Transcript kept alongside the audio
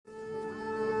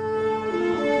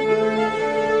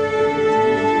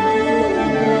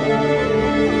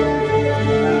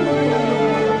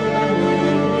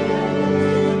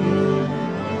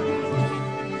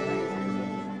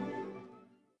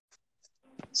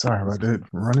Sorry about that.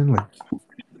 Running late.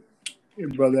 Hey,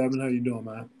 brother Evan, how you doing,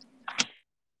 man?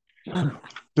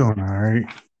 Doing all right.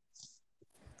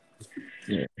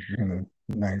 Yeah,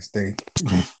 nice day.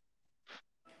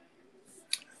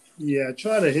 Yeah, I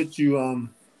try to hit you a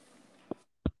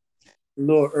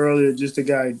little earlier just to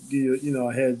give you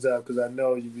a heads up because I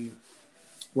know you be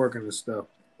working and stuff.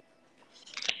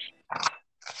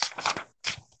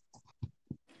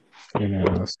 And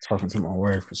I was talking to my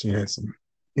wife because she had some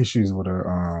issues with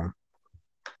her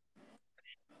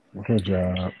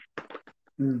job.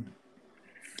 Mm.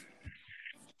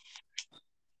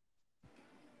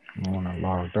 When I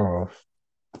logged off,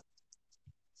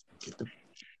 get the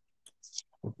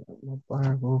my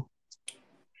Bible.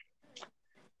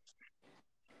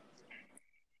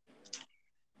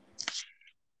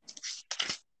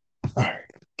 All right,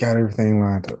 got everything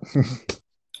lined up.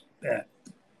 Yeah,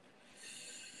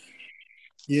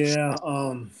 yeah.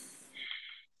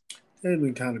 It's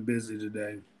been kind of busy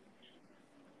today.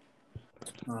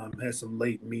 Had some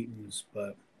late meetings,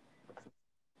 but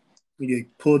we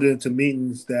get pulled into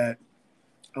meetings that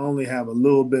I only have a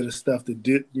little bit of stuff to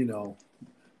do.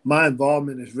 My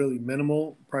involvement is really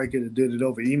minimal. Probably could have did it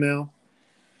over email,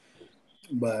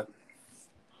 but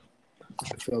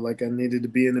I felt like I needed to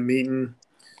be in the meeting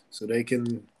so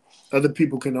other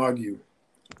people can argue.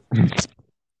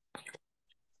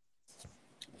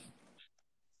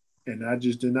 And I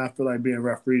just did not feel like being a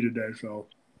referee today. So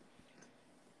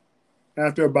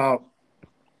after about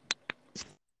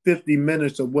 50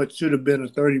 minutes of what should have been a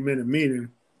 30-minute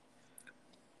meeting,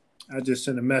 I just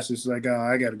sent a message like, oh,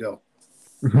 I got to go.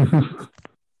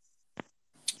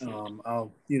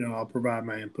 I'll provide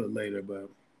my input later, but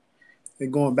they're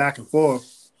going back and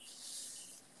forth,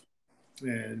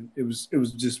 and it was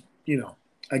just,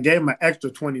 I gave them an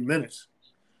extra 20 minutes,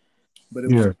 but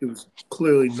it was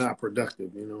clearly not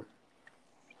productive,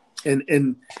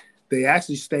 and they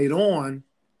actually stayed on.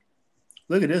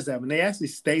 Look at this, Evan. They actually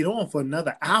stayed on for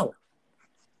another hour.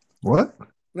 What?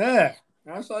 Yeah.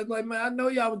 I was like, man, I know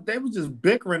y'all. They was just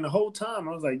bickering the whole time.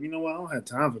 I was like, you know what? I don't have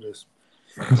time for this.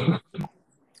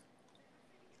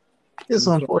 It's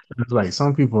unfortunate. It's like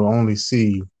some people only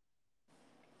see.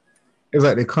 It's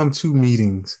like they come to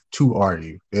meetings to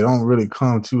argue. They don't really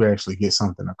come to actually get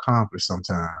something accomplished.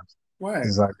 Sometimes Right.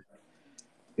 it's like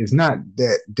it's not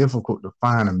that difficult to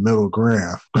find a middle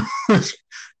ground.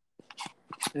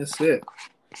 That's it.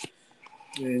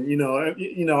 And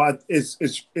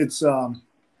it's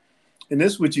and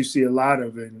this is what you see a lot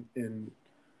of in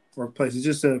workplaces.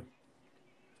 Just a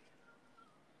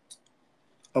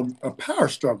power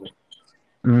struggle.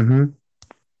 Mm-hmm.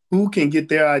 Who can get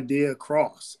their idea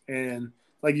across? And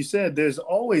like you said, there's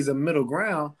always a middle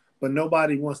ground, but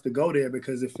nobody wants to go there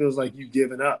because it feels like you've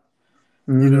given up.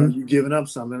 Mm-hmm. You've given up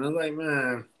something. I'm like,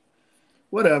 man,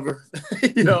 whatever. I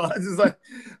just like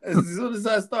as soon as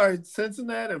I started sensing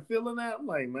that and feeling that, I'm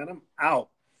like, man, I'm out.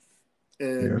 Yeah,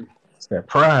 And it's that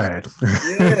pride.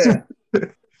 yeah,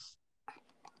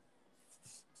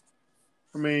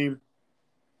 I mean,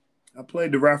 I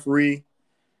played the referee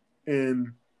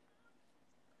in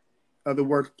other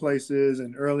workplaces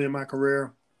and early in my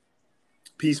career,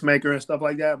 peacemaker and stuff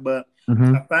like that. But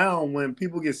Mm-hmm. I found when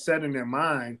people get set in their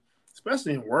mind,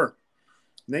 especially in work,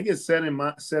 they get set in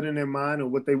their mind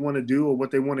of what they want to do or what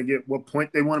they want to get, what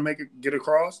point they want to get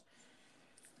across.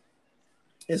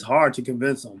 It's hard to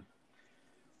convince them.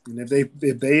 And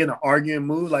if they in an arguing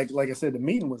mood, like I said, the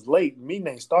meeting was late. The meeting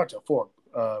ain't start till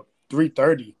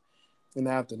 3:30 in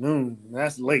the afternoon. And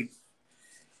that's late.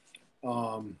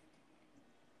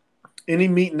 Any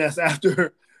meeting that's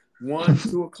after 1,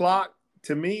 2 o'clock,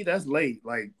 to me, that's late.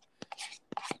 Like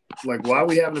why are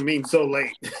we having a meeting so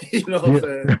late? You know what I'm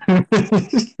saying?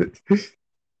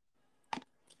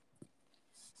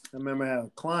 I remember I had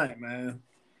a client, man.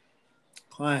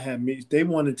 Client had me. They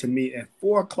wanted to meet at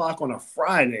 4 o'clock on a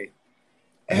Friday.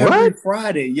 Every What?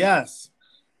 Friday, yes.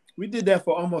 We did that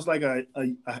for almost like a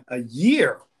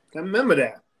year. I remember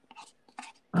that.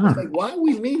 I was like, why are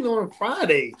we meeting on a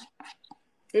Friday?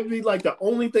 It'd be like the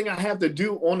only thing I have to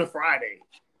do on a Friday.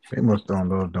 They must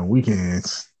have on the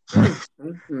weekends.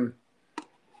 Mm-hmm.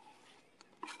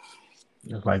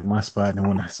 It's like my spot, and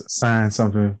when I sign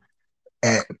something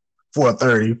at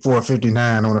 4:30,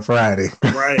 4:59 on a Friday.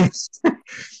 Right.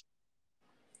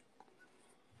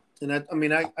 And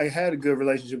I had a good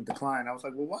relationship with the client. I was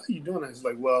like, well, why are you doing that? He's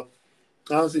like, well,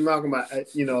 honestly, Malcolm,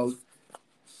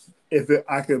 if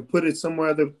I could put it somewhere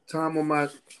other time on my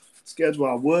schedule,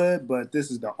 I would, but this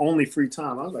is the only free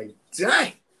time. I was like,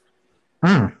 dang,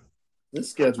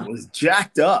 this schedule is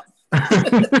jacked up.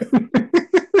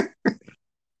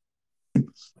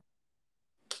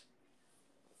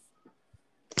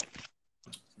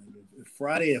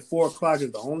 Friday at 4:00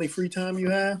 is the only free time you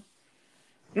have,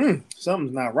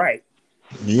 something's not right.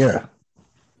 Yeah.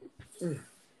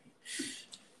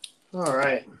 All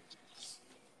right.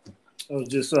 I was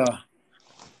just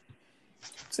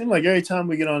seems like every time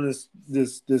we get on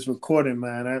this recording,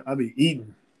 man, I be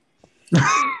eating.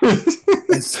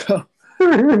 And so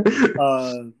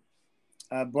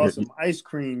I bought some ice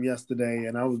cream yesterday,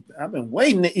 and I've been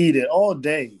waiting to eat it all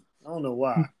day. I don't know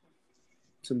why.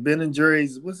 Some Ben &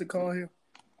 Jerry's, what's it called here?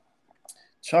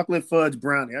 Chocolate fudge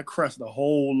brownie. I crushed the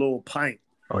whole little pint.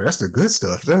 Oh, that's the good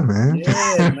stuff, there, man.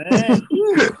 Yeah, man.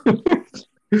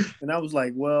 And I was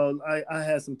like, well, I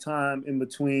had some time in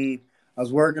between. I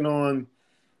was working on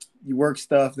work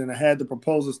stuff, then I had the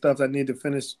proposal stuff I need to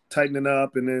finish tightening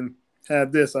up, and then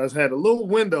had this. I had a little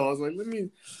window. I was like,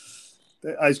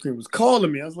 that ice cream was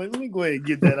calling me. I was like, let me go ahead and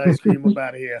get that ice cream up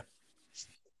out of here.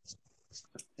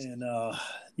 And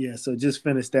so just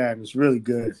finished that. It was really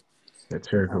good. That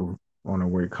Terica, on her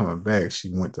way coming back, she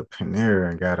went to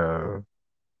Panera and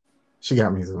she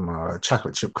got me some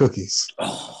chocolate chip cookies.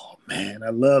 Oh man, I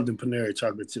love the Panera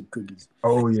chocolate chip cookies.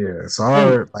 Oh yeah, so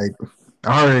I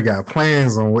already got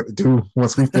plans on what to do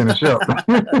once we finish up.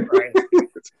 Right.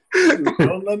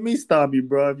 Don't let me stop you,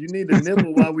 bro. If you need a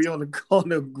nibble while we on the call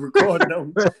to record,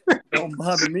 don't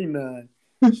bother me none.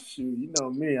 Shoot, you know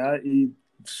me. I eat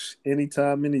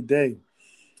anytime, any day.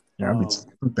 Yeah, I be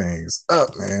taking things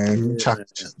up, man. Yeah.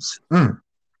 Chocolate chips.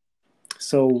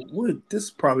 So this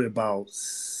is probably about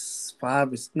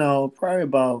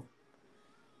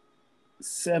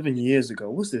 7 years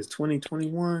ago. What's this?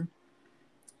 2021?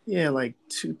 Yeah, like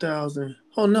 2000.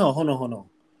 Oh no, hold on.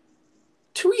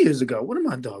 2 years ago. What am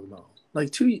I talking about?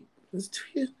 Like 2 years? It's 2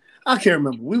 years? I can't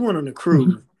remember. We went on a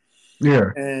cruise.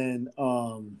 Yeah.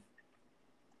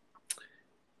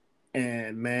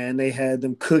 And man, they had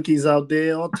them cookies out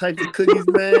there, all types of cookies,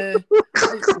 man.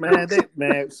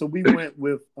 man. So we went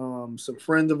with some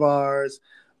friends of ours,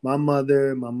 my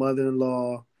mother, my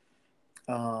mother-in-law.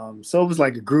 So it was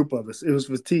like a group of us. It was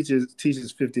for teacher's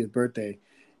 50th birthday.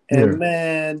 And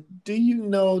man, do you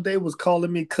know they was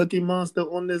calling me Cookie Monster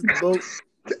on this boat?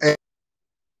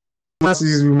 Monster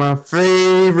used to be my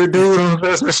favorite dude on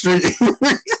Vesper Street.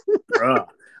 Bruh,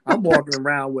 I'm walking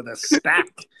around with a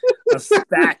stack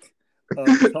of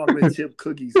chocolate chip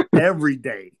cookies every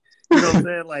day. You know what I'm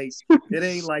saying? Like, it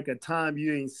ain't like a time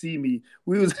you ain't see me.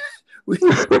 We going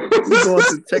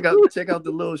to check out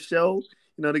the little show.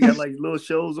 You know, they got like little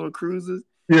shows on cruises.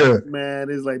 Yeah. Man,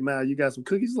 it's like, man, you got some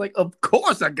cookies? Like, of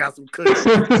course I got some cookies.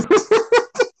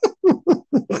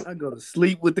 I go to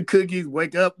sleep with the cookies,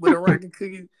 wake up with a rack of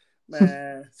cookies.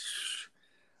 Man,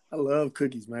 I love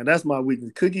cookies, man. That's my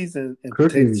weakness. Cookies and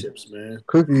potato chips, man.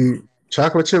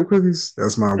 Chocolate chip cookies,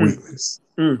 that's my weakness.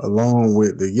 Along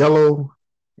with the yellow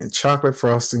and chocolate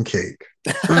frosting cake.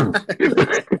 Oh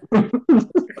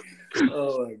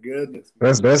my goodness.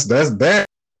 That's bad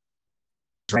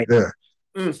right there.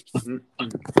 I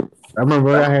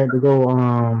remember I had to go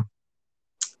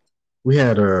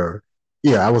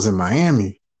I was in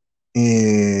Miami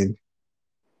and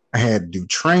I had to do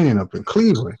training up in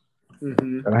Cleveland.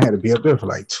 And I had to be up there for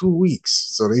like 2 weeks.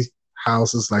 So they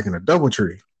house is like in a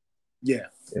DoubleTree. Yeah.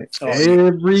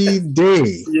 Every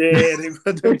day. Yeah, they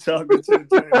put them chocolate chip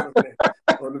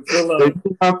on the pillow. They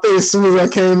put my face as soon as I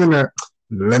came in there.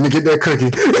 Let me get that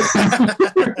cookie.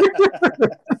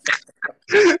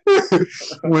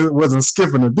 Wasn't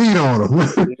skipping a beat on them.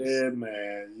 Yeah,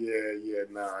 man. Yeah.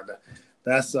 Nah,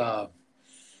 that's I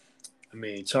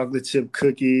mean, chocolate chip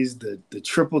cookies, the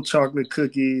triple chocolate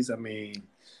cookies. I mean,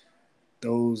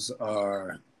 those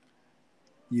are,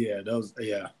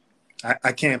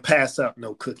 I can't pass up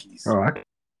no cookies. Oh, I can't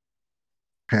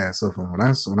pass up on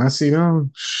when I see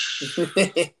them.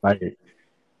 Like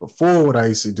before, what I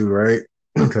used to do, right?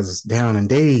 Because it's down in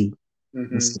Dade.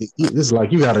 This is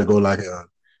like you got to go like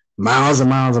miles and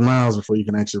miles and miles before you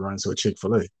can actually run into a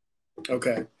Chick-fil-A.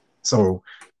 Okay. So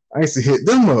I used to hit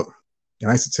them up, and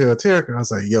I used to tell Terica, I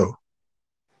was like, "Yo,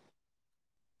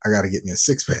 I got to get me a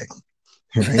 6-pack."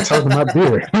 And I ain't talking about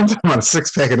beer. I'm talking about a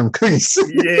 6-pack of them cookies.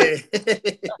 Yeah.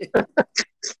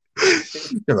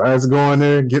 Because I was going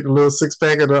there and get a little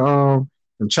 6-pack of the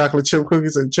chocolate chip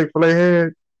cookies that Chick-fil-A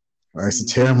had. I used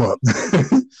to tear them up.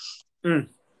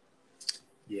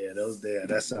 Yeah, those there.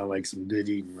 That sounds like some good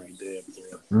eating right there,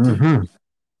 boy. Mm-hmm.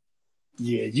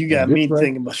 Yeah, you got me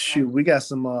thinking about we got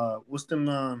some what's them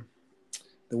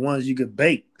the ones you could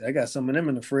bake. I got some of them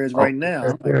in the fridge right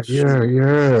now.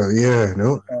 Yeah.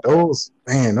 No, those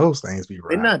things be right.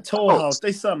 They're not Toll House.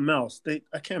 They something else.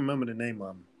 I can't remember the name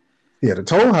of them. Yeah, the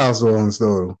Toll House ones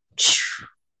though.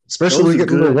 Especially when you get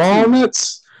the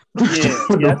walnuts.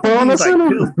 Yeah, walnuts like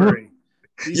Pillsbury.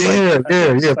 These like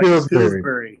Pillsbury.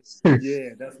 Pillsbury. Yeah,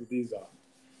 that's what these are.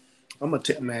 I'm gonna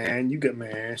take, man. You get,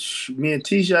 man. Me and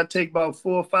Tisha, I take about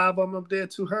 4 or 5 of them up there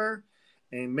to her,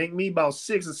 and make me about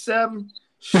 6 or 7.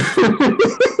 She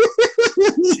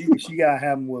gotta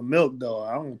have them with milk though.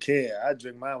 I don't care. I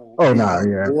drink mine with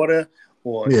water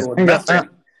or nothing.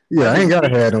 I ain't gotta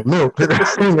have no milk. I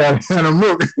ain't gotta have no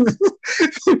milk.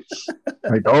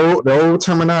 Like the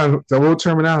old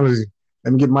terminology.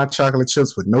 Let me get my chocolate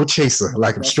chips with no chaser,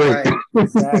 like I'm straight. Right.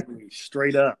 Exactly,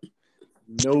 straight up,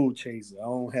 no chaser. I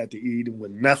don't have to eat them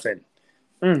with nothing.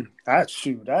 I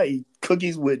eat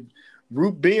cookies with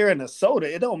root beer and a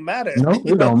soda. It don't matter. No,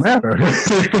 it don't matter.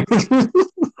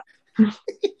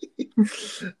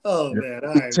 Oh man,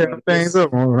 all right. Tear things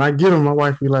up. When I get them, my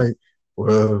wife be like,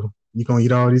 "Well, you gonna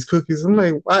eat all these cookies?" I'm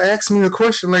like, "Why ask me a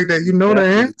question like that? You know the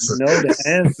answer. You know the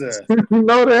answer. You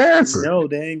know the answer. No,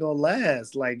 they ain't gonna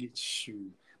last. Like,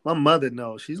 shoot, my mother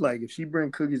knows. She's like, if she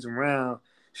bring cookies around,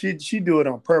 she do it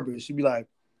on purpose. She be like,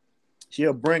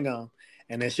 she'll bring them,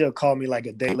 and then she'll call me like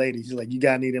a day later. She's like, "You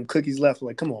got any of them cookies left?" I'm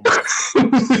like, come on, man.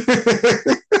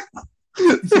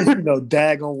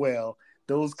 Daggone well,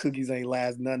 those cookies ain't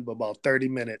last nothing but about 30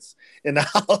 minutes in the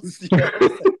house.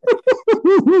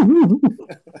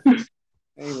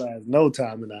 Ain't last no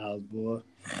time in the house, boy.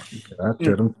 I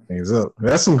tear them things up.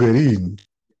 That's some good eating.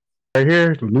 Right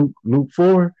here, Luke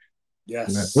 4.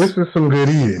 Yes. Now, this is some good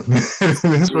eating. This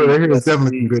right here is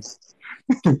definitely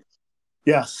good.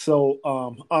 Yeah, so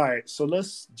all right, so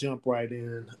let's jump right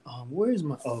in. Where's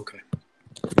my okay.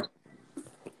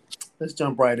 Let's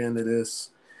jump right into this.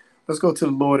 Let's go to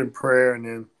the Lord in prayer and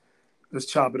then let's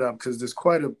chop it up because there's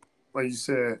quite a, like you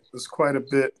said, there's quite a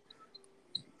bit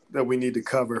that we need to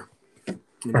cover.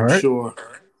 And I'm sure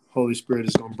Holy Spirit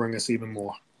is going to bring us even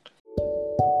more.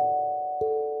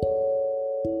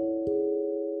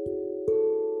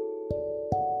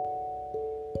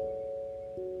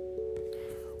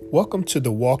 Welcome to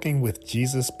the Walking with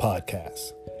Jesus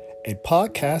podcast, a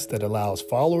podcast that allows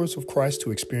followers of Christ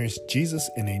to experience Jesus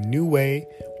in a new way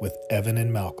with Evan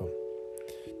and Malcolm,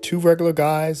 2 regular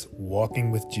guys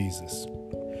walking with Jesus.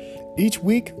 Each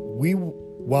week,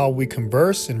 while we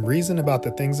converse and reason about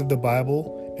the things of the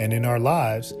Bible and in our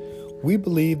lives, we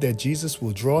believe that Jesus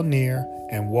will draw near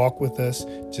and walk with us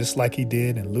just like he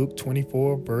did in Luke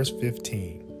 24, verse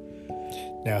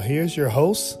 15. Now here's your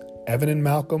hosts, Evan and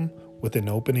Malcolm, with an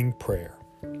opening prayer.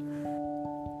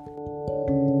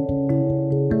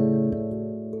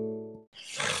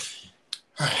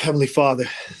 Heavenly Father,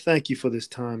 thank you for this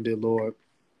time, dear Lord.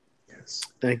 Yes.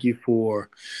 Thank you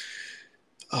for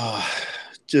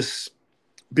just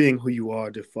being who you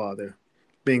are, dear Father,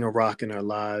 being a rock in our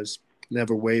lives,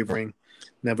 never wavering,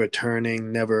 never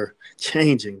turning, never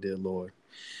changing, dear Lord.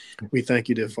 We thank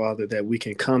you, dear Father, that we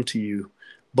can come to you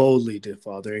boldly, dear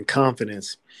Father, in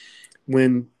confidence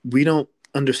when we don't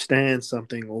understand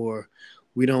something or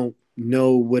we don't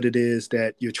know what it is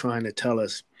that you're trying to tell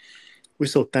us. We're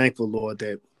so thankful, Lord,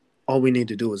 that all we need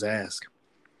to do is ask.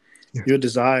 Yeah. Your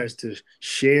desire is to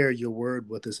share your word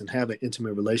with us and have an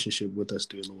intimate relationship with us,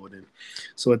 dear Lord. And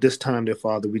so at this time, dear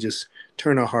Father, we just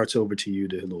turn our hearts over to you,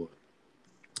 dear Lord.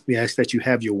 We ask that you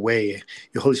have your way,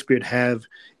 your Holy Spirit have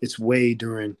its way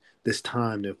during this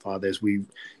time, dear Father, as we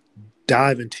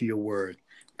dive into your word.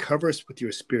 Cover us with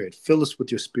your spirit. Fill us with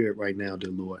your spirit right now,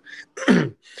 dear Lord,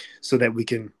 so that we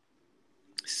can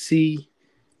see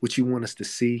what you want us to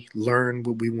see, learn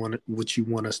what you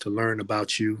want us to learn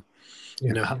about you,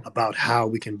 about how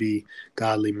we can be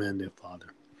godly men, dear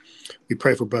Father. We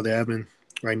pray for Brother Evan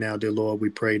right now, dear Lord. We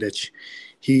pray that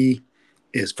he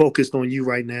is focused on you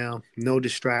right now, no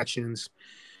distractions.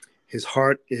 His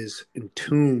heart is in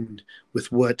tune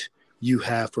with what you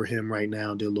have for him right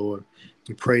now, dear Lord.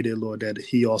 We pray, dear Lord, that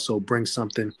he also brings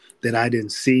something that I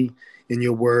didn't see in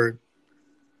your word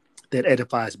that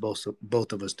edifies both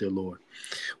of us, dear Lord.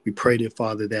 We pray, dear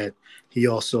Father, that he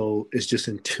also is just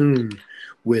in tune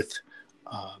with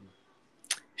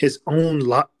his own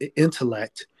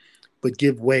intellect, but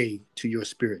give way to your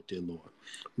spirit, dear Lord.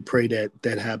 We pray that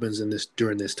happens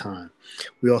during this time.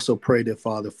 We also pray, dear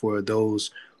Father, for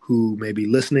those who may be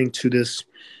listening to this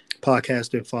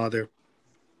podcast, dear Father,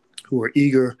 who are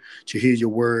eager to hear your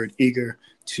word, eager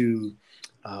to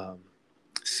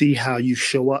see how you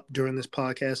show up during this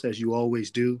podcast, as you always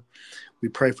do. We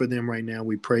pray for them right now.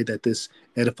 We pray that this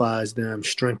edifies them,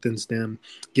 strengthens them,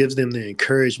 gives them the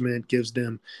encouragement, gives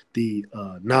them the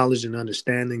knowledge and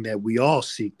understanding that we all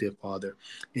seek, dear Father,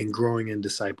 in growing in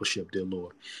discipleship, dear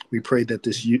Lord. We pray that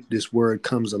this word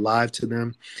comes alive to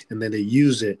them and that they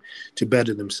use it to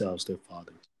better themselves, dear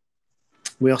Father.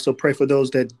 We also pray for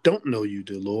those that don't know you,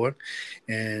 dear Lord,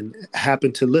 and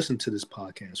happen to listen to this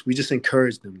podcast. We just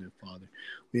encourage them, dear Father.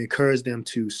 We encourage them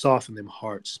to soften their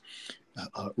hearts,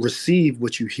 receive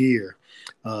what you hear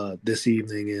this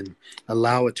evening, and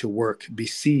allow it to work, be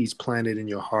seeds planted in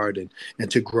your heart, and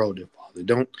to grow, dear Father.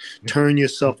 Don't turn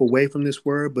yourself away from this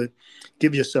word, but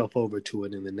give yourself over to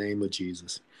it in the name of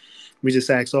Jesus. We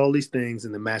just ask all these things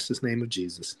in the Master's name of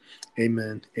Jesus.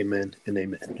 Amen, amen, and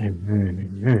amen. Amen,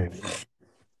 amen.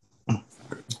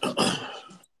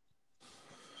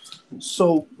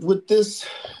 So with this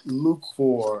Luke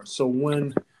 4, so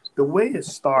when the way it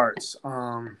starts,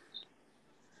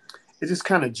 it just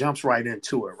kind of jumps right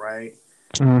into it, right?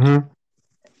 Mm-hmm.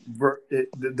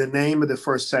 The name of the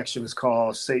first section is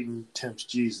called Satan Tempts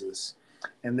Jesus.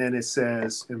 And then it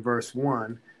says in verse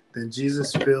 1, then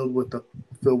Jesus filled with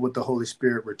the Holy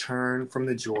Spirit returned from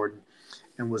the Jordan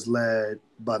and was led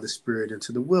by the Spirit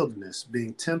into the wilderness,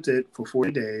 being tempted for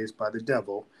 40 days by the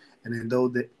devil. And in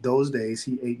those days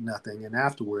he ate nothing. And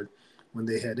afterward, when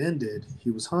they had ended, he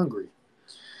was hungry.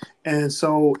 And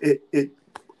so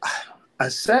I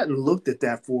sat and looked at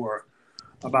that for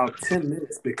about 10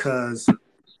 minutes because,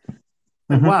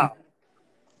 wow,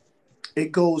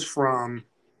 it goes from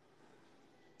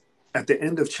at the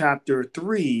end of chapter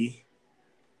 3,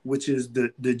 which is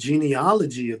the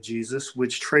genealogy of Jesus,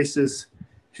 which traces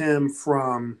him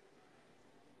from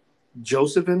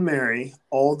Joseph and Mary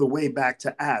all the way back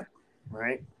to Adam,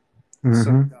 right?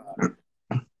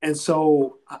 And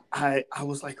so I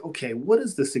was like, okay, what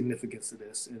is the significance of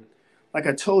this? And like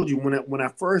I told you, when I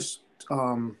first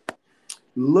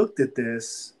looked at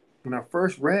this, when I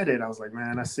first read it, I was like,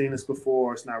 man, I've seen this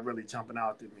before. It's not really jumping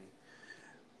out to me.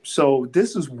 So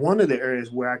this is one of the areas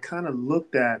where I kind of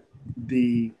looked at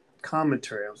the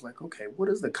commentary. I was like, okay, what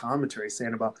is the commentary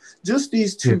saying about just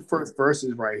these two first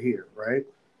verses right here, right?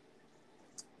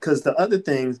 Because the other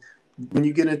things, when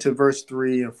you get into verse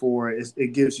 3 and 4,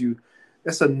 it gives you,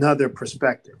 that's another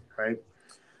perspective, right?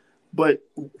 But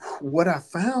what I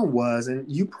found was, and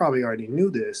you probably already knew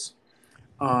this,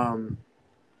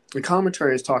 the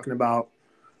commentary is talking about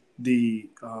the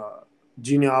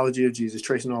genealogy of Jesus,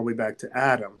 tracing all the way back to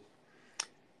Adam,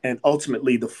 and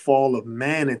ultimately the fall of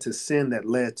man into sin that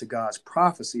led to God's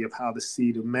prophecy of how the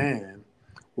seed of man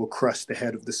will crush the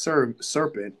head of the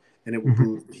serpent and it will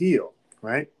bruise the heel,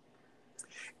 right?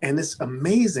 And it's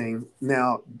amazing.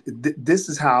 Now, this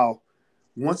is how,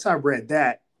 once I read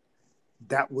that,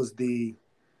 that was the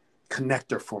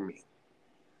connector for me.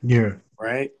 Yeah.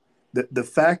 Right? The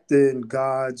fact in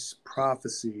God's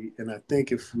prophecy, and I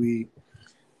think if we,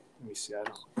 let me see,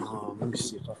 let me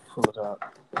see if I pull it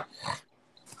up.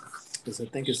 Because I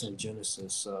think it's in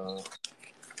Genesis.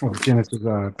 Genesis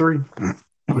 3.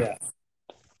 Yeah.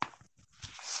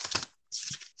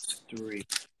 3.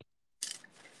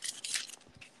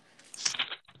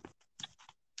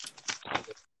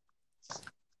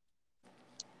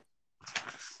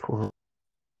 Poor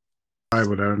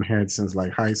Bible that I've had since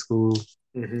like high school.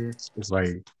 It's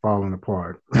like falling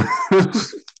apart.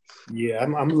 Yeah,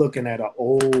 I'm looking at an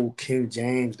old King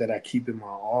James that I keep in my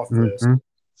office.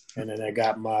 And then I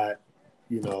got my,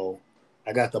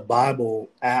 I got the Bible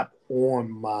app on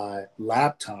my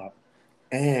laptop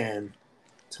and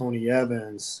Tony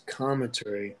Evans'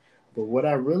 commentary. But what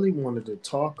I really wanted to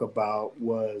talk about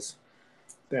was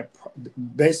that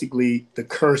basically the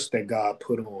curse that God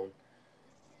put on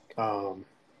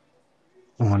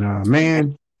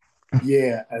man.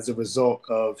 Yeah, as a result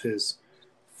of his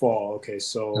fall. Okay,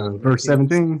 so verse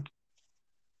 17.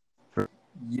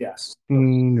 Yes.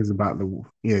 Is about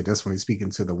that's when he's speaking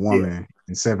to the woman.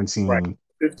 In 17. Right.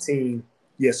 15.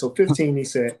 Yeah, so 15 he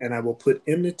said, and I will put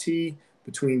enmity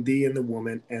between thee and the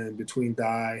woman, and between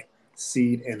thy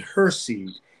seed and her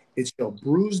seed. It shall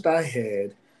bruise thy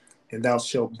head, and thou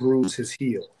shalt bruise his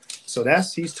heel. So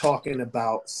he's talking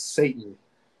about Satan,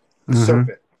 the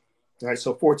serpent. All right,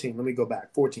 so 14, let me go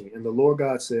back. 14, and the Lord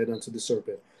God said unto the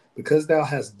serpent, because thou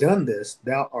hast done this,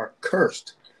 thou art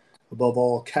cursed above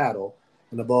all cattle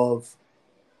and above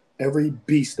every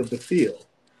beast of the field.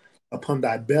 Upon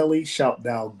thy belly shalt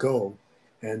thou go,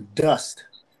 and dust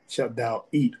shalt thou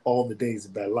eat all the days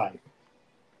of thy life.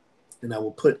 And I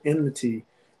will put enmity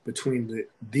between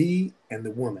thee and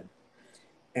the woman,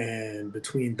 and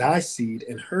between thy seed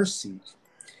and her seed.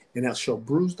 And thou shalt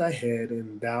bruise thy head,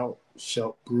 and thou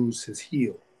shalt bruise his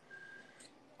heel.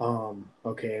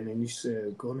 Okay, and then you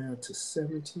said, go down to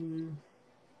 17.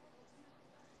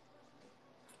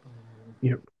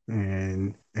 Yep.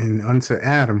 And unto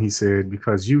Adam he said,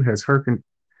 because you has hearkened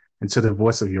unto the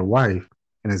voice of your wife,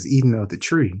 and has eaten of the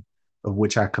tree of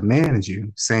which I commanded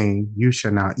you, saying, you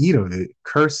shall not eat of it.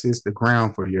 Cursed is the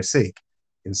ground for your sake.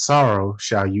 In sorrow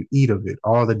shall you eat of it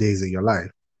all the days of your life.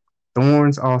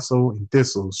 Thorns also and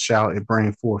thistles shall it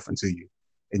bring forth unto you,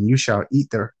 and you shall eat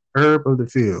the herb of the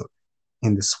field.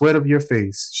 In the sweat of your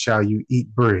face shall you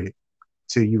eat bread,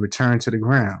 till you return to the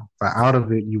ground, for out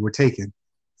of it you were taken.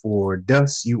 For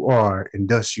dust you are, and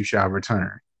dust you shall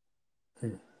return.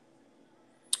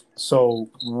 So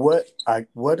what I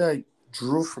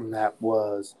drew from that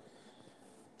was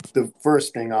the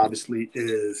first thing, obviously,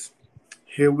 is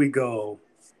here we go.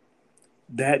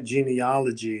 That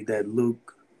genealogy that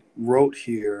Luke wrote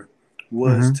here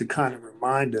was Mm-hmm. to kind of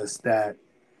remind us that,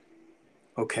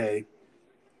 okay,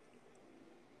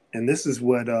 and this is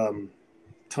what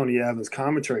Tony Evans'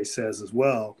 commentary says as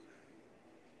well.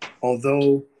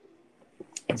 Although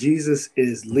Jesus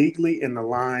is legally in the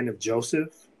line of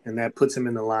Joseph, and that puts him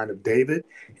in the line of David,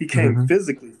 he came Mm-hmm.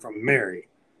 physically from Mary.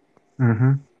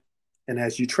 Mm-hmm. And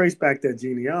as you trace back that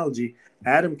genealogy,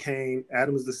 Adam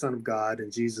is the son of God,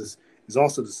 and Jesus is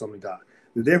also the son of God.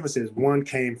 The difference is one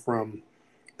came from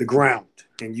the ground,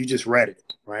 and you just read it,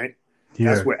 right?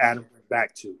 That's Yeah. where Adam went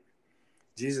back to.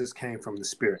 Jesus came from the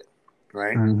spirit,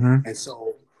 right? Mm-hmm. And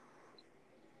so,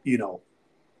 you know,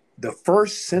 the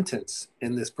first sentence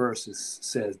in this verse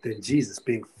says, then Jesus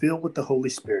being filled with the Holy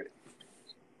Spirit.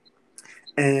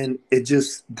 And it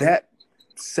just, that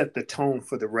set the tone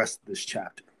for the rest of this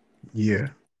chapter. Yeah.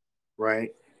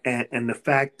 Right. And the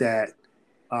fact that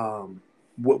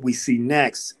what we see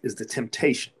next is the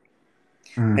temptation.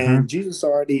 Mm-hmm. And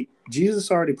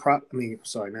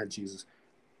not Jesus.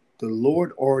 The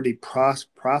Lord already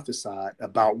prophesied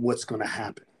about what's going to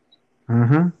happen.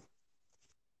 Mm-hmm.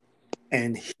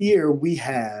 And here we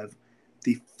have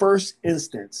the first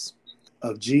instance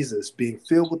of Jesus being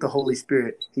filled with the Holy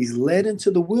Spirit. He's led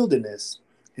into the wilderness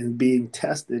and being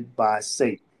tested by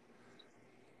Satan.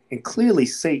 And clearly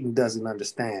Satan doesn't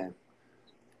understand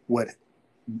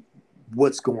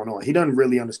what's going on. He doesn't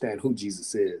really understand who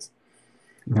Jesus is.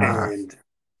 Nah.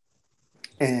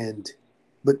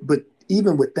 But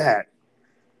even with that,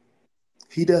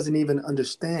 he doesn't even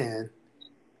understand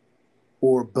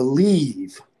or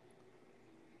believe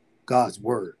God's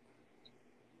word.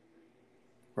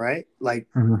 Right? Like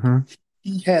Mm-hmm.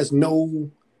 he has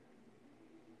no,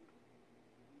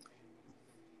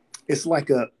 it's like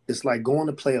going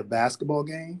to play a basketball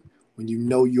game when you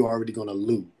know you're already going to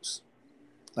lose.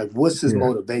 Like what's his Yeah.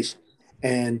 motivation?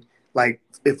 And like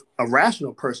if a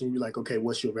rational person, you're like, okay,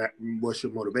 what's your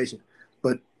motivation?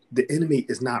 But the enemy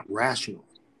is not rational.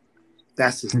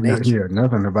 That's his nature. Yeah.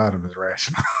 Nothing about him is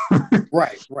rational.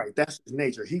 Right. That's his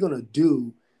nature. He's gonna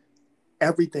do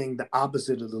everything the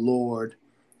opposite of the Lord,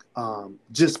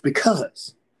 just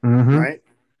because, Mm-hmm. right?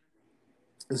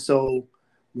 And so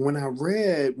when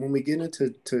we get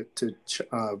into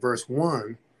verse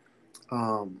 1,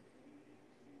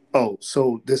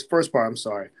 so this first part, I'm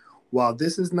sorry. While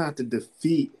this is not the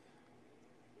defeat.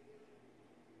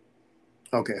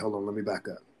 Okay, hold on. Let me back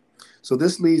up. So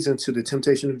this leads into the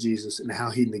temptation of Jesus and how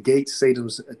he negates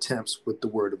Satan's attempts with the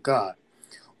word of God.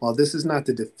 While this is not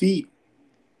the defeat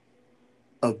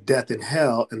of death and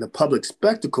hell and the public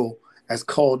spectacle as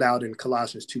called out in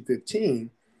Colossians 2:15,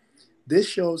 this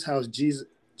shows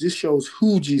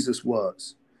who Jesus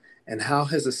was and how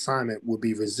his assignment would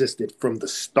be resisted from the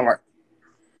start.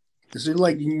 It's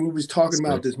like we was talking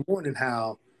about this morning,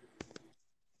 how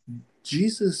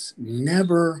Jesus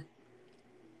never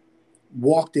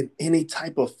walked in any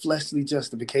type of fleshly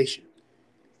justification.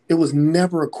 It was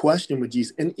never a question with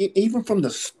Jesus. And even from the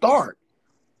start,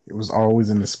 it was always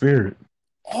in the spirit.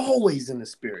 Always in the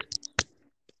spirit.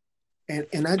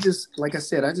 And I just, like I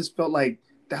said, I just felt like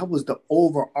that was the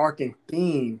overarching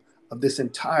theme of this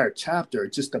entire chapter,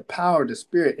 just the power of the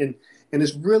spirit. And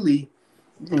it's really,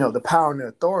 the power and the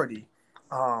authority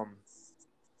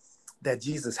that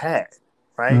Jesus had,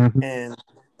 right? Mm-hmm. And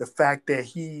the fact that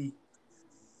he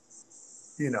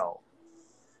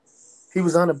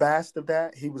was unabashed of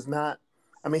that. He was not,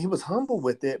 he was humble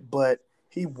with it, but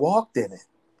he walked in it.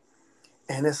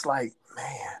 And it's like,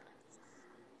 man,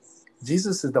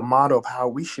 Jesus is the model of how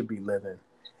we should be living.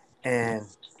 And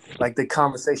like the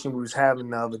conversation we was having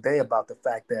the other day about the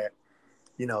fact that,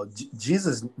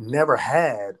 Jesus never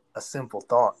had a simple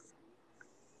thought.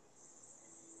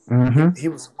 Mm-hmm. He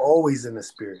was always in the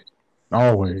spirit.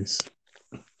 Always.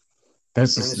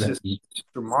 That's And it's just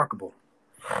remarkable.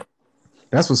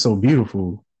 That's what's so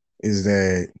beautiful is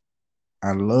that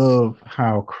I love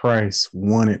how Christ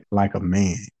wanted like a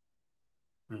man.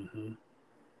 Mm-hmm.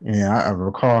 Yeah, I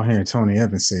recall hearing Tony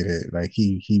Evans say that, like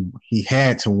he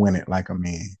had to win it like a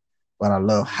man. But I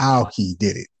love how he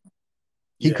did it.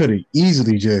 He could have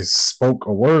easily just spoke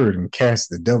a word and cast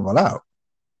the devil out.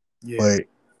 Yeah. But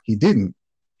he didn't.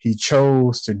 he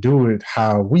chose to do it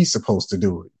how we supposed to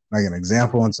do it, like an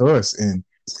example unto us. And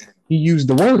he used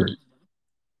the word.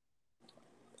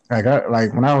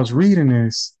 Like when I was reading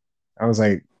this, I was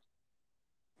like,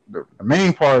 the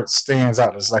main part stands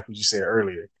out. Just like what you said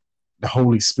earlier, the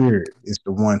Holy Spirit is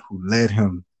the one who led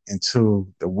him into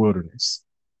the wilderness.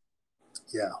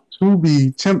 Yeah. To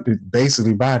be tempted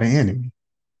basically by the enemy.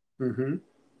 Mm-hmm.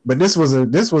 But this was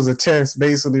a test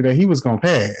basically that he was gonna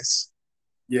pass.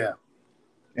 Yeah.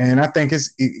 And I think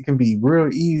it can be real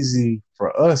easy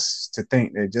for us to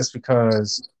think that just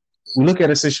because we look at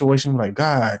a situation like,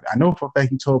 God, I know for a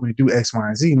fact you told me to do X, Y,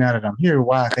 and Z. Now that I'm here,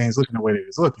 why are things looking the way that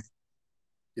it's looking?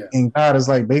 Yeah. And God is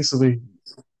like, basically,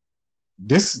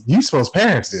 this, you supposed to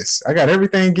pass this. I got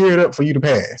everything geared up for you to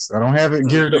pass. I don't have it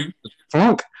geared up to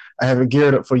flunk. I have it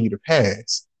geared up for you to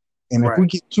pass. And if we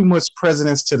get too much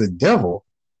precedence to the devil,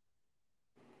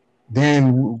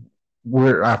 then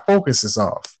our focus is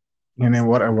off. And then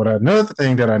what another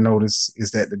thing that I noticed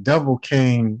is that the devil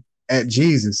came at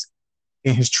Jesus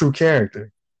in his true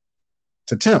character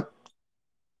to tempt.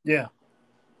 Yeah.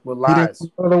 With lies. He didn't come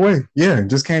the other way. Yeah,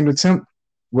 just came to tempt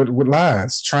with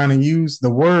lies, trying to use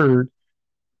the word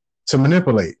to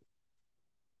manipulate,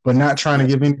 but not trying to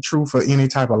give any truth or any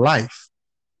type of life.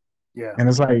 Yeah. And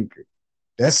it's like,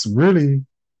 that's really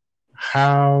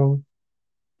how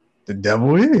the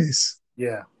devil is.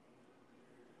 Yeah.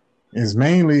 It's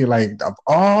mainly like, of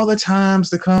all the times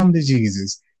to come to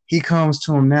Jesus, he comes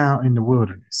to him now in the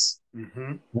wilderness.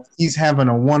 Mm-hmm. He's having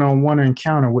a one-on-one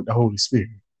encounter with the Holy Spirit.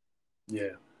 Yeah.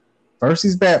 First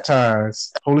he's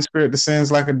baptized, Holy Spirit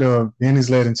descends like a dove, then he's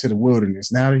led into the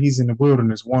wilderness. Now that he's in the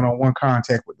wilderness, one-on-one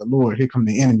contact with the Lord, here come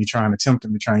the enemy trying to tempt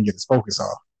him to try and get his focus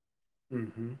off.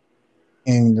 Mm-hmm.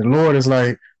 And the Lord is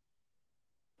like,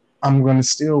 I'm going to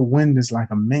still win this like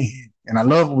a man. And I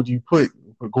love what you put,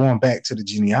 going back to the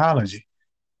genealogy.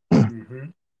 Mm-hmm.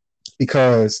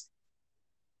 Because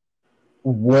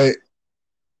what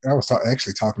I was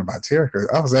actually talking about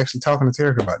Terica. I was actually talking to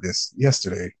Terica about this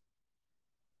yesterday.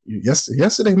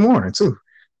 Yesterday morning too.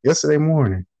 Yesterday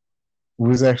morning, we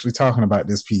was actually talking about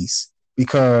this piece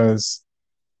because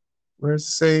where does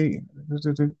it say?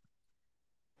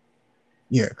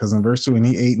 Yeah, because in verse 2, and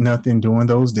he ate nothing during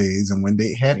those days, and when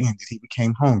they had ended, he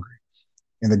became hungry.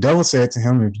 And the devil said to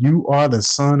him, if you are the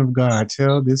Son of God,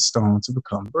 tell this stone to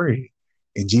become bread.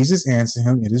 And Jesus answered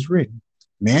him, it is written,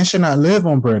 man shall not live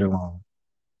on bread alone.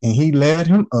 And he led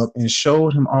him up and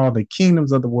showed him all the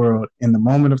kingdoms of the world in the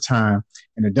moment of time.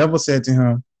 And the devil said to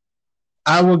him,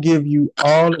 I will give you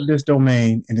all of this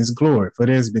domain and its glory, for it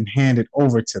has been handed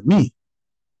over to me,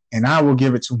 and I will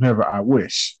give it to whomever I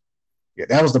wish. Yeah,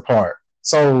 that was the part.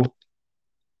 So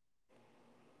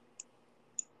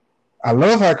I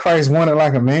love how Christ wanted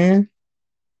like a man,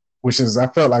 which is, I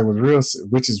felt like was real,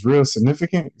 which is real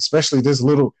significant, especially this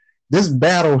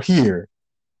battle here.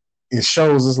 It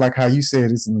shows us, like how you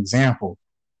said, it's an example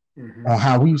on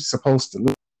how we're supposed to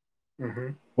live.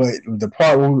 Mm-hmm. But the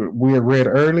part we had read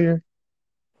earlier,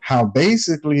 how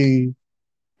basically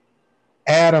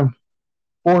Adam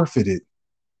forfeited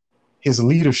his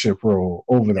leadership role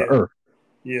over the earth.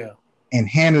 Yeah. And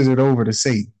handed it over to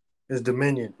Satan. His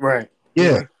dominion. Right.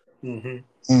 Yeah. Mm-hmm.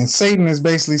 And Satan is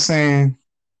basically saying,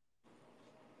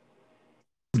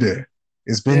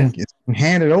 it's been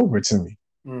handed over to me.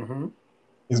 Mm-hmm.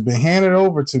 It's been handed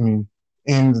over to me.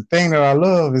 And the thing that I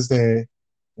love is that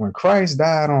when Christ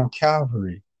died on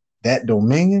Calvary, that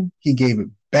dominion, he gave it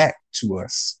back to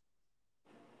us,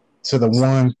 to the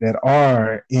ones that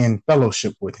are in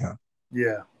fellowship with him.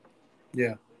 Yeah.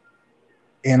 Yeah.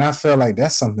 And I feel like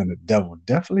that's something the devil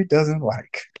definitely doesn't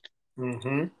like. Mm-hmm.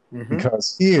 Mm-hmm.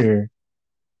 Because here,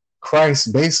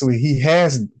 Christ basically, he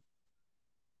has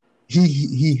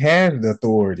the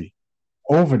authority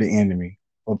over the enemy.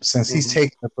 But since he's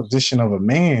taken the position of a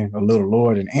man, a little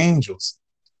Lord and angels,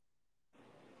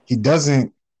 he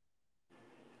doesn't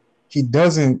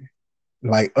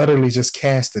like utterly just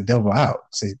cast the devil out,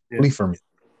 say, flee from it.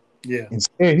 Yeah.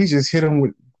 Instead, he just hit him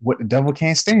with what the devil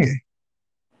can't stand.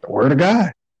 The word of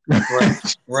God.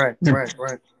 Right.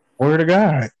 Word of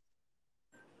God.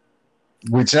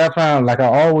 Which I found, like,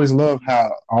 I always love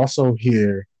how also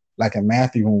here, like in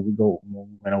Matthew, when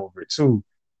we went over it too,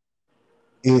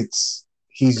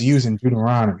 he's using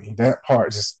Deuteronomy. That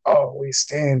part just always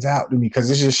stands out to me because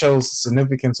it just shows the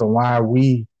significance of why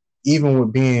we, even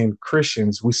with being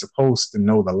Christians, we're supposed to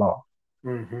know the law.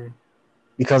 Mm-hmm.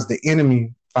 Because the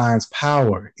enemy finds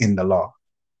power in the law.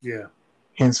 Yeah.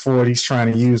 Henceforth, he's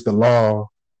trying to use the law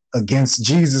against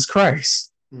Jesus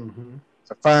Christ. Mm-hmm.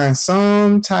 To find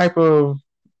some type of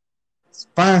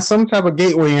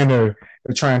gateway in there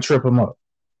to try and trip him up.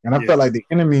 And I felt like the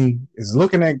enemy is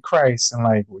looking at Christ and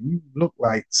like, well, you look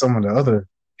like some of the other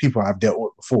people I've dealt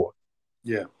with before.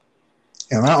 Yeah.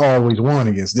 And I always won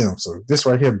against them. So this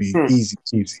right here be easy.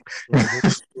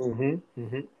 Mm-hmm.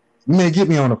 You may get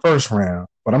me on the first round,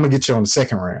 but I'm going to get you on the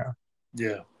second round.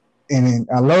 Yeah. And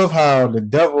I love how the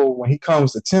devil, when he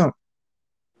comes to tempt,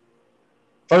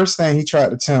 first thing he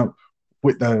tried to tempt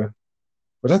with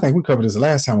but I think we covered this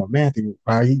last time with Matthew,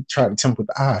 how he tried to tempt with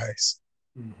the eyes.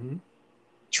 Mm-hmm.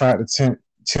 Tried to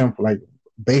tempt like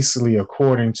basically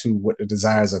according to what the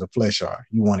desires of the flesh are.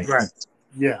 You want to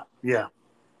eat. Yeah.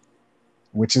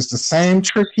 Which is the same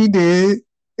trick he did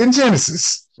in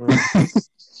Genesis with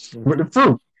the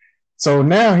fruit. So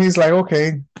now he's like,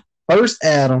 okay, first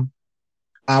Adam,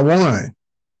 I won.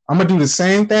 I'm going to do the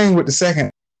same thing with the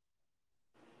second.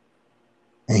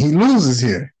 And he loses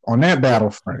here on that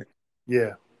battlefront.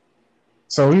 Yeah.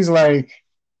 So he's like,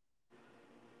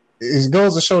 it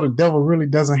goes to show the devil really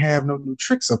doesn't have no new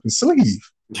tricks up his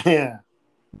sleeve. Yeah.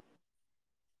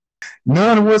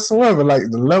 None whatsoever. Like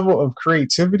the level of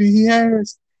creativity he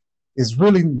has is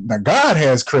really, now God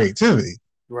has creativity.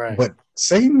 Right. But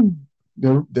Satan,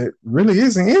 there really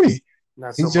isn't any.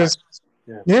 Not he's so just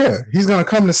much. Yeah, he's gonna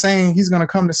come the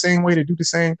same way to do the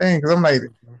same thing. Because I'm like,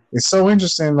 it's so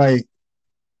interesting. Like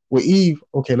with Eve,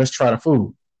 okay, let's try the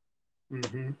food.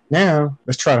 Mm-hmm. Now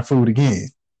let's try the food again.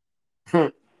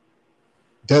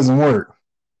 Doesn't work.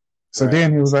 So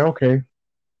then he was like, okay,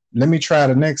 let me try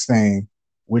the next thing,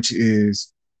 which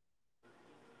is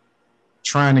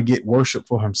trying to get worship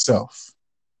for himself.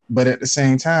 But at the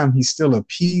same time, he's still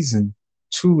appeasing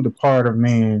to the part of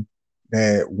man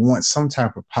that wants some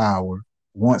type of power,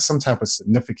 wants some type of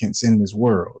significance in this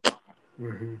world,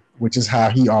 which is how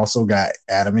he also got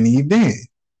Adam and Eve then,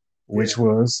 which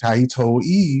was how he told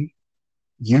Eve,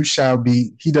 you shall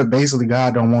be, basically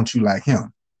God don't want you like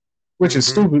him, which is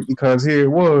stupid because here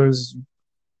it was,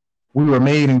 we were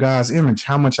made in God's image.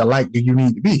 How much alike do you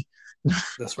need to be?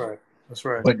 That's right.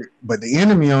 But the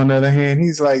enemy, on the other hand,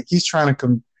 he's trying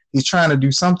to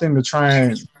do something to try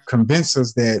and convince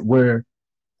us that we're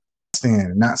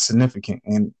not significant,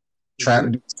 and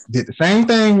did the same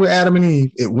thing with Adam and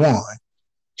Eve. It won.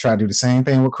 Try to do the same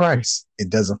thing with Christ. It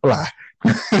doesn't fly.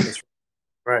 That's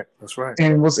right.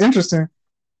 And what's interesting,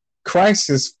 Christ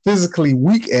is physically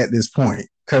weak at this point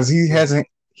because he hasn't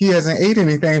ate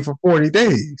anything for 40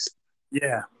 days.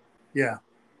 Yeah.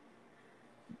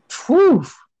 Whew.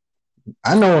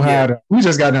 I know how we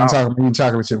just got done talking about eating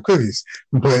chocolate chip cookies,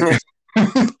 but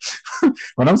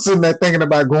when I'm sitting there thinking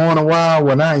about going a while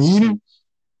when I eat it,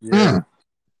 the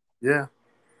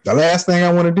last thing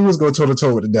I want to do is go toe to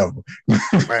toe with the devil.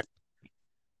 Right.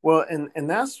 Well, and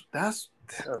that's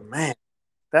man,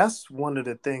 that's one of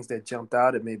the things that jumped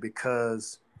out at me,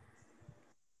 because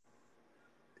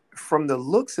from the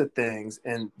looks of things,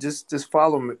 and just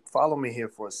follow me here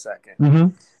for a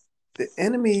second. The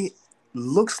enemy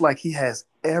looks like he has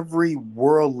every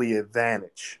worldly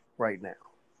advantage right now.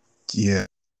 Yeah.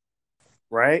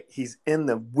 Right? He's in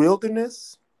the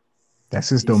wilderness. That's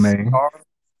his domain. Starved,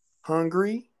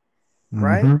 hungry,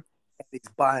 right? And he's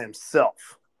by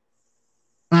himself.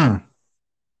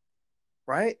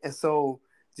 Right? And so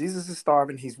Jesus is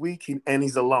starving, he's weak, and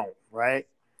he's alone, right?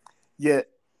 Yet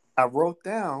I wrote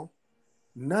down,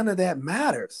 none of that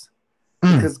matters.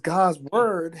 Because God's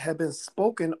word had been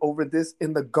spoken over this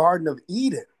in the Garden of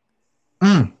Eden.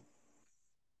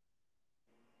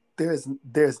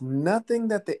 There's nothing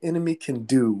that the enemy can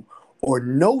do, or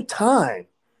no time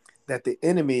that the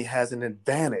enemy has an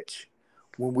advantage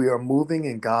when we are moving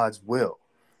in God's will.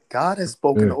 God has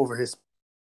spoken over his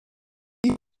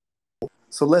people,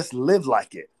 so let's live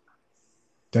like it.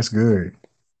 That's good.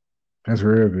 That's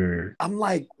real good. I'm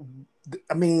like,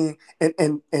 I mean,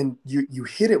 and you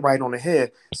hit it right on the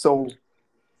head. So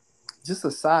just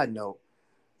a side note,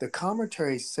 the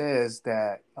commentary says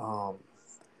that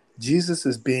Jesus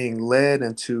is being led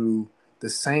into the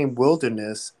same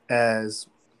wilderness as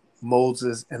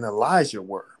Moses and Elijah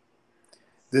were.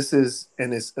 This is,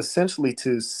 and it's essentially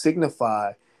to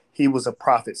signify he was a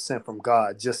prophet sent from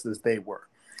God, just as they were.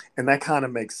 And that kind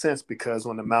of makes sense, because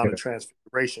on the Mount of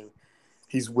Transfiguration,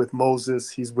 he's with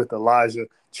Moses, he's with Elijah,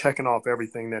 checking off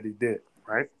everything that he did,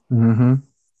 right?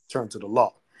 Turn to the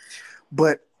law.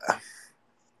 But,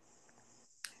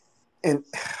 and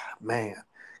man,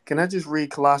 can I just read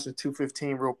Colossians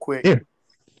 2:15 real quick? Yeah.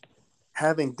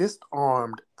 Having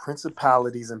disarmed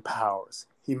principalities and powers,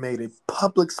 he made a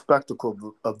public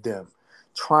spectacle of them,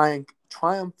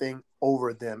 triumphing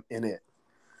over them in it.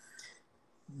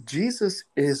 Jesus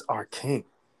is our King.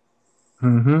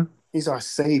 He's our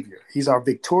Savior. He's our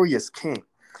victorious King.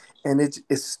 And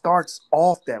it starts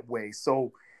off that way.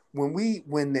 So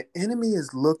when the enemy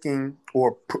is looking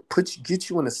or get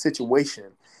you in a situation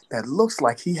that looks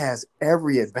like he has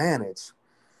every advantage,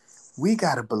 we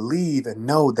got to believe and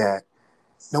know that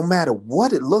no matter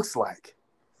what it looks like,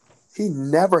 he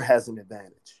never has an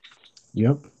advantage.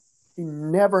 Yep. He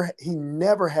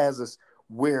never has us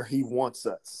where he wants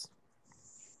us.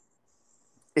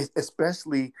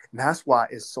 Especially, and that's why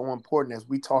it's so important, as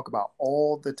we talk about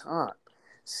all the time,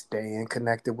 staying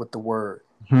connected with the word.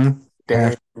 Mm-hmm.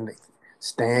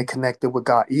 Staying connected with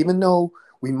God. Even though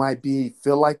we might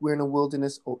feel like we're in a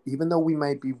wilderness, or even though we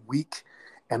might be weak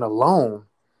and alone,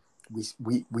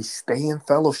 we stay in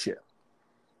fellowship,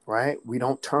 right? We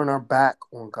don't turn our back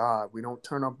on God. We don't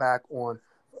turn our back on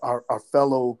our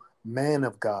fellow man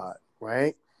of God,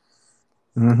 right?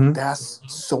 Mm-hmm. That's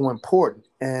so important.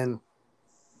 And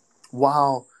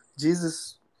while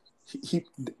Jesus,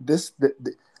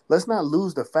 let's not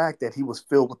lose the fact that he was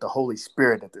filled with the Holy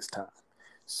Spirit at this time.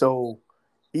 So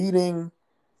eating,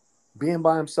 being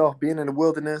by himself, being in the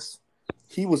wilderness,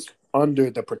 he was under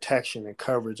the protection and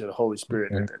coverage of the Holy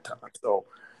Spirit at that time. So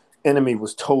enemy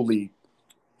was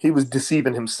he was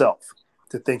deceiving himself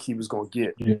to think he was going to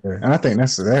get. Yeah, and I think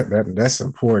that's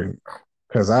important,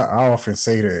 because I often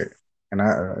say that, and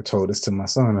I told this to my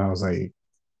son. I was like,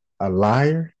 a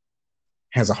liar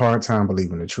has a hard time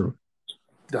believing the truth.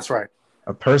 That's right.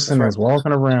 A person that's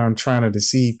walking around trying to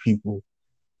deceive people,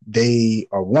 they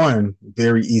are, one,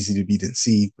 very easy to be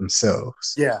deceived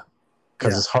themselves. Yeah.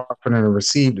 Because it's hard for them to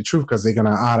receive the truth, because they're going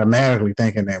to automatically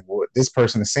thinking that what this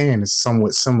person is saying is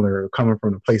somewhat similar, coming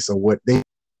from the place of what they.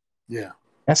 Yeah.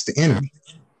 That's the enemy.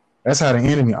 That's how the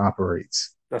enemy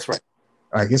operates. That's right.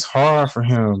 Like, it's hard for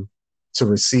him to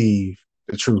receive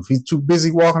the truth. He's too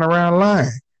busy walking around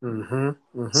lying.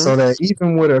 Mm-hmm. Mm-hmm. So that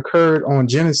even what occurred on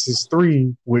Genesis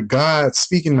 3 with God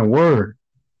speaking the word,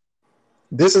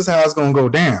 this is how it's going to go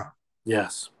down.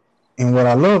 Yes. And what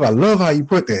I love how you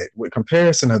put that with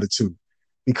comparison of the two.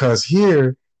 Because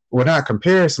here, well, not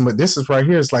comparison, but this is right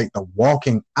here, is like the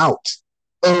walking out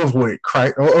of what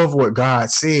Christ, or of what God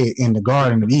said in the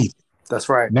Garden of Eden. That's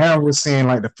right. Now we're seeing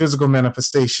like the physical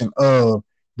manifestation of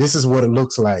this is what it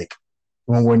looks like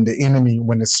when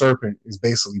the serpent is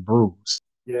basically bruised.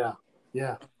 Yeah.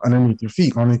 Yeah. Underneath your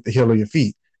feet, underneath the heel of your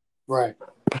feet. Right.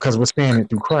 Because we're seeing it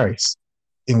through Christ.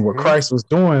 And what Christ was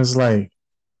doing is like,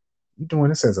 you doing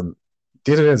this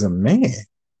did it as a man.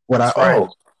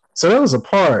 So that was a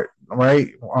part, right?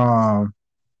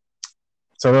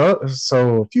 So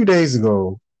a few days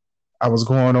ago, I was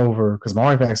going over, because my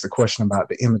wife asked a question about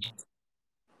the image.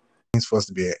 It's supposed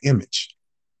to be an image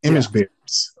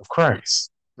bearers of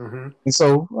Christ. Mm-hmm. And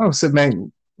so I was sitting back,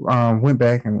 went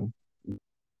back and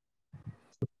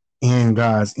in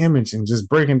God's image, and just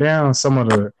breaking down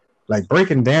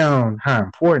breaking down how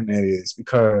important that is,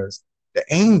 because the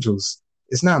angels,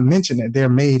 it's not mentioned that they're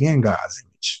made in God's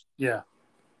image. Yeah.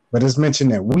 But it's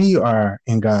mentioned that we are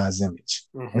in God's image.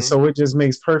 Mm-hmm. And so it just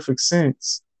makes perfect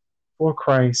sense for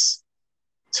Christ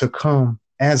to come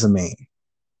as a man.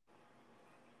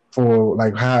 For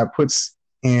like how it puts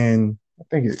in, I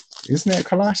think isn't that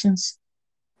Colossians?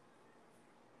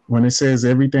 When it says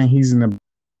everything he's in the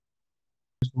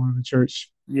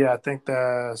church. Yeah, I think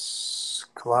that's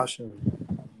Colossians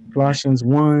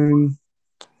 1.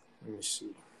 Let me see.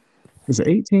 Is it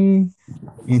 18?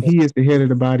 And he is the head of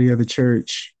the body of the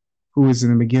church, who is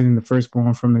in the beginning the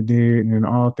firstborn from the dead, and in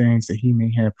all things that he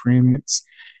may have preeminence.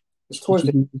 It's towards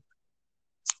the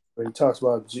but he talks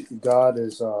about God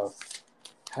is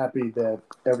happy that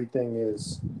everything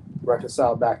is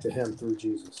reconciled back to him through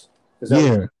Jesus. Is that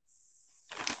yeah.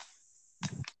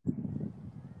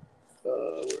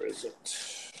 Where is it?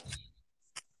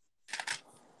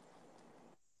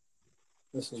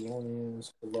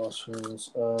 Thessalonians, Colossians.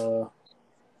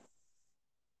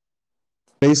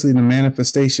 Basically, the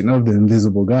manifestation of the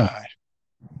invisible God.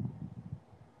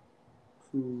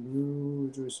 Who knew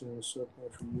rejoicing in suffering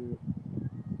for you?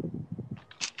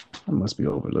 I must be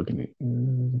overlooking it.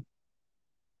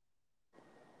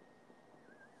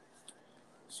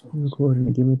 According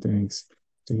to giving thanks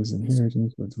to his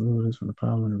inheritance, but delivered us from the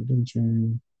power of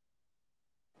redemption.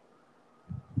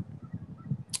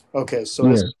 Okay,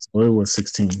 so so it was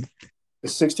 16.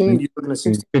 It's 16? You're looking at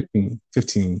 16?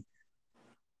 15.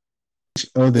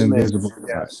 Of the invisible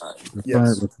God,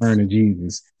 referring to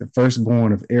Jesus, the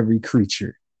firstborn of every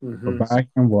creature. Mm-hmm. For by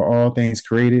him were all things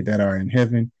created that are in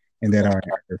heaven and that are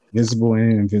visible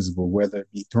and invisible, whether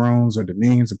it be thrones or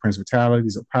dominions or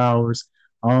principalities or powers.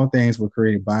 All things were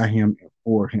created by him and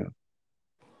for him.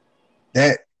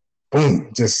 That,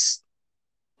 boom, just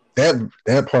that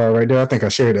part right there. I think I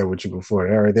shared that with you before.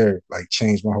 That right there, like,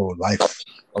 changed my whole life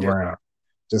around.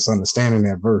 just understanding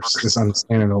that verse, just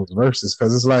understanding those verses,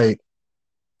 because it's like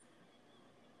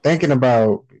thinking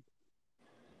about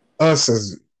us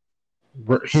as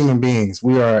human beings.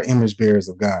 We are image bearers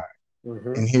of God.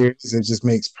 Mm-hmm. And here it just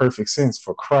makes perfect sense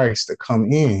for Christ to come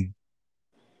in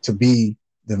to be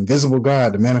the invisible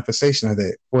God, the manifestation of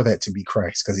that, for that to be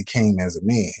Christ, because he came as a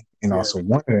man and also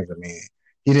wanted as a man.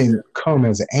 He didn't come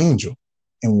as an angel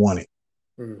and want it.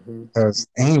 Because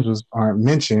angels aren't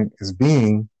mentioned as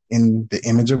being in the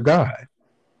image of God,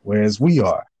 whereas we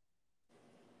are.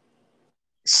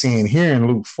 Seeing here in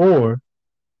Luke 4,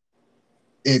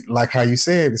 it, like how you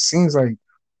said, it seems like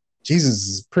Jesus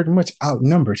is pretty much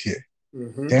outnumbered here.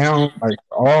 Down, like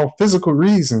all physical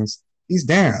reasons, he's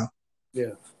down.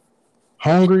 Yeah.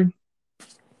 Hungry,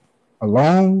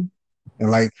 alone,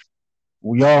 and like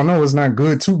we all know it's not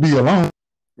good to be alone.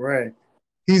 Right.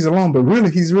 He's alone, but really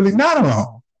he's really not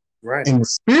alone. Right. In the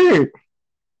spirit,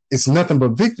 it's nothing but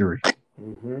victory.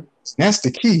 That's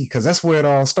the key, because that's where it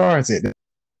all starts at.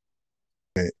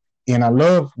 And I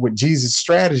love what Jesus'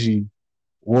 strategy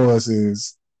was.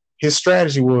 Is his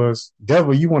strategy was,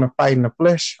 devil, you want to fight in the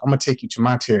flesh? I'm gonna take you to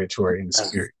my territory in the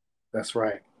spirit. That's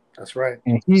right. That's right.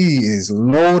 And he is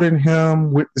loading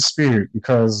him with the spirit,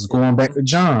 because going back to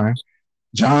John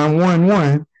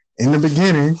 1:1, in the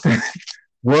beginning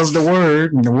was the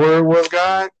Word, and the Word was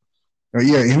God.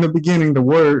 In the beginning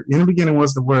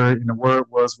was the Word, and the Word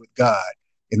was with God,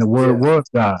 and the Word was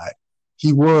God.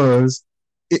 He was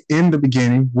in the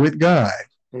beginning with God.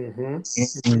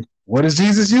 And what is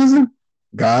Jesus using?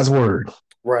 God's Word.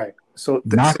 Right. So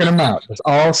knocking them out. It's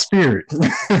all spirit.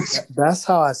 That's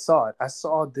how I saw it. I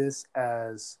saw this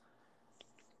as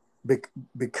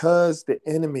because the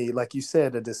enemy, like you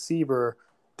said, the deceiver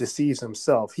deceives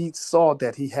himself. He saw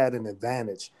that he had an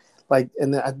advantage.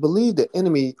 And I believe the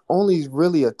enemy only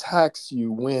really attacks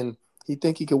you when he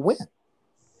think he can win.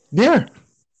 Yeah.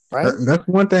 Right. That's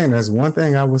one thing. That's one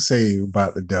thing I would say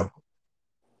about the devil,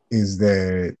 is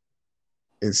that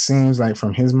it seems like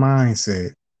from his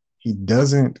mindset, he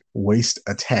doesn't waste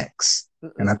attacks.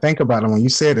 And I think about it, when you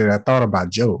said it, I thought about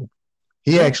Job.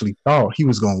 He actually thought he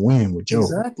was going to win with Job.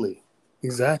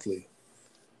 Exactly.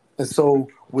 And so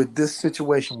with this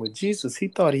situation with Jesus, he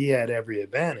thought he had every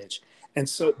advantage. And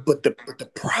so, but the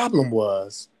problem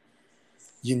was,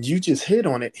 you just hit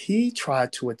on it. He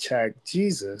tried to attack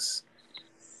Jesus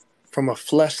from a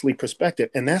fleshly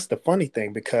perspective. And that's the funny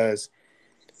thing, because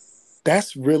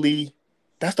that's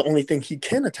the only thing he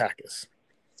can attack us.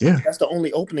 Yeah. That's the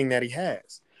only opening that he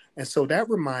has. And so that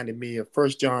reminded me of 1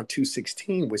 John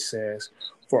 2:16, which says,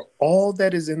 for all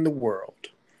that is in the world,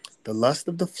 the lust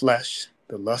of the flesh,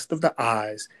 the lust of the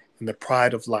eyes, and the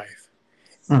pride of life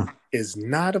is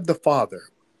not of the Father,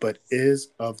 but is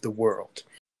of the world.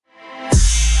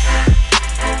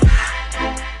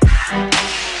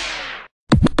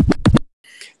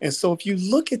 And so if you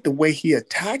look at the way he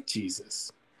attacked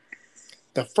Jesus,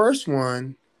 the first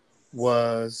one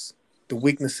was the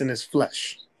weakness in his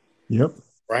flesh. Yep.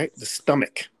 Right? The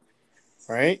stomach.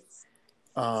 Right?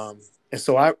 And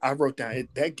so I wrote down,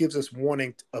 that gives us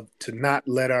warning to not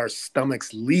let our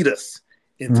stomachs lead us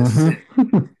into sin.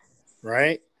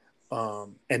 Right?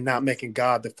 And not making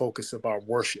God the focus of our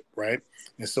worship. Right?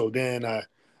 And so then I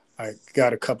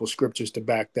got a couple scriptures to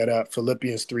back that up.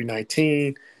 Philippians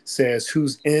 3:19 says,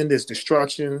 whose end is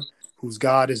destruction, whose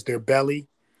God is their belly,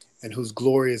 and whose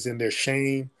glory is in their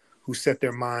shame, who set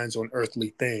their minds on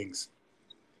earthly things.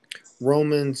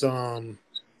 Romans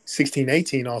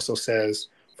 16:18 also says,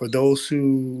 for those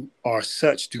who are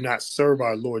such do not serve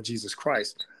our Lord Jesus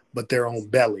Christ, but their own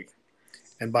belly,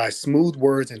 and by smooth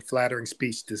words and flattering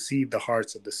speech deceive the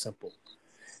hearts of the simple.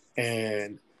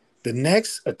 And the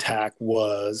next attack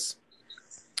was,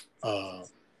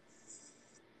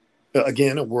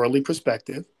 again, a worldly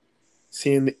perspective.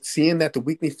 Seeing that the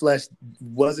weakly flesh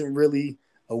wasn't really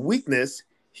a weakness,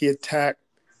 he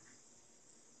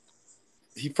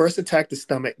first attacked the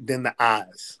stomach, then the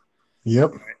eyes.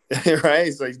 Yep. Right?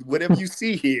 It's like, whatever you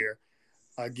see here,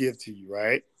 I give to you,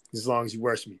 right? As long as you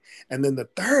worship me. And then the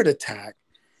third attack,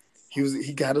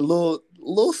 he got a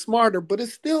little smarter, but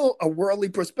it's still a worldly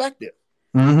perspective.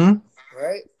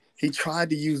 Right? He tried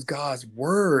to use God's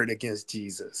word against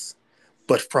Jesus,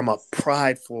 but from a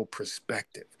prideful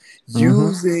perspective.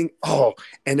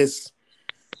 And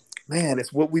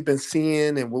it's what we've been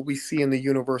seeing, and what we see in the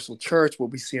universal church, what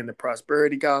we see in the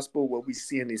prosperity gospel, what we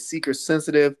see in the seeker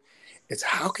sensitive. It's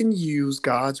how can you use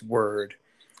God's word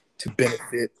to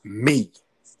benefit me?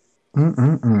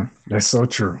 That's so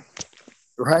true.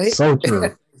 Right? So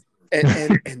true.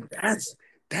 and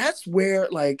that's where,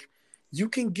 like, you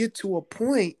can get to a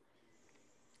point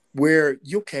where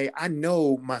I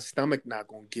know my stomach not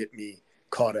gonna get me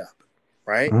caught up,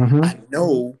 right? Mm-hmm. I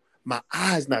know my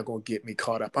eye's not going to get me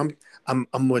caught up. I'm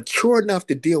mature enough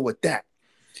to deal with that.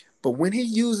 But when he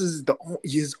uses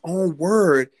his own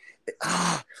word,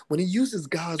 when he uses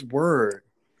God's word,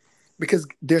 because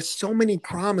there's so many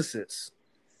promises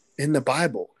in the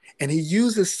Bible, and he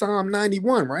uses Psalm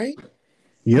 91, right?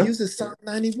 He Yep. uses Psalm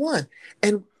 91.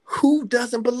 And who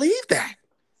doesn't believe that?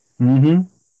 Mm-hmm.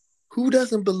 Who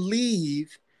doesn't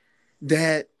believe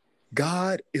that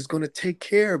God is going to take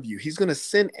care of you? He's going to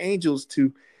send angels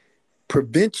to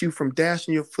prevent you from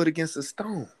dashing your foot against a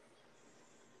stone.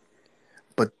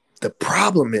 But the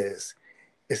problem is,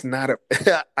 it's not I'm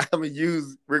going to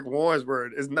use Rick Warren's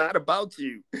word. It's not about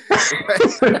you.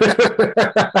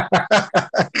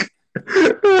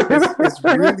 It's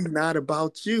really not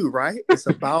about you, right? It's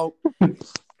about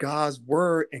God's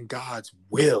word and God's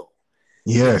will.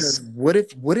 Yes.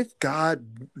 Because what if God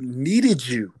needed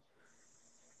you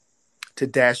to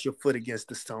dash your foot against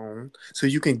the stone so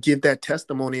you can give that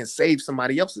testimony and save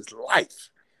somebody else's life?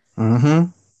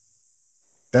 Mm-hmm.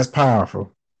 That's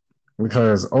powerful,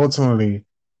 because ultimately,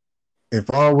 if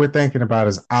all we're thinking about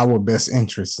is our best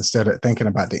interest instead of thinking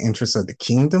about the interests of the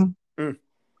kingdom,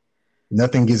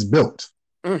 nothing gets built.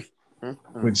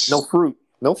 Which no fruit.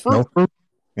 No fruit.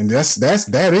 And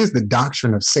that is the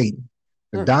doctrine of Satan.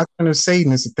 The doctrine of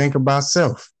Satan is to think about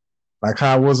self. Like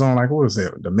how I was on, like, what was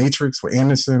it? The Matrix with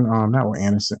Anderson, not with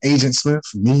Anderson, Agent Smith.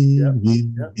 Me. I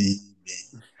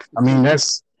mean,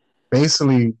 that's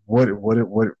basically what it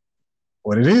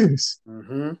is.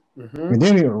 And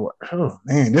then, oh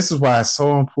man, this is why it's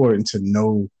so important to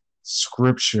know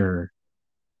scripture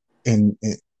and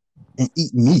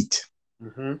eat meat.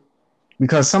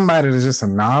 Because somebody that's just a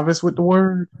novice with the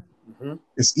word,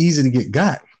 it's easy to get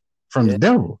got from the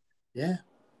devil. Yeah.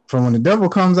 From when the devil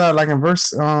comes out, like in verse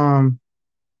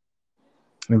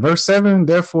 7,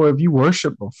 therefore, if you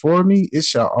worship before me, it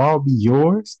shall all be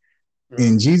yours.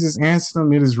 And Jesus answered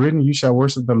him, it is written, you shall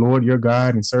worship the Lord your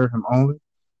God and serve him only.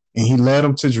 And he led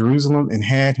him to Jerusalem and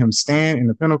had him stand in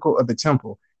the pinnacle of the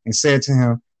temple and said to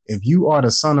him, if you are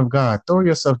the Son of God, throw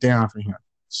yourself down from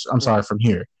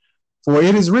here. For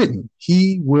it is written,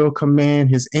 he will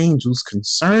command his angels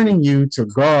concerning you to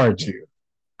guard you.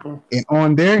 And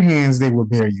on their hands they will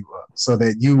bear you up, so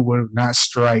that you will not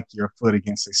strike your foot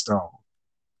against a stone.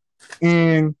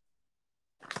 And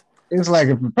it's like,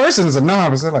 if a person is a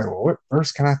novice, they're like, well, what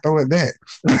verse can I throw at that?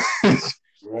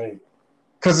 Right.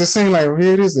 Because it seems like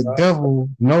here it is, the devil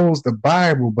knows the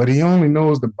Bible, but he only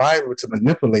knows the Bible to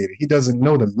manipulate it. He doesn't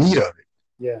know the meat of it.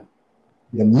 Yeah.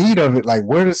 The meat of it, like,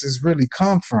 where does this really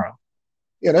come from?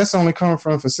 Yeah, that's only coming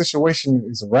from if a situation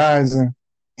is arising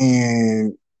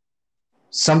and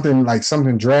something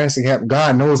drastic happened.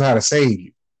 God knows how to save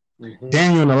you.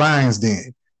 Daniel in the lion's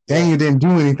den. Daniel didn't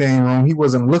do anything wrong. He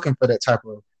wasn't looking for that type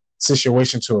of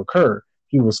situation to occur.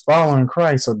 He was following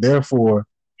Christ, so therefore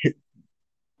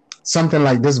something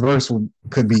like this verse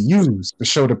could be used to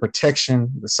show the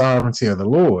protection, the sovereignty of the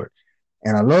Lord.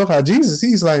 And I love how Jesus,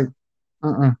 he's like,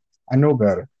 I know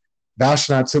better. Thou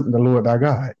shalt not tempt the Lord thy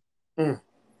God.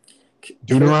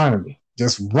 Deuteronomy,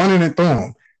 just running it through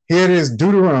them. Here it is,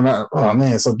 Deuteronomy. Oh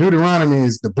man, so Deuteronomy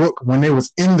is the book when they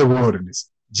was in the wilderness.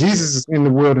 Jesus is in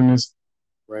the wilderness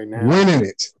right now, winning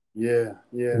it. Yeah.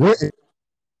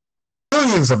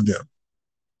 Millions of them.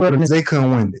 Wilderness, they couldn't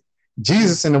win it.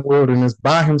 Jesus in the wilderness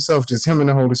by himself, just him and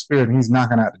the Holy Spirit, and he's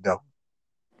knocking out the devil.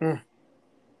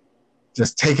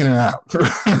 Just taking it out.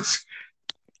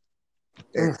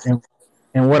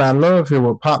 And what I love here,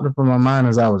 what popped up in my mind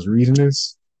as I was reading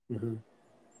this,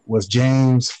 was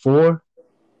James 4.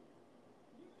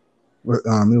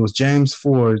 It was James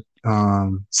 4,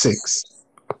 6.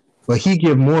 But he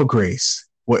give more grace.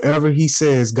 Whatever he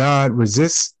says,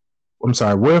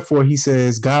 wherefore he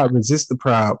says, God resists the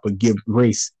proud, but give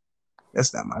grace.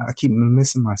 That's not I keep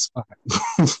missing my spot.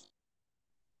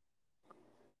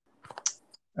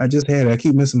 I just had it. I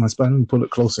keep missing my spot. Let me pull it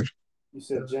closer. You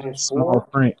said James 4? Small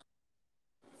print.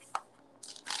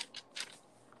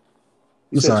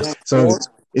 I'm sorry. So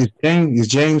it's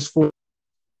James 4.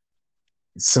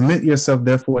 Submit yourself,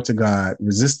 therefore, to God.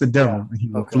 Resist the devil, and he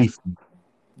will flee from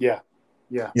you.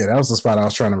 Yeah, that was the spot I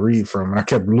was trying to read from. I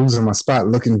kept losing my spot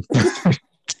looking.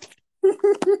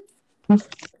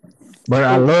 But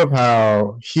I love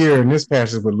how here in this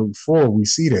passage with Luke 4, we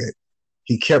see that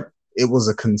it was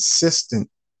a consistent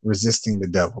resisting the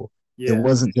devil. It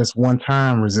wasn't just one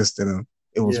time resisting him.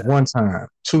 It was 1 time,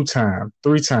 2 times,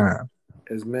 3 times.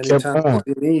 As many times as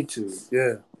you need to.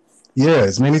 Yeah,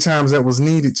 as many times that was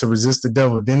needed to resist the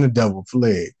devil, then the devil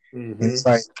fled. And it's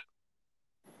like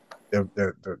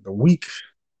the weak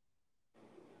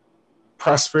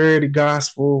prosperity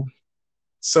gospel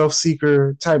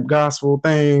self-seeker type gospel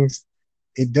things,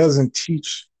 it doesn't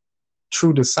teach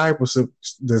true discipleship,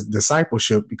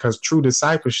 because true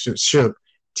discipleship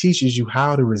teaches you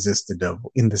how to resist the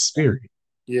devil in the spirit.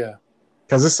 Yeah.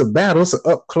 Because it's a battle. It's an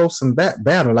up close and back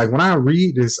battle. Like when I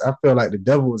read this, I feel like the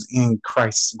devil is in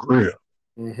Christ's grill.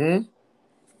 Mm-hmm.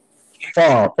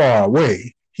 Far, far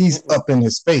away. He's up in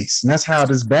his face. And that's how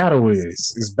this battle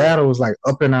is. This battle is like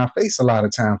up in our face a lot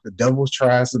of times. The devil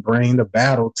tries to bring the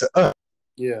battle to us.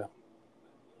 Yeah.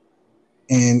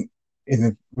 And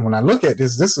when I look at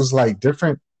this, this was like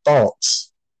different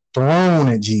thoughts thrown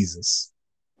at Jesus.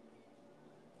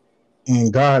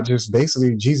 And God just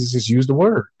basically, Jesus just used the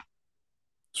word.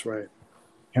 That's right.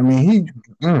 I mean,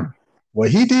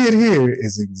 what he did here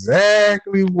is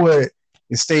exactly what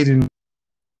is stated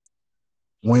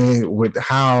with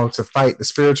how to fight the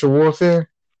spiritual warfare.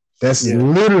 That's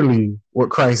literally what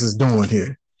Christ is doing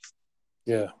here.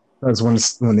 Yeah. Because when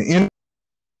the enemy,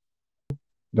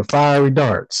 the fiery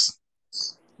darts,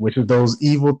 which are those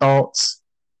evil thoughts,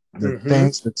 the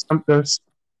things that tempt us,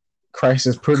 Christ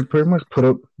has pretty much put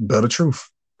up better truth,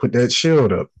 put that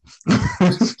shield up.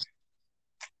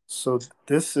 So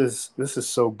this is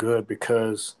so good,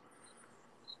 because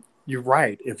you're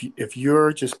right. If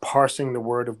you're just parsing the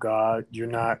word of God, you're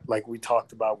not, like we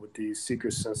talked about with these seeker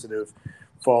sensitive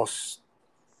false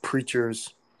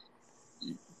preachers,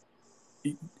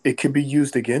 it can be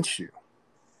used against you.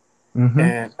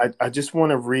 And I just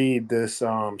want to read this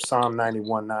Psalm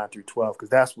 91, 9-12, because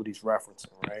that's what he's referencing,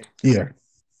 right? Yeah.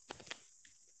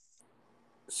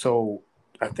 So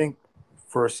I think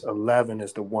verse 11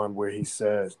 is the one where he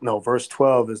says, no, verse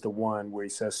 12 is the one where he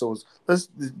says, so let's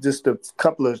just a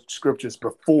couple of scriptures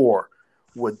before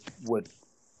what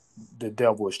the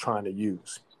devil is trying to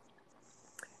use.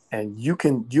 And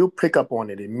you'll pick up on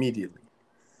it immediately.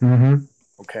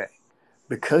 Okay.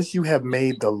 Because you have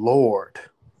made the Lord,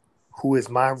 who is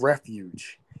my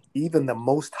refuge, even the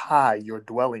Most High, your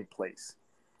dwelling place,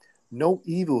 no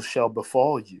evil shall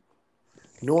befall you,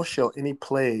 nor shall any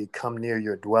plague come near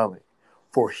your dwelling.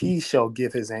 For he shall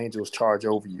give his angels charge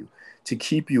over you, to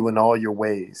keep you in all your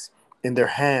ways. In their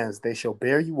hands they shall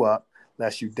bear you up,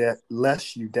 lest you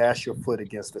dash your foot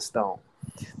against a stone.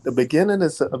 The beginning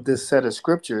of this set of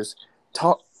scriptures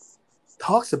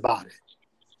talks about it.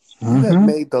 You have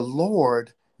made the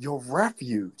Lord your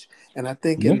refuge. And I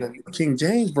think in the King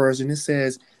James Version, it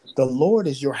says, the Lord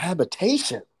is your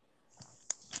habitation.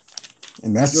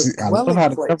 And that's, I love how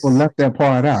the devil left that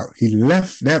part out. He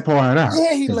left that part out.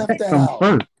 Yeah, he left that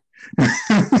out.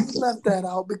 He left that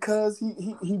out because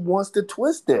he wants to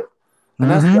twist it. And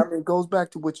that's, I mean, it goes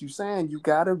back to what you're saying. You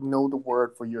got to know the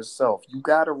word for yourself. You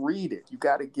got to read it. You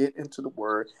got to get into the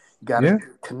word. You got to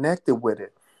get connected with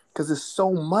it, because there's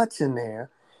so much in there.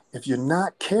 If you're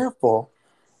not careful,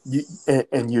 you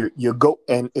go,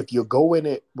 and if you go in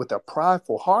it with a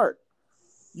prideful heart,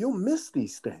 you'll miss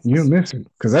these things. You'll miss it,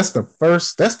 because that's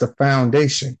the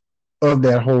foundation of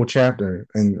that whole chapter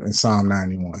in Psalm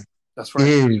 91. That's right.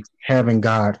 Is having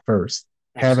God first,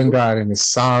 having God in his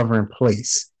sovereign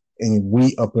place, and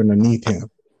we up underneath him.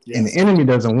 Yes. And the enemy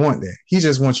doesn't want that. He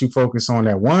just wants you to focus on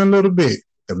that one little bit,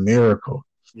 the miracle.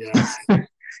 Yeah.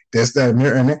 That's that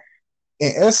miracle. And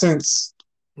in essence,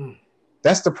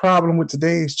 that's the problem with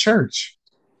today's church.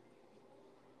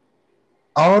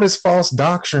 All this false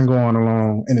doctrine going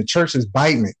along, and the church is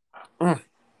biting it.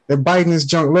 They're biting this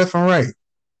junk left and right.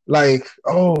 Like,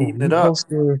 eating it up.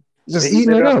 Just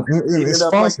eating it up. It's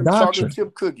false like doctrine. Chocolate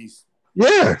chip cookies.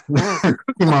 Yeah.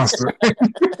 Cookie Monster.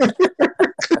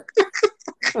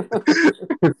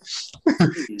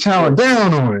 Chowing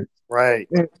down on it. Right.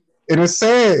 And it's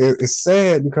sad. It's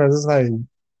sad because it's like,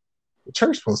 the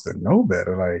church supposed to know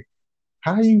better. Like,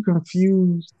 how are you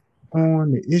confused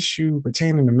on the issue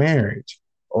pertaining to marriage?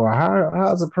 Or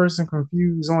how is a person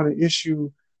confused on the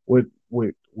issue with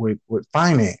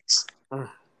finance?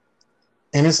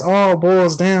 And it's all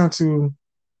boils down to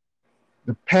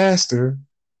the pastor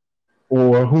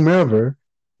or whomever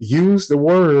use the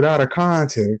word out of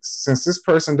context, since this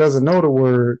person doesn't know the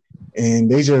word and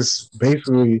they just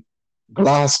basically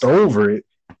glossed over it.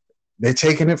 They're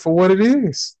taking it for what it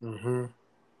is. Because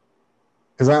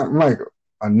I'm like,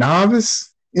 a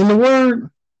novice in the word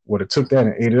would have took that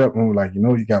and ate it up and was like,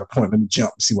 you got a point, let me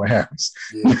jump and see what happens.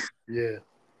 Yeah.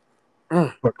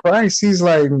 But Christ, he's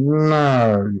like,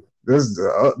 nah, this is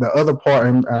the other part.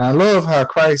 And I love how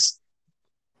Christ,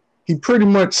 he pretty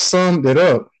much summed it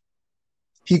up.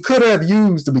 He could have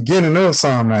used the beginning of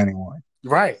Psalm 91.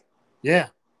 Right. Yeah.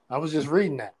 I was just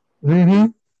reading that.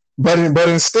 But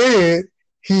instead,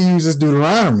 he uses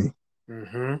Deuteronomy.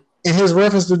 And his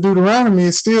reference to Deuteronomy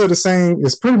is still the same.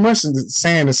 It's pretty much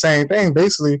saying the same thing.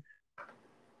 Basically,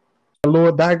 the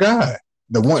Lord thy God,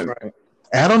 the That's one right.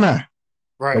 Adonai, the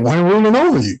Right. one ruling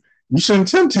over you. You shouldn't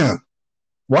tempt him.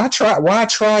 Why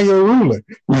try your ruler?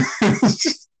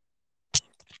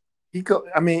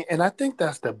 I mean, and I think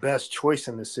that's the best choice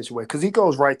in this situation because he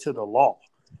goes right to the law.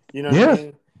 You know what I Yeah.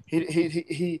 mean?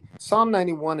 He Psalm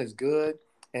 91 is good,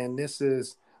 and this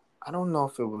is, I don't know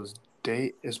if it was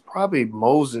it's probably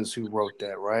Moses who wrote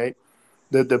that, right?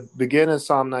 The beginning of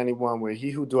Psalm 91, where he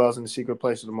who dwells in the secret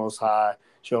place of the Most High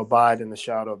shall abide in the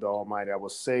shadow of the Almighty. I will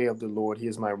say of the Lord, He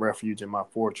is my refuge and my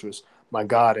fortress, my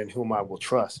God in whom I will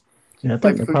trust. Yeah, I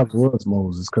think Like, that probably was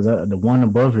Moses because the one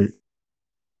above it,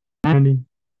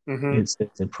 mm-hmm. it's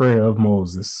a prayer of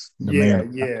Moses, the Yeah,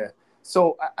 man. yeah.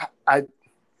 So I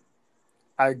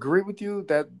agree with you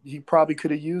that he probably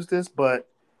could have used this, but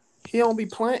he don't be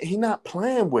playing. He not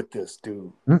playing with this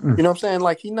dude. Mm-mm. You know what I'm saying?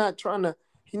 Like he not trying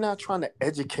to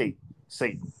educate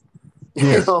Satan. You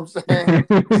Yeah. know what I'm saying?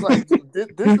 It's like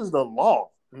this is the law,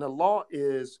 and the law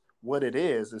is what it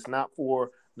is. It's not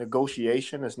for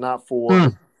negotiation. It's not for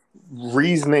Mm.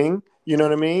 reasoning. You know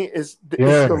what I mean? It's the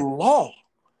Yeah. law.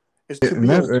 It's to And be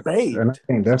that's and I obeyed.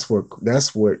 think that's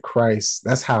what Christ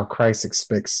that's how Christ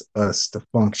expects us to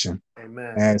function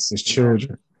Amen. as his Amen.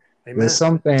 children. There's Amen.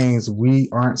 some things we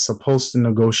aren't supposed to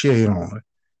negotiate on.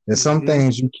 There's some Mm-hmm.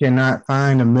 things you cannot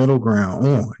find a middle ground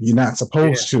on. You're not Yeah.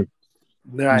 supposed to.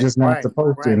 You're Right. just not Right.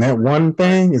 supposed to. And Right. that one Right.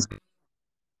 thing is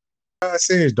God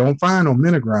says don't find no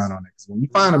middle ground on it. 'Cause when you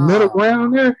find a middle Nah.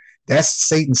 ground there, that's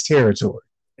Satan's territory.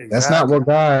 That's not Exactly. what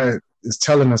God is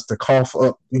telling us to cough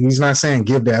up. He's not saying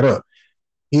give that up.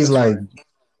 He's That's like, right.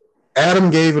 Adam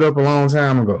gave it up a long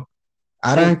time ago.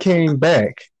 I Mm. done came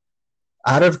back.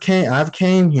 I've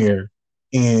came here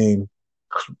and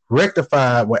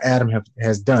rectified what Adam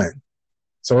has done.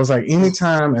 So it's like Mm.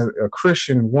 anytime a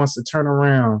Christian wants to turn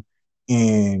around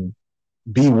and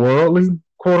be worldly,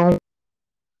 quote unquote,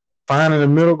 finding the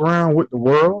middle ground with the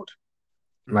world,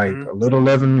 like Mm-hmm. a little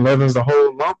leaven leavens the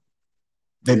whole lump.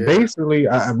 They Yeah. basically,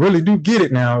 I really do get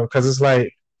it now because it's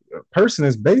like a person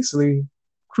is basically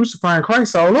crucifying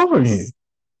Christ all over again.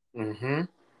 Mm-hmm.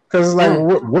 Because it's like,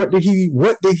 Mm. what did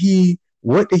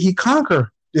he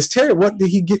conquer? What did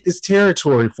he get this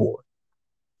territory for?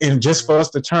 And just for us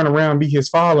to turn around, be his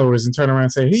followers, and turn around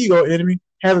and say, "Here you go, enemy,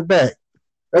 have it back."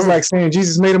 That's Mm. like saying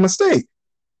Jesus made a mistake.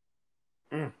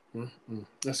 Mm. Mm. Mm.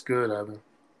 That's good, Evan.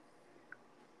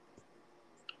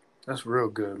 That's real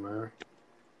good, man.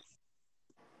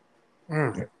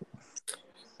 Mm.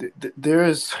 There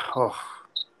is. Oh,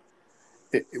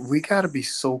 we got to be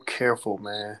so careful,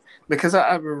 man, because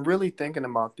I've been really thinking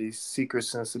about these seeker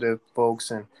sensitive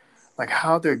folks and like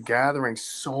how they're gathering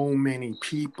so many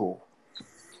people,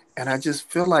 and I just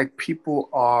feel like people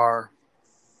are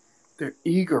they're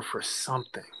eager for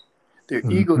something. They're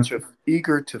Mm-hmm.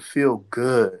 eager to feel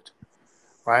good,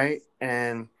 right?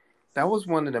 And that was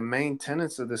one of the main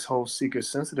tenets of this whole seeker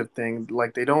sensitive thing.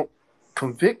 Like they don't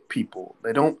convict people.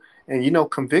 They don't,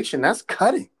 and conviction, that's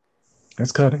cutting.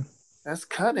 That's cutting. That's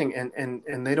cutting,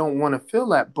 and they don't want to feel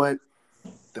that. But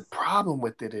the problem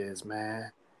with it is,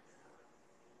 man,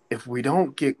 if we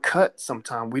don't get cut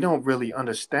sometime, we don't really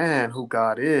understand who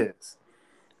God is.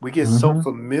 We get so Mm-hmm.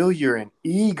 familiar and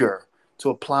eager to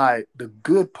apply the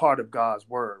good part of God's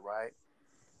word, right?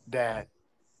 That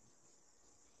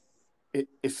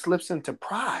it slips into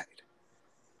pride.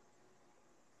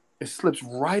 It slips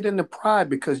right into pride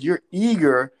because you're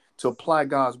eager to apply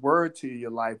God's word to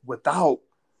your life without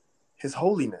his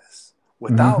holiness,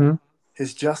 without Mm-hmm.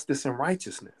 his justice and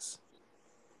righteousness.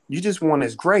 You just want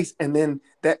his grace. And then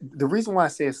that the reason why I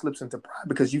say it slips into pride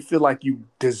because you feel like you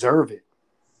deserve it.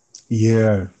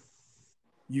 Yeah.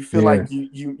 You feel Yeah. like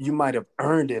you might have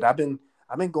earned it. I've been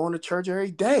going to church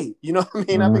every day. You know what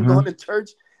I mean? I've been Mm-hmm. going to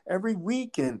church every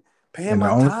week and paying And the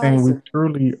my only thing tithes we and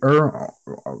truly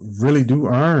really do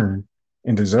earn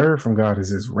and deserve from God is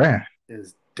His wrath.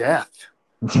 is death.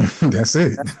 That's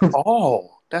it. That's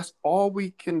all. That's all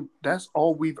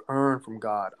we've earned from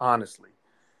God, honestly.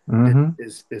 Mm-hmm.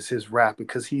 Is his wrath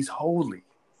because he's holy.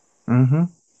 Mm-hmm.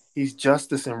 He's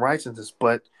justice and righteousness,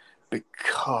 but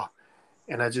because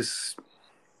and I'm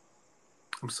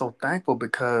so thankful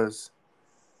because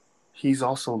he's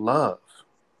also love.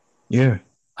 Yeah.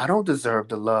 I don't deserve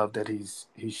the love that he's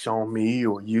shown me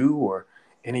or you or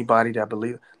anybody that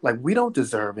believes. Like we don't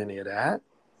deserve any of that.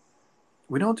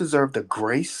 We don't deserve the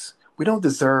grace. We don't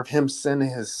deserve him sending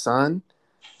his son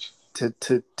to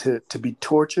be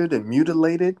tortured and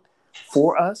mutilated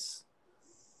for us.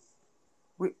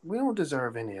 We don't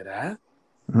deserve any of that.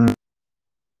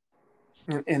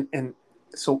 Mm-hmm. And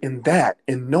so in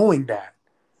knowing that,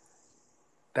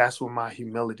 that's where my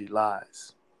humility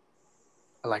lies.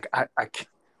 Like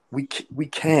we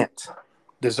can't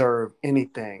deserve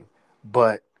anything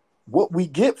but what we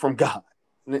get from God.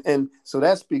 And so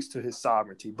that speaks to his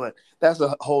sovereignty, but that's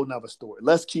a whole nother story.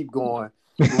 Let's keep going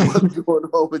with what's going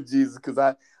on with Jesus, because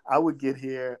I would get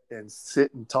here and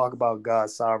sit and talk about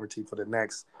God's sovereignty for the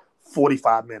next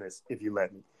 45 minutes if you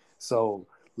let me. So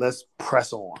let's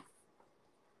press on.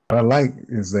 What I like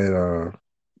is that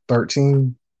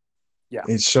 13, yeah,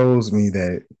 it shows me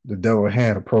that the devil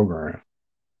had a program.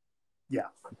 Yeah.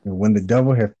 And when the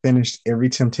devil had finished every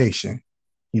temptation,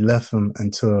 he left him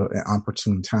until an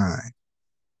opportune time.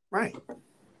 Right.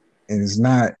 And it's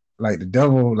not like the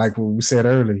devil, like what we said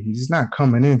earlier, he's not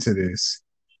coming into this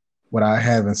without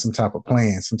having some type of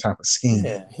plan, some type of scheme.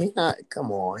 Yeah, he not,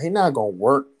 come on, he not gonna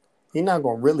work. He not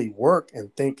gonna really work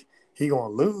and think he gonna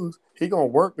lose. He gonna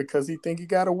work because he think he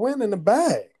got to win in the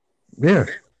bag. Yeah,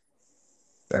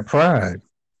 that pride.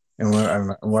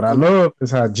 And what I love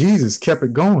is how Jesus kept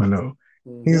it going, though.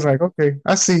 Mm-hmm. He's like, okay,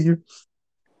 I see you.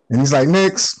 And he's like,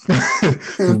 next.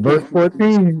 In verse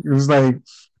 14, it was like,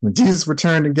 when Jesus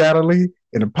returned to Galilee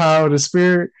in the power of the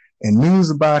Spirit, and news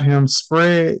about him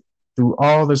spread through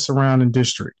all the surrounding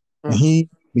district. And he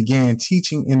began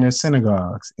teaching in their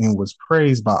synagogues and was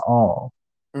praised by all.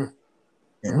 And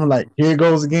I'm like, here it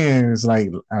goes again. It's like,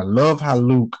 I love how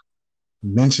Luke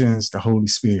mentions the Holy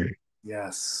Spirit.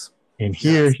 Yes. And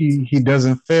here he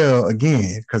doesn't fail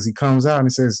again, because he comes out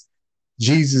and says,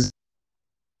 Jesus,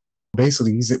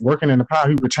 basically, he's working in the power.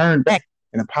 He returned back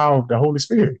in the power of the Holy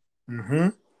Spirit,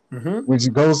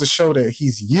 which goes to show that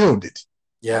he's yielded.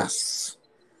 Yes.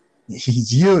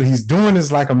 He's yielded. He's doing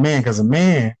this like a man, because a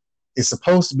man is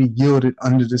supposed to be yielded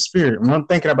under the Spirit. When I'm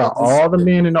thinking about all the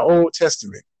men in the Old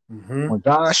Testament, when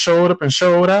God showed up and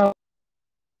showed out,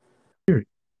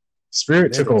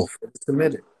 Spirit took over.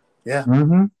 Submitted. Yeah.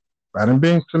 By them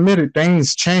being submitted,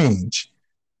 things change.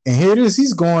 And here it is.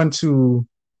 He's going to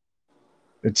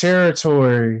the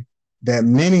territory that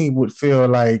many would feel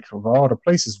like, of all the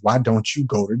places, why don't you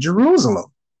go to Jerusalem?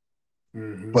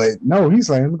 But no, he's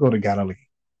like, let me go to Galilee.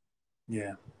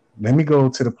 Yeah. Let me go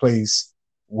to the place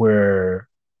where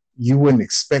you wouldn't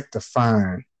expect to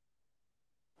find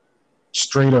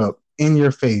straight up in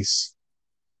your face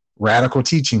radical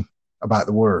teaching about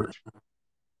the word.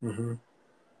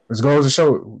 Which goes to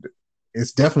show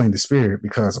it's definitely the Spirit,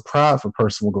 because a prideful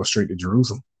person will go straight to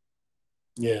Jerusalem.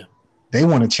 Yeah. They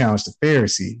want to challenge the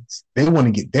Pharisees. They want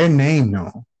to get their name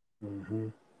known.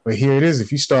 But here it is.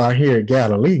 If you start here at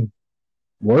Galilee,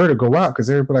 word will go out, because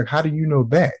everybody like, how do you know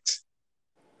that?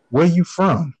 Where you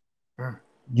from?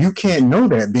 You can't know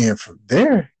that being from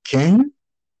there, can you?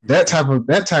 That type of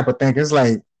thing. It's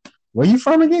like, where you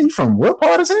from again? You from what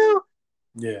part of town?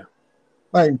 Yeah.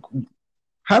 Like,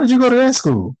 how did you go to that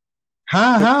school?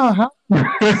 How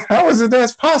is it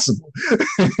that's possible?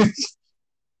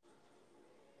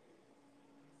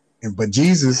 But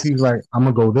Jesus, he's like, I'm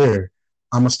gonna go there.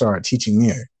 I'm gonna start teaching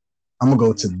there. I'm gonna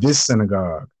go to this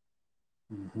synagogue,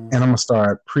 and I'm gonna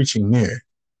start preaching there.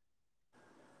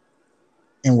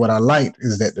 And what I like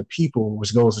is that the people,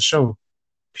 which goes to show,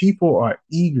 people are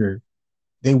eager.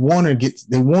 They're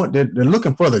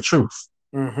looking for the truth.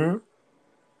 The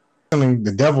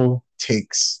devil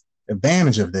takes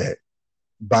advantage of that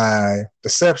by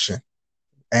deception.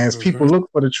 As people look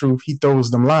for the truth, he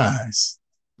throws them lies.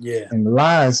 Yeah. And the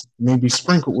lies may be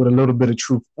sprinkled with a little bit of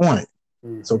truth on it.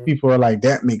 So people are like,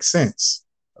 that makes sense.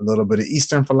 A little bit of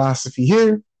Eastern philosophy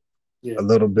here, a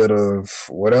little bit of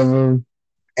whatever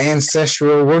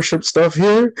ancestral worship stuff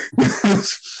here,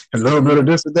 a little bit of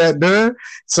this or that there.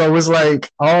 So it's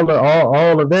like all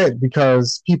of that,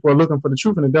 because people are looking for the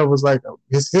truth, and the devil's like,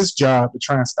 it's his job to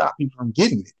try and stop people from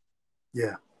getting it.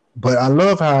 Yeah. But I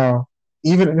love how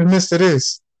even in the midst of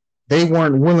this, they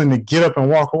weren't willing to get up and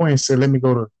walk away and say, let me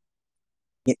go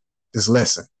to this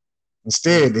lesson.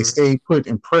 Instead, they stayed put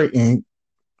and prayed, and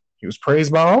he was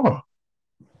praised by all.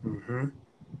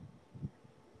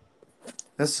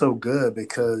 That's so good,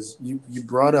 because you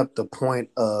brought up the point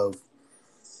of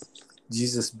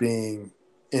Jesus being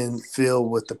filled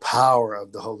with the power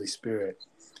of the Holy Spirit.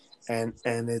 And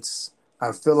it's,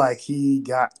 I feel like he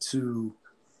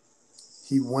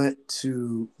went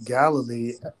to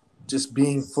Galilee just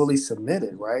being fully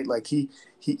submitted, right? Like he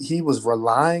was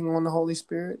relying on the Holy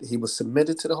Spirit. He was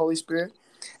submitted to the Holy Spirit.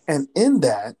 And in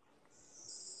that,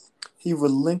 he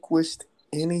relinquished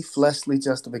any fleshly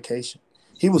justification.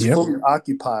 He was fully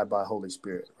occupied by Holy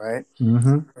Spirit, right?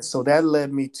 And so that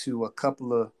led me to a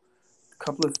couple of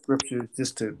scriptures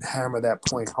just to hammer that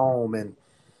point home. And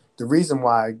the reason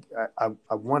why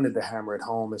I wanted to hammer it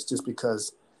home is just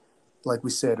because, like we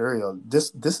said earlier,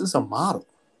 this is a model.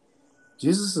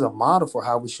 Jesus is a model for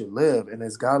how we should live. And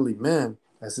as godly men,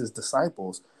 as his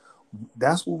disciples,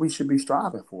 That's what we should be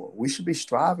striving for. We should be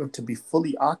striving to be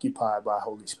fully occupied by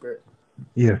Holy Spirit.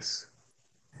 Yes.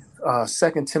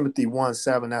 2 Timothy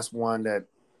 1:7, that's one that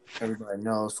everybody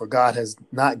knows. For God has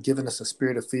not given us a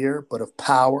spirit of fear, but of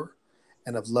power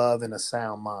and of love and a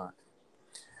sound mind.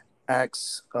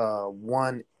 Acts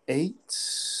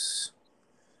 1:8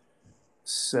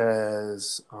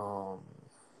 says,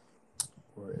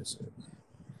 where is it?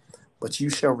 But you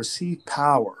shall receive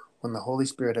power when the Holy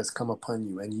Spirit has come upon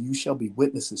you, and you shall be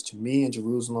witnesses to me in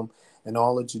Jerusalem and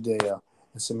all of Judea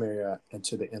and Samaria and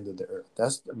to the end of the earth.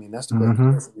 That's the Great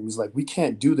Commission. It was like, we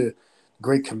can't do the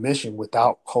Great Commission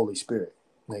without Holy Spirit.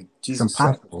 Like Jesus it's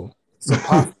impossible. said, it's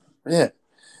impossible. Yeah.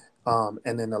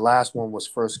 And then the last one was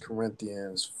 1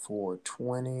 Corinthians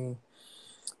 4:20.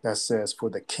 That says,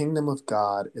 for the kingdom of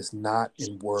God is not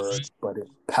in word, but in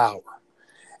power.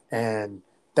 And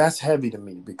that's heavy to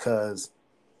me, because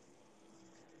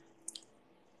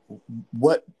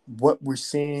what we're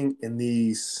seeing in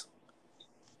these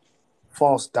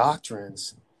false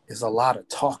doctrines is a lot of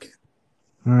talking.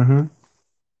 Mm-hmm.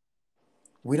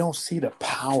 We don't see the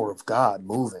power of God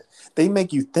moving. They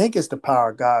make you think it's the power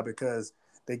of God because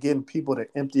they're getting people to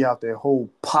empty out their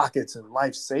whole pockets and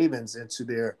life savings into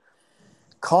their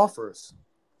coffers.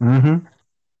 Mm-hmm.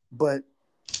 But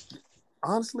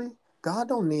honestly, God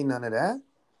don't need none of that.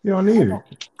 You don't need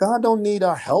it. God don't need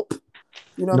our help.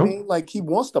 You know what I Nope. mean? Like, he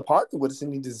wants to partner with us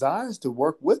and he desires to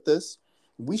work with us.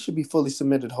 We should be fully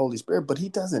submitted to the Holy Spirit, but he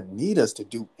doesn't need us to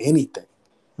do anything.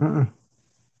 Mm-mm.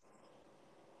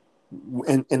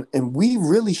 And we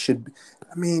really should,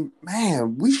 I mean,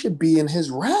 man, we should be in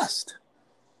his rest.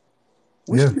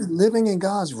 We should be living in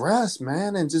God's rest,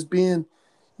 man, and just being,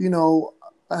 you know,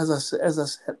 as I said,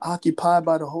 occupied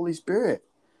by the Holy Spirit.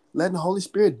 Letting the Holy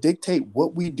Spirit dictate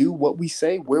what we do, what we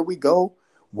say, where we go,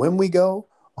 when we go,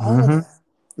 all of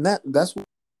that. And that's what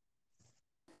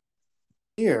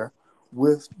we're here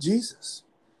with Jesus.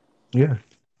 Yeah.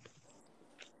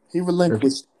 He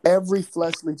relinquished every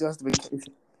fleshly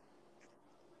justification.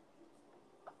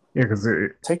 Yeah, because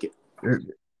Take it.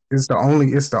 it's the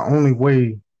only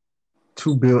way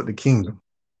to build the kingdom.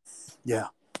 Yeah.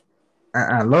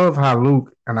 I love how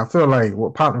Luke, and I feel like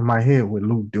what popped in my head with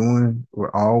Luke doing, we're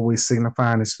always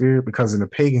signifying the spirit, because in the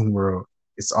pagan world,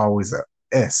 it's always a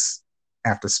S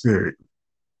after spirit.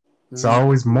 It's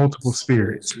always multiple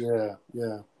spirits. Yeah.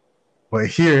 But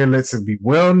here it lets it be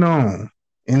well known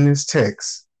in this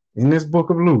text, in this book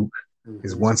of Luke,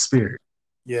 is one spirit.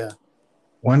 Yeah.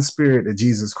 One spirit that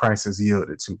Jesus Christ has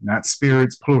yielded to, not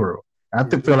spirits plural. I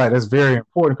feel like that's very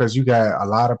important, because you got a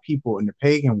lot of people in the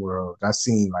pagan world. I've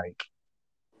seen, like,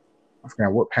 I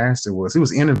forgot what pastor it was. He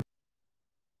was in the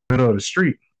middle of the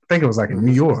street. I think it was like in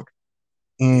New York.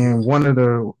 And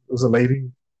it was a lady,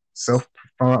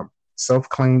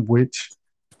 self-claimed witch,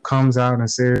 comes out and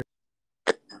said,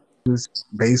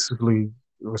 basically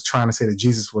was trying to say that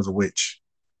Jesus was a witch.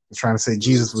 Was trying to say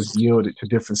Jesus was yielded to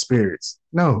different spirits.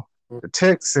 No, the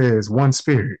text says one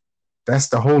spirit. That's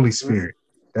the Holy Spirit.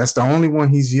 That's the only one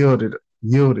he's yielded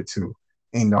to.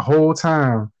 And the whole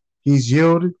time he's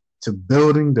yielded to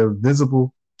building the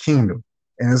visible kingdom.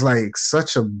 And it's like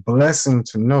such a blessing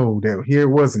to know that here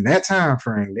it was in that time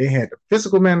frame, they had the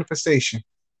physical manifestation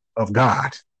of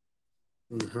God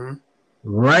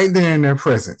right there in their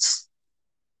presence.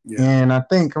 Yeah. And I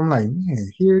think I'm like,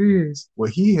 man, here it is. What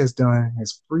he has done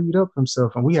has freed up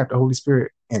himself, and we have the Holy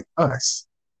Spirit in us.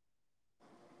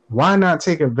 Why not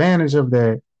take advantage of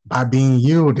that by being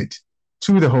yielded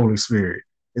to the Holy Spirit?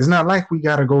 It's not like we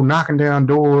got to go knocking down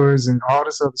doors and all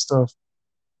this other stuff.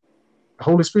 The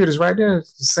Holy Spirit is right there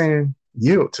just saying,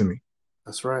 yield to me.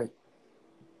 That's right.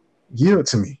 Yield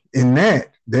to me. In that,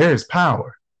 there is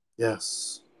power.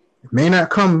 Yes. It may not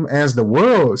come as the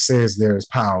world says there's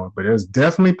power, but there's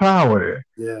definitely power there.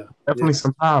 Yeah. Definitely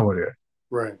some power there.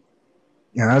 Right.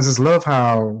 And I just love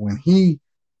how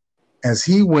as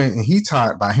he went and he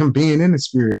taught, by him being in the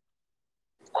spirit,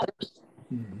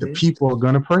 the people are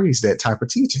going to praise that type of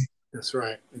teaching. That's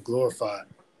right. Glorified.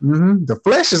 The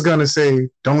flesh is going to say,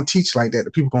 don't teach like that.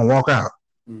 The people going to walk out.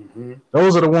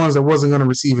 Those are the ones that wasn't going to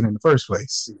receive it in the first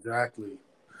place. Exactly.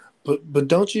 But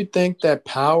don't you think that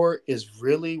power is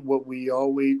really what we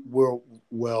always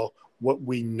what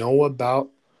we know about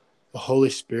the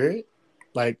Holy Spirit?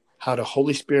 Like how the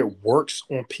Holy Spirit works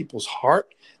on people's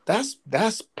heart? That's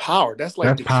power. That's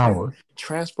like the power.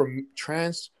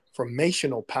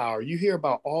 Transformational power. You hear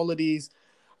about all of these.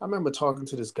 I remember talking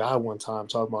to this guy one time,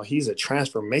 talking about he's a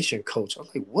transformation coach. I was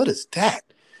like, what is that?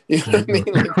 You know what I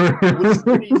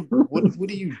mean? Like, what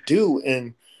do you do?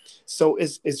 And so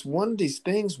it's one of these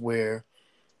things where,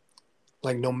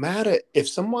 like, no matter if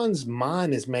someone's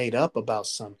mind is made up about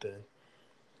something,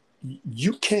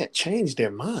 you can't change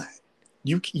their mind.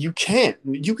 You can't.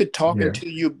 You could talk until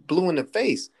you're blue in the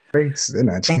face. They're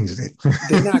not changing it.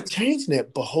 They're not changing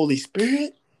it. But Holy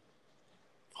Spirit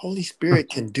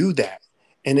can do that.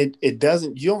 And it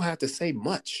doesn't, you don't have to say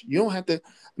much. You don't have to,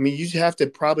 you just have to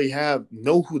probably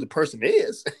know who the person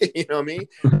is, you know what I mean?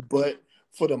 But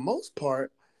for the most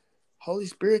part, Holy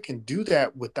Spirit can do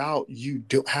that without you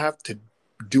don't have to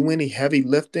do any heavy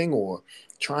lifting or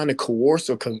trying to coerce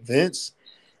or convince.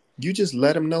 You just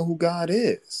let them know who God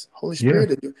is. Holy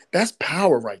Spirit, that's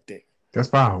power right there. That's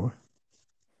power.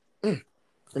 And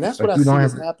that's what I see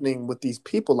is happening with these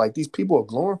people. Like, these people are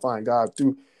glorifying God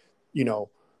through,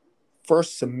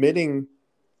 first submitting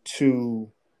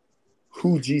to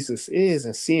who Jesus is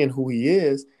and seeing who he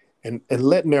is and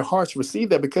letting their hearts receive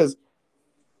that. Because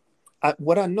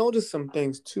what I noticed some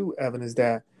things too, Evan, is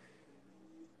that,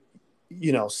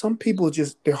 some people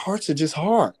just, their hearts are just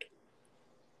hard.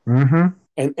 And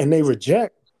they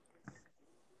reject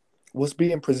what's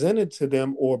being presented to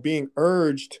them or being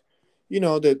urged.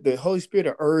 The Holy Spirit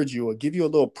will urge you or give you a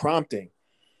little prompting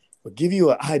or give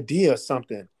you an idea or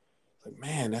something. Like,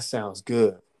 man, that sounds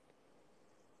good.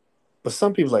 But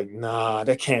some people are like, nah,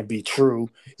 that can't be true.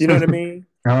 You know what I mean?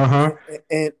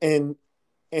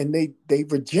 And they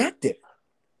reject it.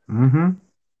 And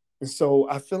so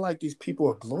I feel like these people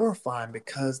are glorifying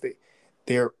because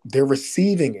they're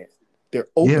receiving it. They're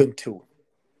open to it.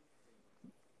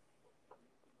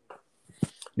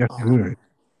 That's good.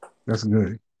 That's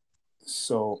good.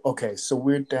 So, okay. So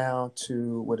we're down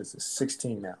to, what is it,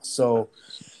 16 now. So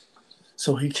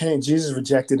Jesus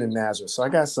rejected in Nazareth. So I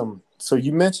got so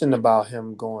you mentioned about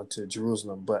him going to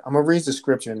Jerusalem, but I'm going to read the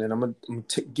scripture and then I'm going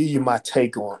to give you my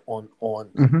take on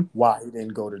why he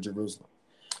didn't go to Jerusalem.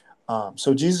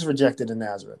 So Jesus rejected in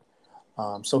Nazareth.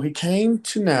 So he came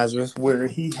to Nazareth where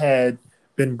he had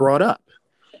been brought up.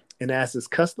 And as his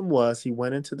custom was, he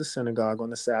went into the synagogue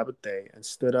on the Sabbath day and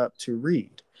stood up to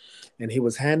read. And he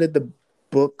was handed the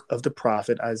book of the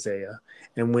prophet Isaiah.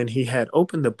 And when he had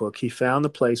opened the book, he found the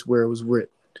place where it was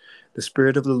written, "The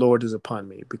Spirit of the Lord is upon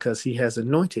me, because he has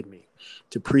anointed me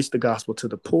to preach the gospel to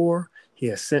the poor. He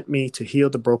has sent me to heal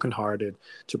the brokenhearted,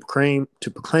 to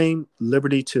proclaim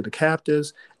liberty to the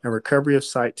captives and recovery of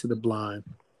sight to the blind,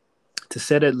 to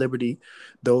set at liberty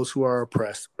those who are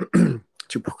oppressed,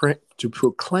 to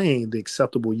proclaim the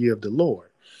acceptable year of the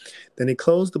Lord." Then he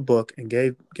closed the book and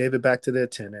gave it back to the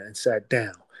attendant and sat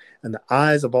down. And the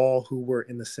eyes of all who were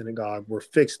in the synagogue were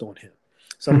fixed on him.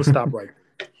 So I'm going to stop right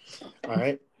there. All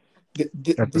right.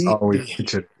 That's always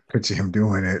picture him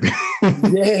doing it.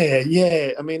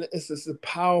 Yeah. It's a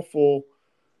powerful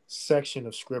section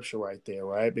of scripture right there,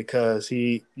 right? Because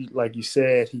he, like you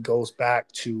said, he goes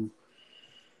back to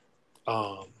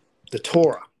the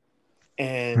Torah.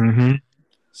 And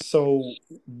so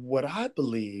what I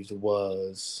believed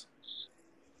was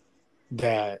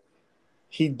that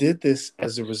he did this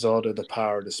as a result of the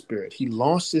power of the Spirit. He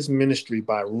launched his ministry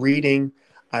by reading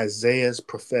Isaiah's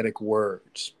prophetic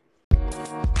words.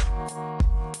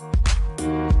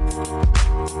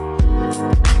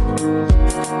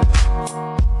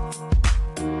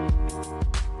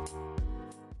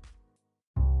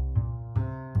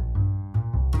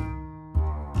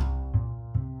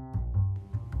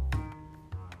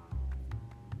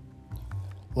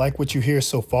 Like what you hear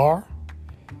so far?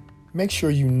 Make sure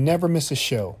you never miss a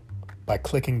show by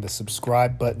clicking the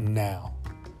subscribe button now.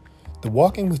 The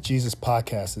Walking with Jesus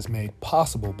podcast is made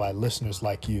possible by listeners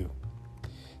like you.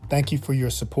 Thank you for your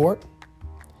support.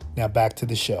 Now back to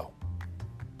the show.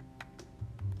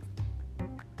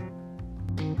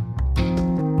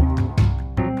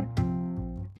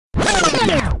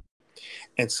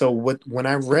 And so when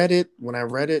I read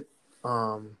it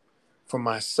for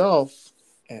myself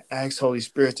and asked Holy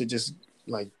Spirit to just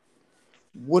like,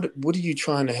 what are you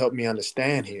trying to help me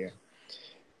understand here?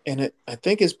 And I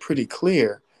think it's pretty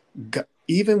clear. God,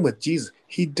 even with Jesus,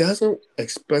 he doesn't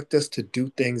expect us to do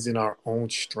things in our own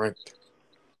strength.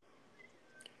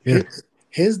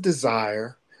 His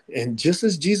desire, and just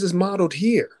as Jesus modeled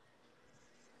here,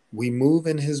 we move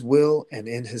in his will and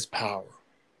in his power.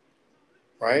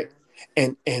 Right?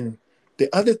 And the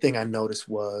other thing I noticed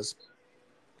was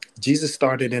Jesus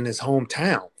started in his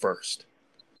hometown first.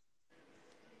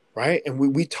 Right? And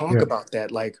we talk about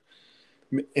that, like,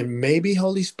 and maybe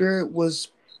Holy Spirit was,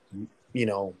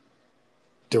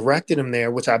 directed him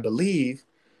there, which I believe.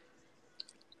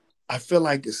 I feel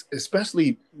like,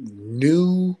 especially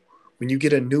when you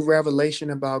get a new revelation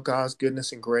about God's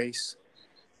goodness and grace,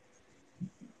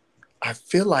 I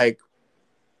feel like,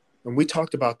 and we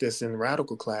talked about this in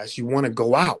radical class, you want to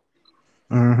go out,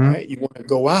 right? You want to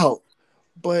go out,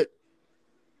 but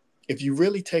if you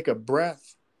really take a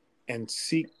breath and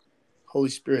seek Holy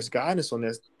Spirit's guidance on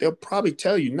this, they'll probably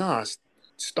tell you, nah,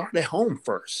 start at home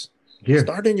first. Yeah.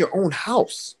 Start in your own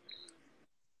house.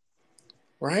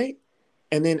 Right?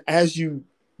 And then as you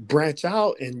branch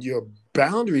out and your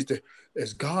boundaries,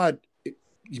 as God,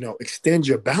 extend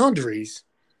your boundaries,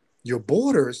 your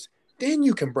borders, then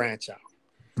you can branch out.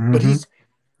 Mm-hmm. But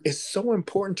it's so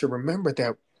important to remember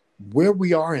that where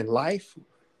we are in life,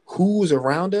 who's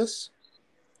around us,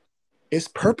 is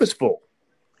purposeful.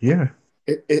 Yeah.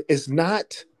 It's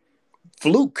not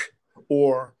fluke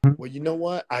or, well, you know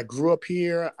what? I grew up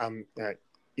here. I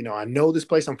know this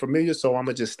place. I'm familiar, so I'm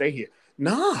gonna just stay here.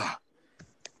 Nah.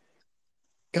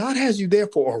 God has you there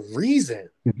for a reason.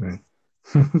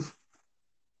 Mm-hmm.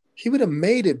 He would have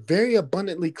made it very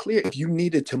abundantly clear if you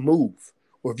needed to move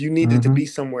or if you needed to be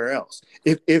somewhere else,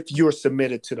 if you're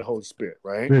submitted to the Holy Spirit,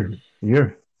 right? Yeah.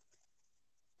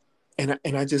 And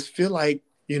I just feel like,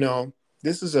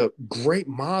 this is a great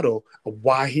model of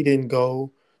why he didn't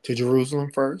go to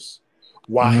Jerusalem first,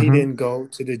 why he didn't go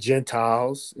to the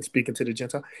Gentiles and speaking to the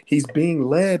Gentiles. He's being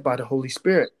led by the Holy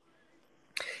Spirit.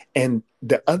 And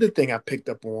the other thing I picked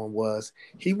up on was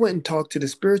he went and talked to the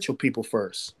spiritual people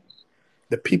first,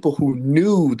 the people who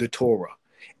knew the Torah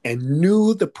and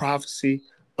knew the prophecy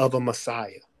of a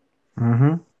Messiah.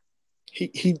 Mm-hmm.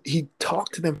 He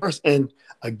talked to them first. And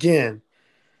again,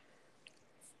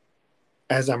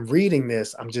 as I'm reading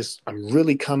this, I'm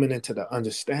really coming into the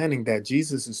understanding that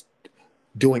Jesus is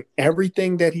doing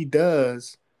everything that he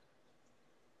does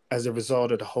as a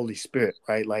result of the Holy Spirit,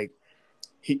 right? Like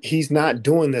he's not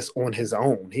doing this on his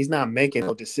own. He's not making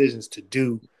no decisions to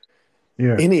do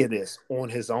any of this on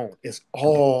his own. It's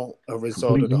all a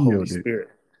result of the Holy Spirit.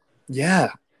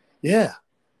 Yeah. Yeah.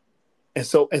 And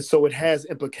so it has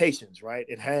implications, right?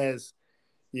 It has,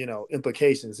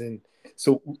 implications. And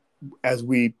so as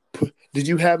we did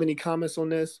you have any comments on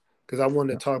this? Because I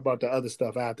wanted to talk about the other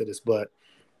stuff after this, but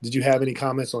did you have any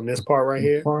comments on this part right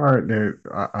here? The part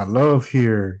that I love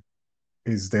here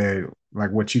is that,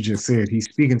 like what you just said, he's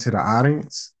speaking to the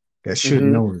audience that should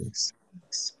know this.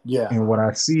 Yeah. And what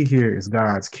I see here is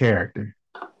God's character.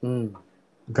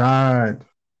 God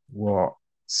will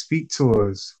speak to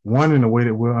us, one, in a way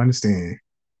that we'll understand,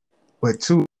 but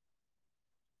two,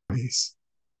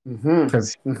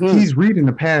 because he's reading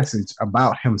the passage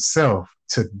about himself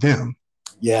to them.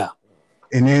 Yeah.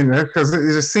 And then because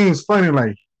it just seems funny,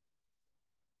 like,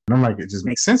 and I'm like, it just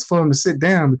makes sense for them to sit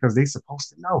down because they're supposed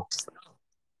to know.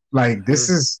 Like this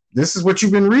is what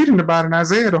you've been reading about in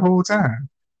Isaiah the whole time.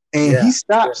 And he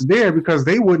stops there because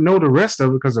they wouldn't know the rest of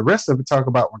it, because the rest of it talk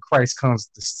about when Christ comes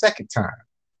the second time.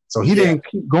 So he didn't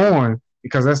keep going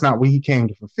because that's not what he came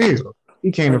to fulfill.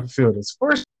 He came to fulfill this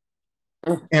first.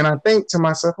 And I think to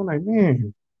myself, I'm like,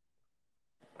 man,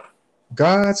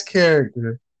 God's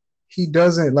character, he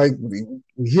doesn't, like, we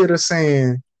hear the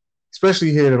saying,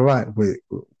 especially hear it a lot with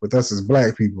us as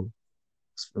black people,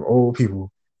 old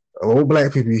people, old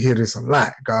black people, you hear this a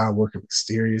lot. God working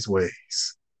mysterious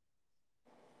ways.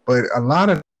 But a lot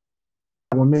of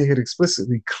will make it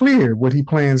explicitly clear what he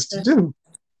plans to do.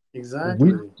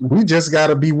 Exactly. We just got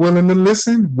to be willing to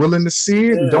listen, willing to see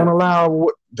it, and don't allow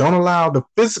the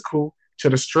physical to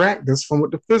distract us from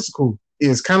what the physical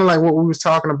is. Kind of like what we was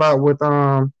talking about with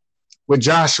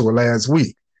Joshua last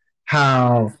week,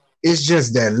 how it's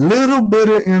just that little bit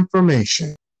of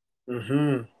information.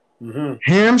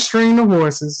 Hamstring the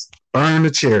horses, burn the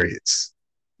chariots.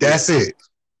 That's it.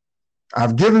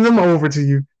 I've given them over to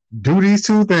you. Do these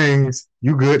two things,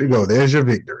 you good to go. There's your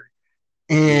victory.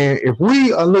 And if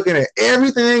we are looking at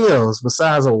everything else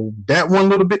besides that one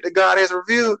little bit that God has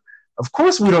revealed, of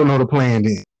course we don't know the plan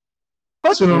then. Of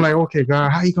course we don't like, okay,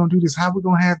 God, how you gonna do this? How we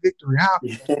gonna have victory? How?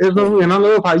 And I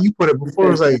love how you put it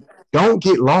before. It's like, don't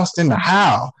get lost in the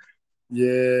how.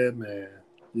 Yeah, man.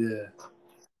 Yeah.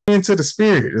 Into the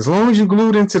spirit. As long as you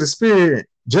glued into the spirit,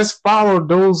 just follow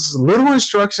those little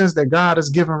instructions that God has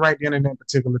given right then in that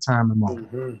particular time and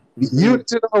moment. Yield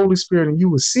to the Holy Spirit and you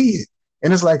will see it.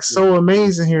 And it's like so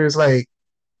amazing here. It's like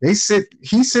he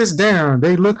sits down,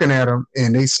 they looking at him,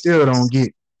 and they still don't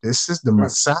get, this is the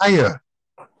Messiah.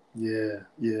 Yeah.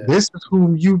 This is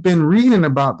whom you've been reading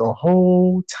about the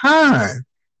whole time.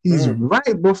 He's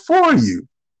right before you.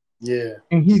 Yeah.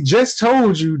 And he just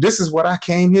told you, this is what I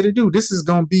came here to do. This is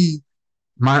going to be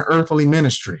my earthly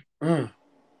ministry.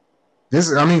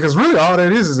 Because really all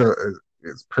that is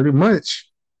pretty much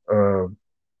a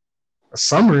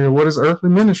summary of what his earthly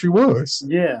ministry was.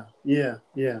 Yeah.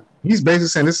 He's basically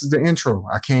saying, this is the intro.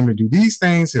 I came to do these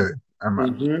things here. I'm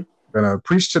going to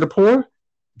preach to the poor.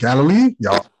 Galilee,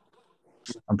 y'all.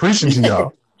 I'm preaching to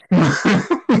y'all.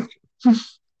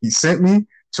 He sent me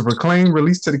to proclaim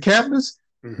release to the captives,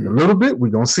 In a little bit, we're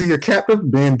going to see a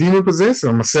captive being demon possessed.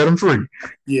 I'm going to set him free.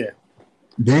 Yeah.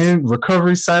 Then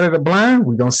recovery side of the blind,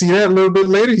 we're going to see that a little bit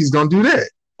later. He's going to do that.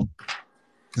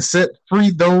 To set free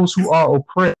those who are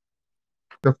oppressed.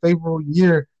 The favorable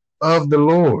year of the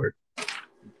Lord.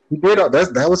 He did all,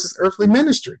 that was his earthly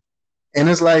ministry. And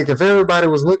it's like, if everybody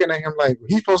was looking at him like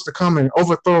he's supposed to come and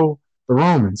overthrow the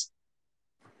Romans,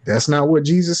 that's not what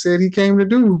Jesus said he came to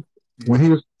do when he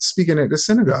was speaking at the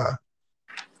synagogue.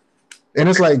 And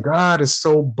it's like, God is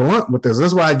so blunt with this.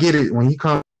 That's why I get it when he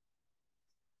comes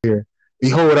here.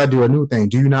 Behold, I do a new thing.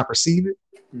 Do you not perceive it?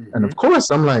 And of course,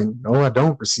 I'm like, no, I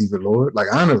don't perceive it, Lord. Like,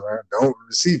 honestly, I don't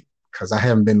receive it because I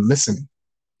haven't been listening.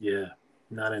 Yeah,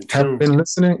 not in tune. I haven't been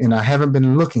listening, and I haven't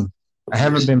been looking. I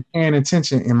haven't been paying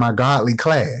attention in my godly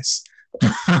class.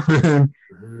 I've been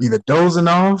either dozing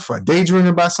off or daydreaming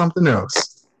about something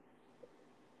else.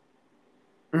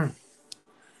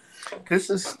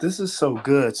 This is so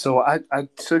good. So I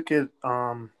took it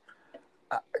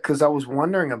because I was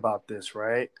wondering about this,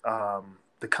 right?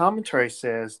 The commentary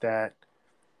says that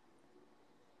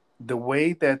the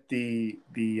way that the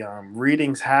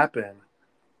readings happen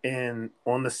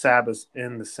on the Sabbath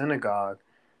in the synagogue,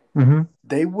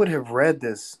 they would have read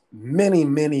this many,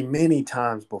 many, many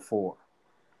times before,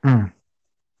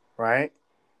 right?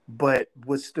 But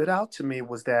what stood out to me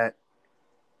was that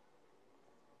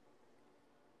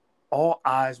all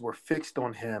eyes were fixed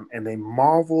on him, and they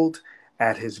marveled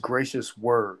at his gracious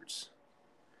words,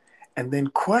 and then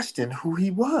questioned who he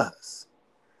was.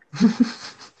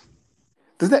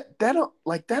 Does that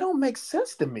don't make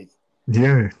sense to me?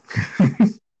 Yeah.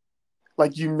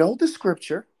 Like, the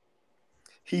scripture,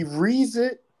 he reads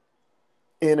it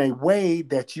in a way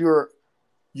that your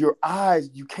eyes,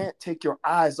 you can't take your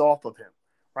eyes off of him,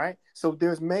 right? So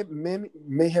there's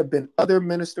may have been other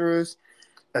ministers,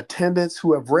 attendants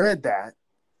who have read that,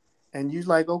 and you're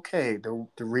like, okay, the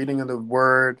reading of the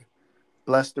word,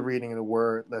 bless the reading of the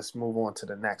word, let's move on to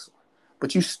the next one.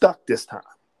 But you stuck this time.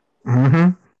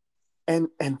 And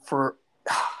for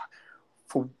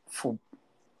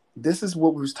this is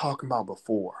what we was talking about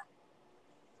before.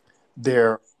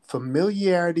 Their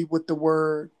familiarity with the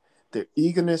word, their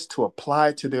eagerness to apply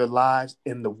it to their lives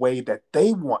in the way that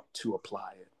they want to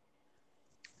apply it.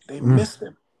 They miss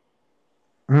them.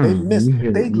 They miss.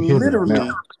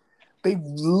 They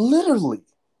literally,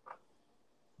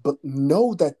 but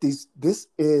know that this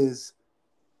is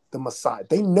the Messiah.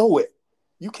 They know it.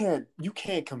 You can't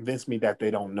convince me that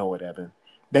they don't know it, Evan.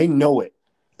 They know it.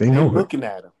 They're looking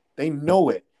at him. They know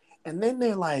it. And then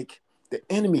they're like, the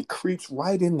enemy creeps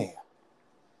right in there.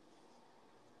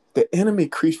 The enemy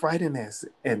creeps right in there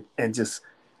and just,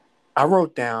 I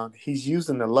wrote down, he's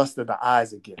using the lust of the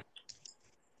eyes again.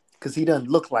 Because Jesus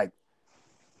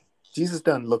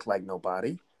doesn't look like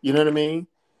nobody. You know what I mean?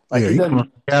 Like, he's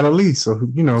from Galilee, so,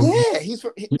 Yeah,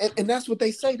 and that's what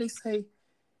they say. They say,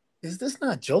 is this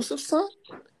not Joseph's son?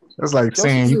 That's like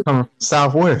saying you come from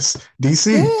Southwest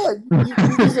DC. Yeah,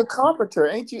 you're the carpenter,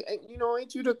 ain't you?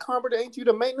 Ain't you the carpenter? Ain't you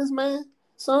the maintenance man,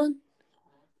 son?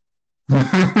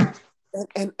 and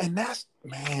that's,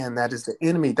 man, that is the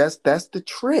enemy. That's the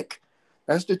trick.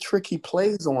 That's the trick he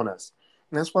plays on us,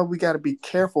 and that's why we got to be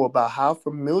careful about how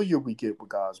familiar we get with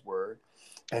God's word,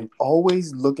 and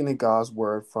always looking at God's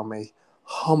word from a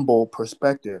humble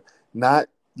perspective, not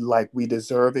like we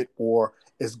deserve it or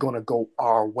it's going to go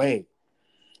our way.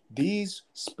 These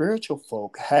spiritual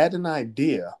folk had an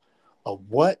idea of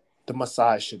what the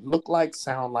Messiah should look like,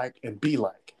 sound like, and be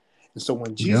like. And so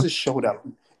when Jesus showed up,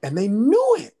 and they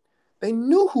knew it, they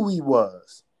knew who he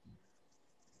was,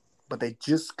 but they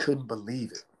just couldn't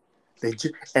believe it. They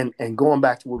just, and going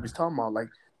back to what we was talking about, like,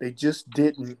 they just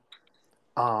didn't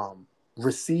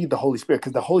receive the Holy Spirit,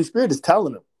 because the Holy Spirit is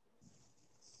telling them.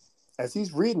 As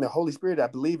he's reading, the Holy Spirit, I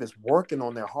believe, is working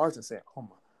on their hearts and saying, oh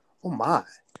my.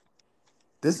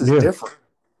 This is different,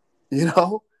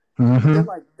 But they're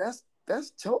like, that's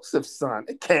Joseph's son.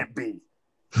 It can't be.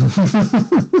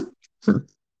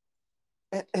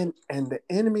 and the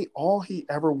enemy, all he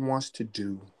ever wants to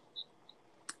do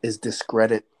is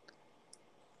discredit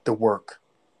the work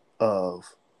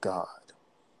of God.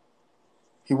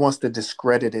 He wants to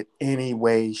discredit it any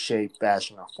way, shape,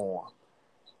 fashion, or form.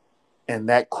 And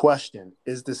that question,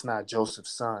 is this not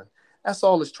Joseph's son? That's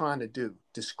all it's trying to do.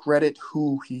 Discredit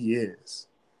who he is.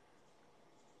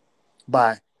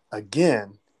 By,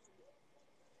 again,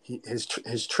 his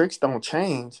tricks don't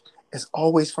change. It's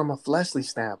always from a fleshly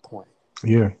standpoint.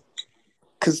 Yeah.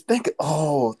 Because thank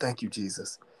you,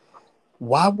 Jesus.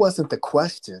 Why wasn't the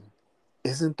question,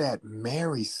 isn't that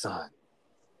Mary's son?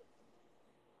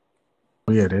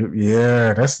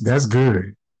 Yeah, that's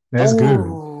good. That's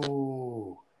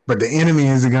good. But the enemy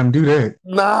isn't gonna do that.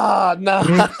 Nah.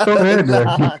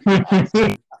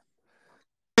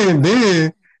 And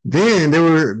then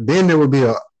there would be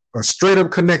a straight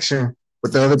up connection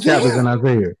with the other chapters in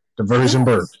Isaiah, the virgin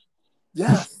birth.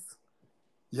 Yes.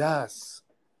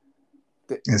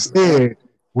 Instead,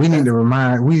 we need to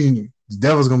remind the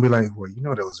devil's gonna be like, well, you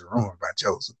know, there was a rumor about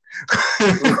Joseph.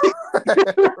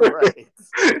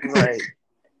 Right.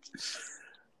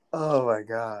 Oh my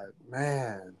God,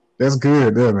 man. That's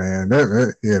good there, man.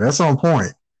 That's on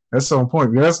point. That's on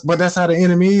point. But that's how the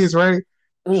enemy is, right?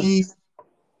 He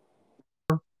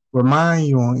remind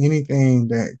you on anything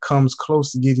that comes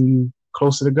close to getting you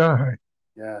closer to God.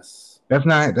 Yes. That's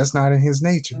not in his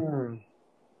nature.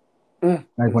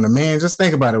 Like when a man, just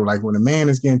think about it, like when a man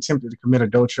is getting tempted to commit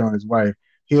adultery on his wife,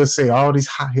 he'll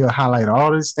highlight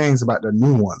all these things about the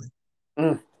new woman.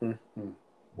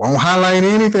 Won't highlight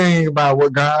anything about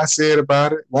what God said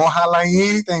about it. Won't highlight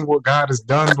anything what God has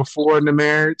done before in the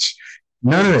marriage.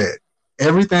 None of that.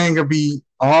 Everything will be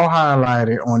all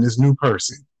highlighted on this new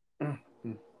person.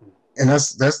 And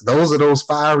those are those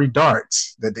fiery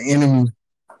darts that the enemy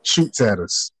shoots at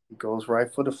us. He goes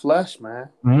right for the flesh, man.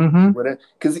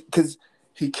 Because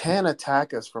he can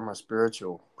attack us from a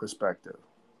spiritual perspective.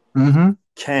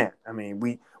 Can't. I mean,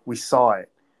 we saw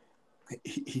it.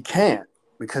 He can't,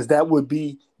 because that would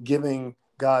be giving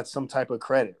God some type of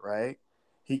credit, right?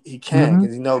 He can't,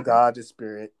 because God is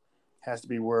spirit, has to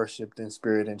be worshipped in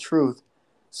spirit and truth.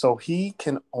 So he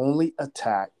can only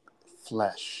attack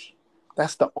flesh.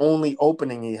 That's the only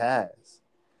opening he has.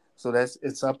 So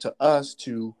it's up to us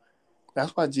to.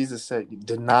 That's why Jesus said,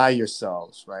 "Deny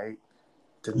yourselves," right?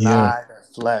 Deny the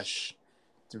flesh.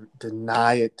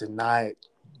 Deny it.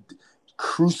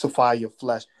 Crucify your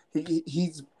flesh.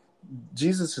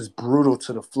 Jesus is brutal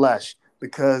to the flesh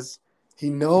because he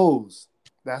knows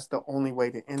that's the only way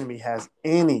the enemy has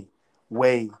any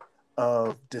way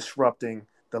of disrupting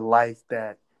the life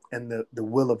and the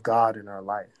will of God in our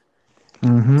life.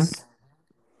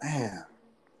 Man.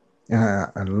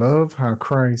 I love how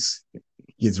Christ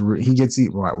gets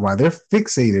even, while they're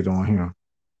fixated on him,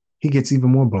 he gets even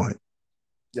more blunt.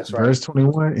 That's right. Verse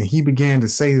 21, and he began to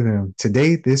say to them,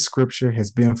 today this scripture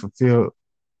has been fulfilled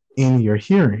in your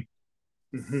hearing.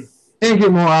 Can't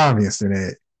get more obvious than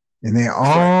that. And they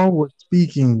all were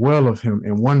speaking well of him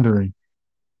and wondering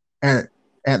at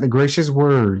the gracious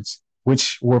words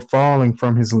which were falling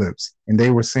from his lips. And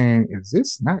they were saying, is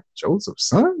this not Joseph's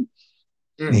son?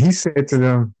 And he said to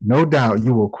them, no doubt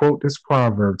you will quote this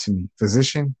proverb to me,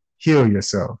 physician, heal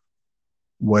yourself.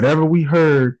 Whatever we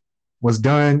heard was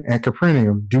done at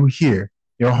Capernaum, do here,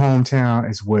 your hometown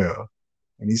as well.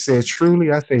 And he said,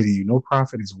 truly, I say to you, no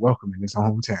prophet is welcome in his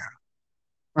hometown.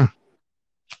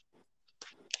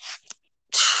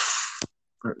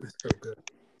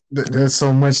 There's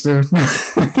so much there.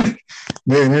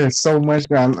 There's so much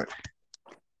God.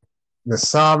 The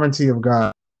sovereignty of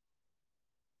God.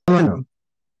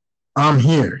 I'm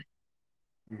here.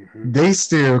 They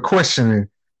still questioning,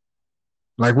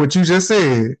 like what you just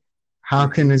said. How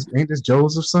can this, ain't this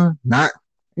Joseph's son?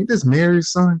 Ain't this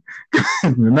Mary's son?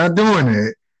 They're not doing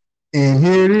that. And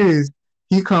here it is.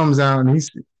 He comes out and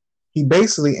he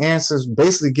basically answers,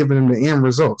 giving them the end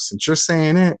result. Since you're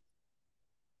saying that,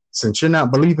 since you're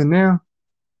not believing now,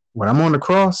 when I'm on the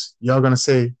cross, y'all going to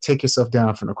say, take yourself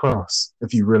down from the cross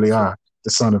if you really are the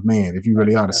Son of Man, if you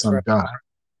really are the Son of God.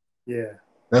 Yeah.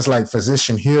 That's like,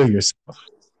 physician, heal yourself.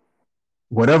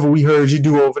 Whatever we heard you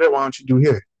do over there, why don't you do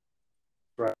here?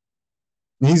 Right.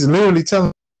 And he's literally telling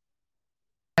them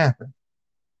what happened.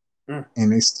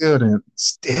 And they still don't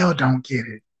get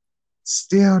it.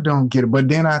 Still don't get it. But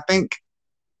then I think,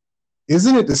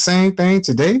 isn't it the same thing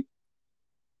today?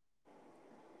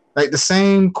 Like the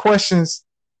same questions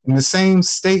and the same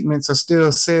statements are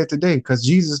still said today, because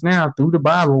Jesus now, through the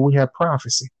Bible, we have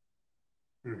prophecy.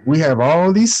 We have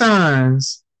all these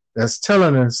signs that's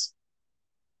telling us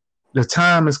the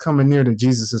time is coming near that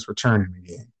Jesus is returning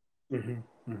again.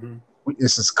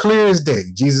 It's as clear as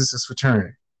day. Jesus is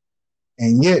returning.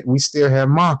 And yet we still have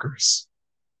mockers.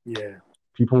 Yeah.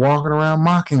 People walking around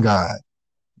mocking God.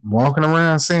 Walking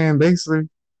around saying basically,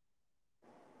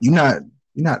 you're not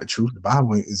the truth. The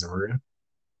Bible isn't real.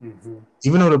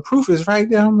 Even though the proof is right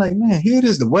there, I'm like, man, here it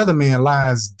is. The weatherman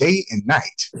lies day and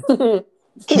night.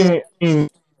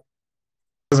 It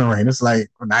doesn't rain. It's like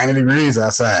 90 degrees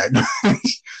outside.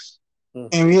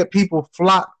 And yet people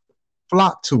flock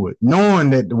to it, knowing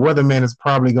that the weatherman is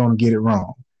probably going to get it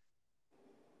wrong.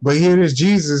 But here it is.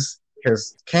 Jesus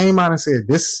has came out and said,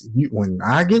 when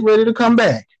I get ready to come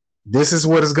back, this is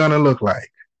what it's going to look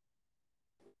like.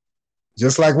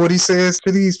 Just like what he says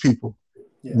to these people.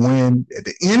 Yeah. When at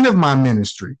the end of my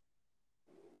ministry,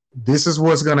 this is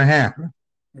what's going to happen.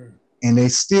 And they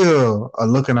still are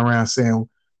looking around saying,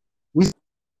 we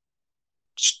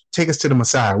take us to the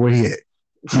Messiah. Where he at?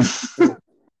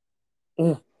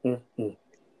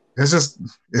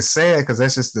 It's sad because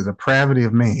that's just the depravity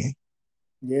of man.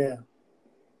 Yeah.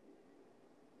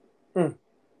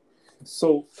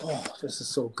 So, this is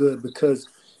so good because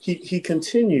he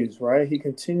continues, right? He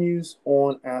continues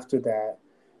on after that.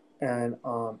 And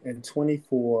in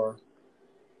 24,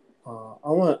 I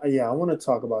want to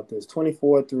talk about this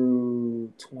 24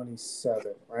 through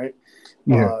 27, right?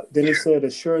 Yeah. Then he said,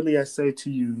 "Assuredly, I say to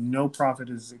you, no prophet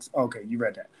is." Okay, you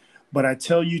read that. But I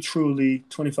tell you truly,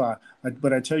 25.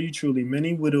 But I tell you truly,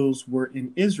 many widows were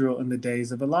in Israel in the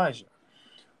days of Elijah,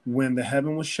 when the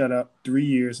heaven was shut up 3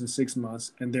 years and 6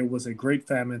 months, and there was a great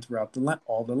famine throughout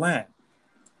all the land.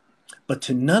 But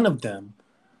to none of them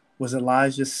was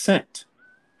Elijah sent,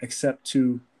 except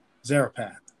to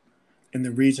Zarephath, in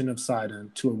the region of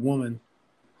Sidon, to a woman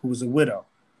who was a widow.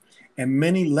 And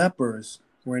many lepers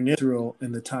were in Israel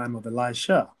in the time of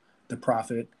Elisha, the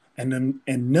prophet, and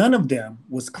none of them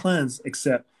was cleansed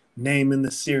except Naaman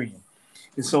the Syrian.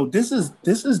 And so this is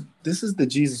the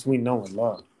Jesus we know and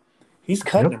love. He's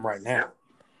cutting him right now.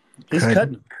 He's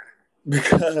cutting him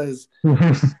because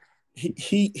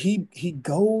he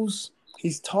goes.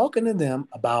 He's talking to them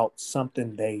about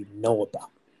something they know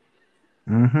about.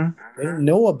 They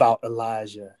know about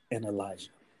Elijah and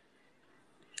Elijah.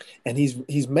 And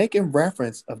he's making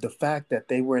reference of the fact that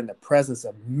they were in the presence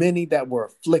of many that were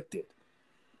afflicted,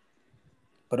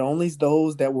 but only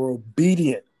those that were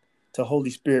obedient to Holy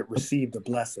Spirit received the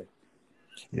blessing.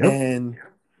 And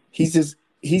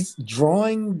he's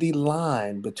drawing the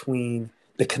line between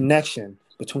the connection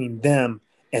between them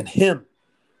and him.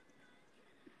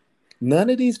 None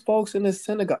of these folks in the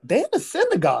synagogue, they're in the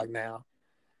synagogue now,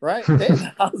 right? They're in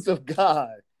the house of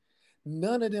God.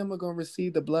 None of them are going to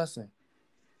receive the blessing.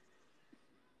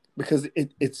 Because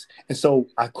it's and so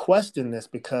I question this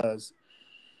because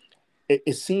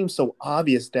it seems so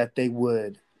obvious that they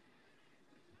would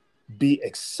be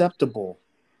accepting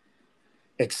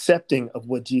of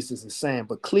what Jesus is saying,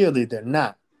 but clearly they're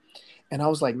not. And I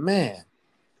was like, man,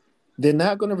 they're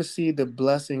not going to receive the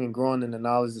blessing and growing in the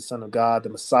knowledge of the Son of God, the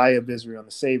Messiah of Israel, and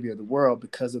the Savior of the world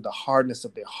because of the hardness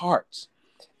of their hearts.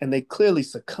 And they clearly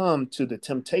succumb to the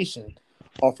temptation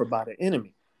offered by the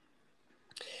enemy.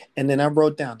 And then I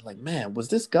wrote down, like, man, was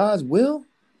this God's will?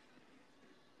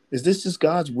 Is this just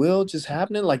God's will just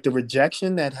happening? Like the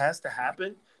rejection that has to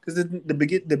happen? Because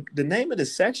the name of the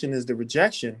section is the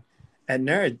rejection at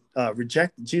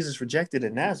Jesus rejected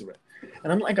at Nazareth.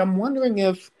 And I'm wondering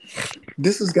if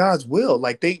this is God's will.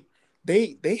 Like they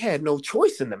had no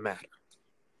choice in the matter.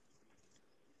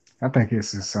 I think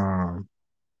it's this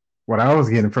what I was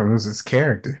getting from it was his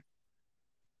character.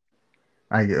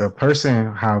 Like a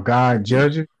person, how God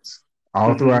judges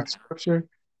all throughout scripture.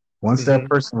 Once that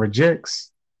person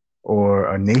rejects or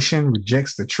a nation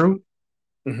rejects the truth,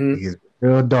 it gets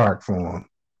real dark for them.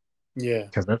 Yeah.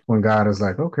 Because that's when God is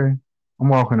like, okay, I'm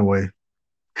walking away.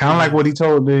 Kind of like what he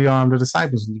told the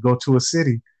disciples. When you go to a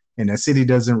city and that city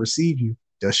doesn't receive you,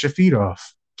 dust your feet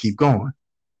off. Keep going.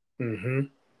 And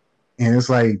it's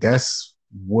like, that's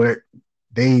what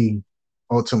they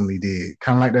ultimately did.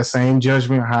 Kind of like that same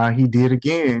judgment how he did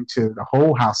again to the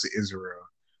whole house of Israel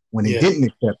when they didn't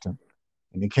accept him.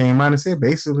 And he came out and said,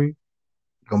 basically,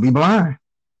 you're going to be blind.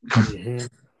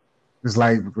 It's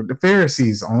like with the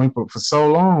Pharisees, only for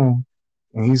so long.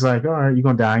 And he's like, all right, you're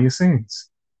going to die in your sins.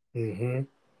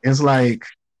 It's like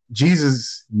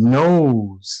Jesus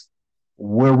knows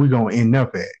where we're going to end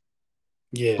up at.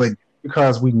 Yeah. But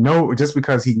just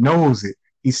because he knows it,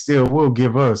 he still will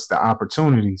give us the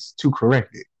opportunities to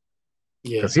correct it.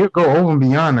 Because he'll go over and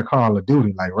beyond the call of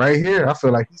duty. Like right here, I feel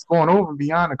like he's going over and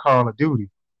beyond the call of duty.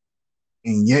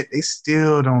 And yet they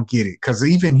still don't get it. Because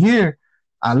even here,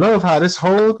 I love how this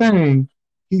whole thing,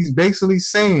 he's basically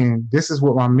saying, this is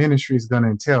what my ministry is going to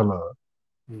entail of.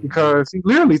 Because he's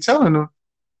literally telling them,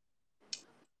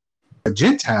 the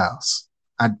Gentiles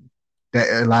that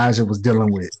Elijah was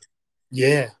dealing with.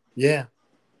 Yeah.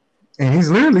 And he's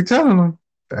literally telling them,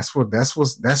 that's what this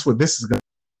is going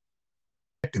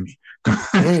to me.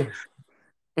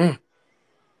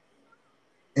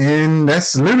 And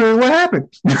that's literally what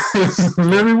happened.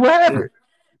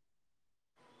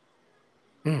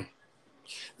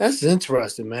 That's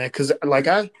interesting, man. Because like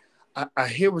I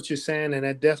hear what you're saying, and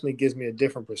that definitely gives me a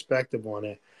different perspective on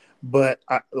it. But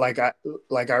the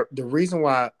reason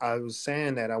why I was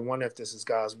saying that, I wonder if this is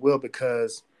God's will,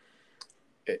 because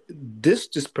this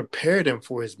just prepared him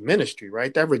for his ministry,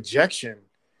 right? That rejection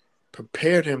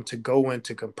prepared him to go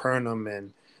into Capernaum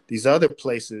and these other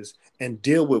places and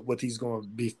deal with what he's going to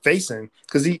be facing.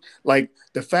 Because he, like,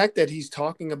 the fact that he's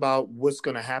talking about what's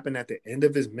going to happen at the end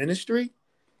of his ministry,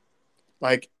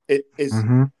 like, it is,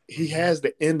 he has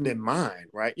the end in mind,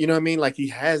 right? You know what I mean? Like, he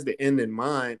has the end in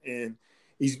mind, and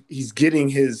he's getting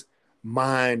his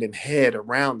mind and head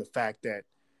around the fact that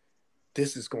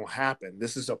this is going to happen.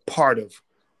 This is a part of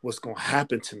what's going to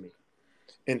happen to me.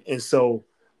 And so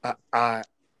I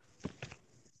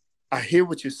hear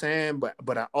what you're saying,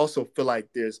 but I also feel like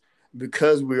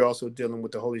because we're also dealing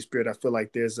with the Holy Spirit, I feel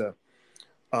like there's a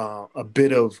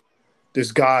bit of,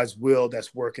 there's God's will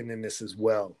that's working in this as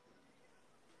well.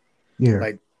 Yeah.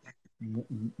 Like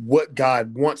what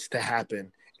God wants to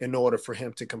happen in order for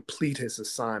him to complete his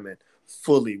assignment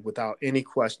fully, without any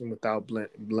question, without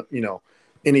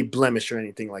any blemish or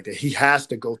anything like that. He has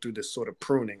to go through this sort of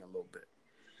pruning a little bit.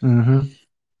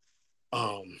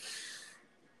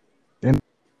 And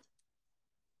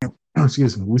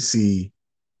excuse me, we see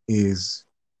is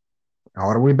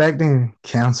all the way back then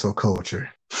cancel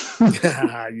culture.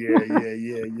 Yeah.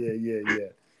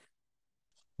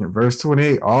 In verse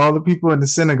 28, all the people in the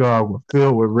synagogue were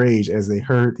filled with rage as they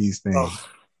heard these things.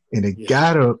 And they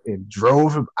got up and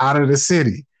drove him out of the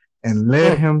city and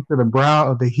led him to the brow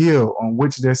of the hill on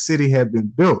which their city had been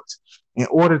built, in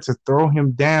order to throw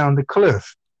him down the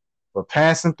cliff. But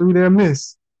passing through their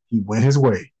midst, he went his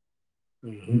way.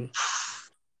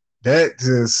 That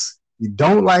just, you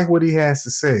don't like what he has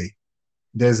to say.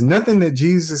 There's nothing that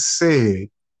Jesus said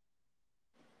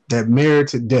that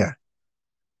merited death.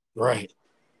 Right.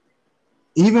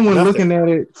 Even when looking at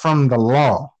it from the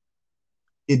law,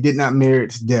 it did not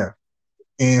merit death.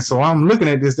 And so I'm looking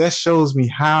at this, that shows me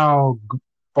how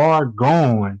far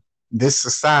gone this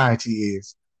society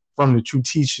is from the true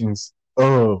teachings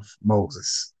of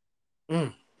Moses.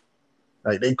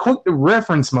 Like, they quick to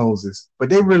reference Moses, but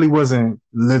they really wasn't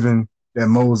living that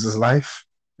Moses life.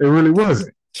 They really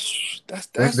wasn't. That's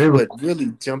what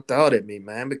really jumped out at me,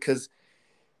 man, because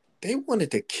they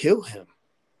wanted to kill him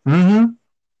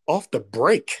off the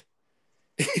break.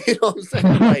 You know what I'm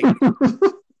saying?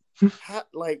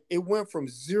 Like, it went from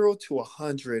 0 to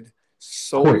 100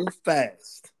 so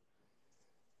fast.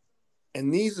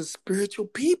 And these are spiritual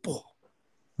people.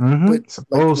 But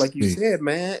like you said,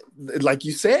 man, like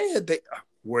you said,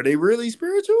 were they really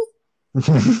spiritual?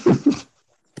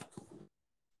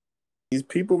 These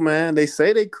people, man, they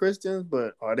say they Christians,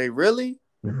 but are they really?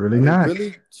 They're really not.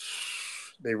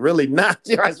 They really not.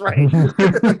 That's right.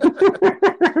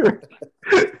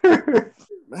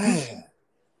 Man.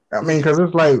 I mean, because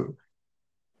it's like,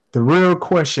 the real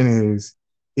question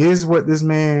is what this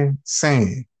man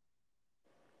saying,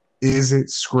 is it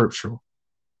scriptural?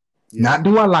 Not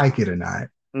do I like it or not.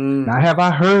 Not have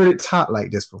I heard it taught like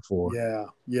this before. Yeah.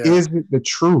 Is it the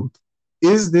truth?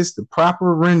 Is this the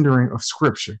proper rendering of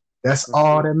scripture? That's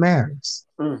all that matters.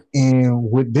 And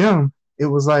with them, it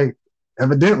was like,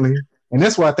 evidently, and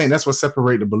that's why I think that's what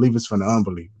separates the believers from the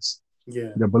unbelievers.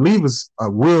 Yeah. The believers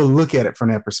will look at it from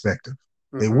that perspective.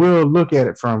 They will look at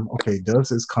it from, okay, does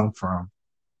this come from,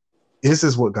 is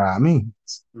this what God means?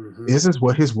 Is this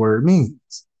what his word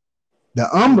means? The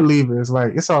unbeliever is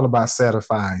like, it's all about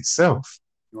satisfying self.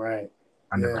 Right.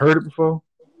 I never heard it before.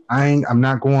 I'm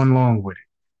not going along with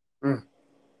it.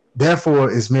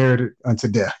 Therefore, it's merited unto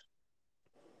death.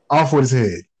 Off with his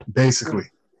head, basically.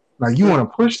 Like, you want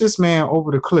to push this man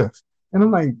over the cliff. And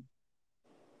I'm like,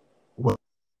 well,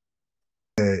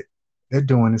 they're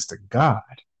doing this to God.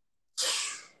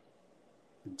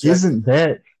 Isn't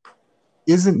that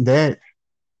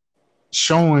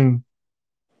showing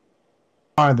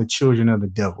are the children of the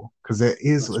devil? Because that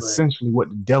is essentially what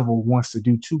the devil wants to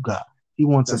do to God. He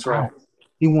wants us out.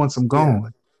 He wants them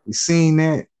gone. We've seen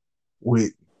that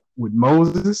with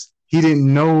Moses. He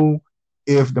didn't know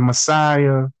if the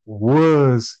Messiah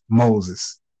was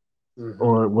Moses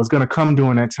or was going to come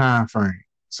during that time frame.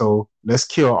 So let's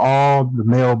kill all the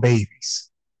male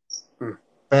babies.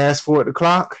 Fast forward the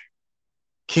clock.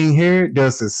 King Herod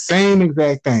does the same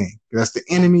exact thing. That's the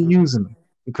enemy using him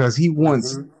because he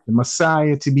wants the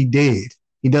Messiah to be dead.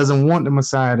 He doesn't want the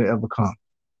Messiah to ever come.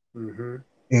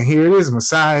 And here it is.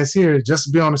 Messiah is here just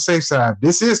to be on the safe side.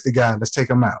 This is the guy. Let's take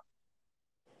him out.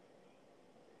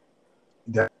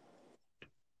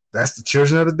 That's the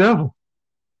children of the devil.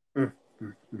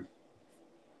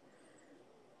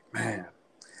 Man,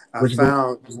 I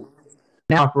found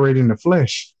operating the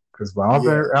flesh. Because by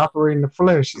operating the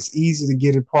flesh, it's easy to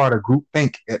get a part of group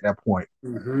think at that point.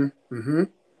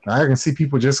 I can see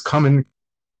people just coming,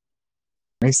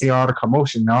 they see all the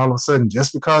commotion, and all of a sudden,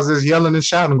 just because there's yelling and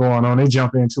shouting going on, they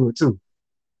jump into it too.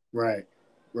 Right.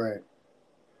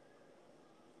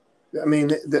 I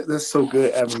mean, that's so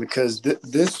good, Evan, because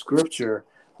this scripture,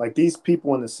 like these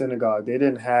people in the synagogue, they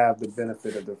didn't have the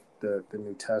benefit of the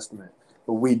New Testament,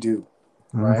 but we do,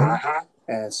 right? Mm-hmm.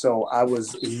 And so I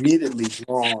was immediately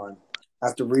drawn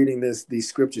after reading these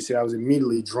scriptures here. I was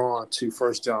immediately drawn to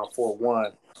 1 John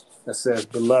 4:1 that says,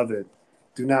 "Beloved,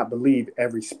 do not believe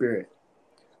every spirit,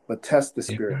 but test the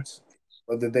Yeah. spirits,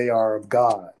 whether they are of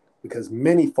God, because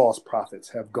many false prophets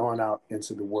have gone out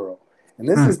into the world." And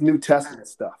this Mm. is New Testament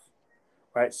stuff,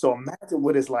 right? So imagine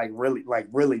what it's like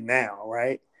really now,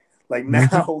 right? Like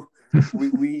Mm-hmm. now,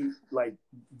 we like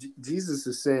Jesus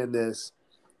is saying this.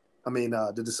 I mean,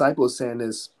 the disciples saying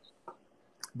this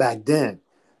back then.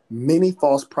 Many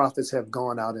false prophets have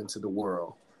gone out into the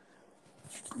world.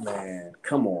 Man,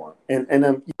 come on, and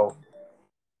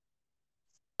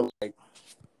like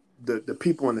the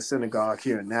people in the synagogue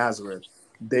here in Nazareth,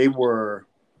 they were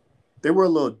a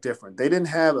little different. They didn't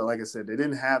have, like I said, they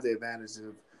didn't have the advantage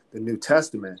of the New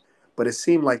Testament, but it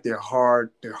seemed like their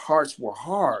hearts were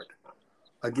hard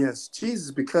against Jesus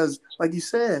because, like you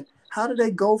said, how did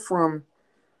they go from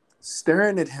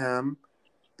staring at him,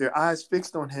 their eyes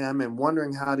fixed on him, and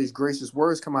wondering how these gracious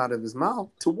words come out of his mouth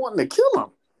to wanting to kill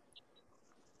him?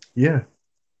 Yeah.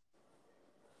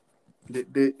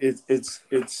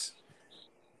 It's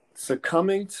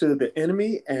succumbing to the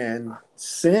enemy and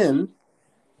sin,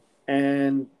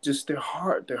 and just their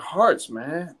hearts,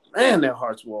 man, their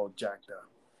hearts were all jacked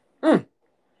up.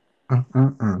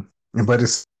 Mm. But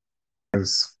it's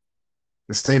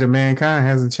the state of mankind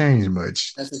hasn't changed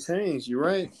much. Hasn't changed. You're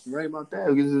right. You're right about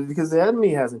that. Because the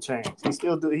enemy hasn't changed. He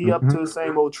up Mm-hmm. to the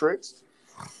same old tricks.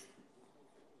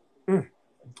 Mm.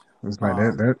 It's like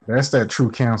Um, that's that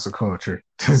true council culture.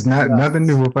 There's not yeah, nothing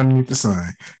new up underneath the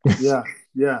sun. yeah,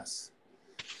 yes.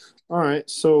 All right.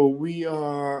 So we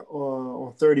are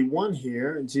on 31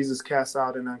 here. Jesus cast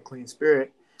out an unclean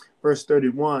spirit. Verse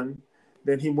 31.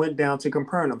 Then he went down to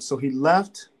Capernaum. So he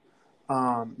left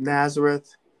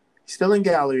Nazareth. Still in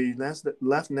Galilee,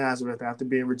 left Nazareth after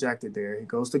being rejected there. He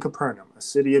goes to Capernaum, a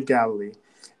city of Galilee,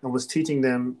 and was teaching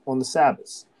them on the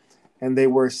Sabbaths. And they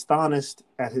were astonished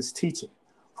at his teaching,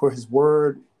 for his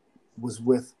word was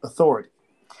with authority.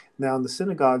 Now in the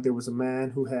synagogue there was a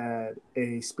man who had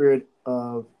a spirit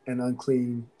of an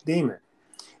unclean demon,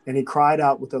 and he cried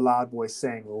out with a loud voice,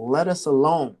 saying, "Let us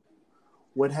alone.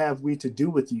 What have we to do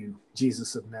with you,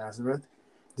 Jesus of Nazareth?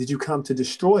 Did you come to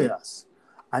destroy us?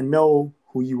 I know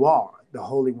who you are, the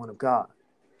Holy One of God."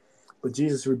 But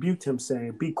Jesus rebuked him,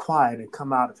 saying, "Be quiet and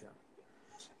come out of him."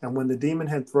 And when the demon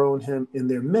had thrown him in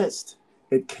their midst,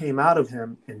 it came out of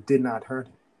him and did not hurt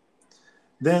him.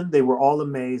 Then they were all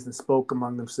amazed and spoke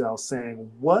among themselves,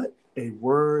 saying, "What a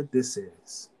word this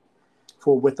is!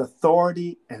 For with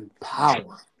authority and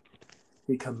power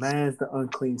he commands the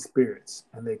unclean spirits,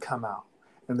 and they come out."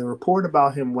 And the report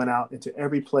about him went out into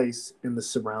every place in the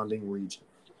surrounding region.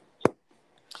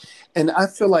 And I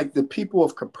feel like the people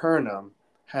of Capernaum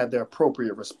had their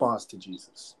appropriate response to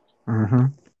Jesus. Mm-hmm.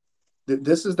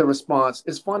 This is the response.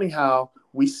 It's funny how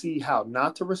we see how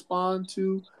not to respond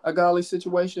to a godly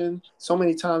situation so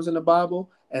many times in the Bible,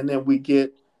 and then we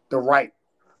get the right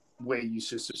way you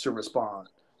should respond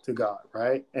to God,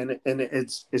 right? And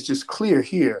it's just clear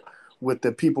here with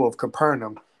the people of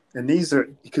Capernaum, and these are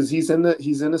because he's in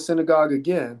the synagogue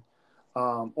again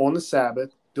on the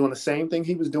Sabbath, doing the same thing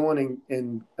he was doing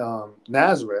in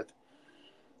Nazareth.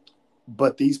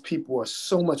 But these people are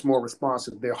so much more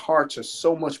responsive. Their hearts are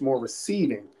so much more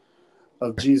receiving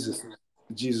of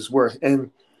Jesus' word.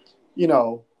 And you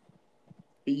know,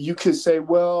 you could say,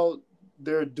 well,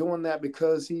 they're doing that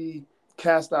because he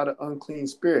cast out an unclean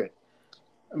spirit.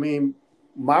 I mean,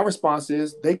 my response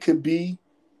is they could be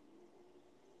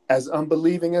as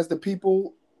unbelieving as the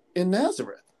people in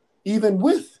Nazareth, even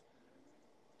with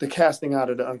the casting out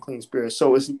of the unclean spirit.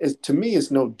 So it's to me,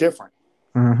 it's no different.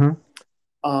 Mm-hmm.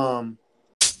 Um,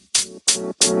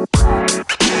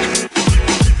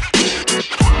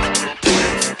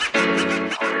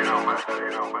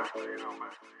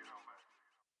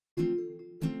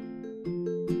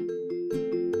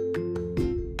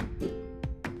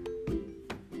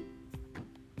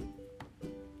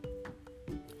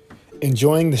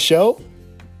 Enjoying the show?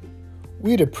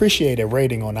 We'd appreciate a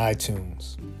rating on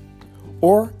iTunes.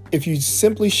 Or if you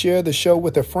simply share the show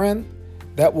with a friend,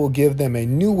 that will give them a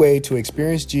new way to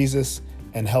experience Jesus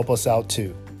and help us out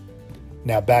too.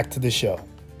 Now back to the show.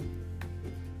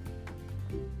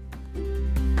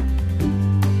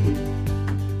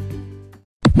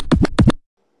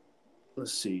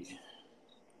 Let's see.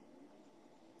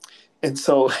 And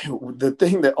so the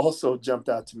thing that also jumped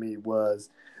out to me was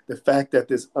the fact that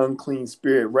this unclean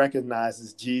spirit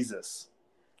recognizes Jesus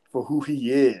for who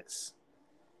he is.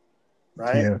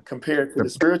 right? Yeah. Compared to the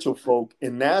spiritual folk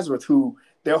in Nazareth, who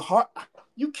their heart,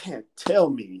 you can't tell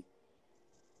me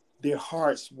their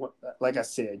hearts, like I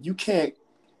said, you can't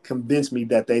convince me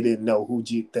that they didn't know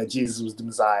that Jesus was the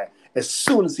Messiah as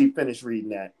soon as he finished reading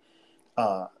that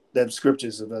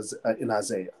scriptures in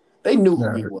Isaiah. They knew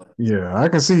who he was. Yeah, I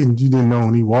can see you didn't know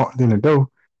when he walked in the door.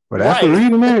 But after Right.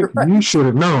 reading that, Right. you should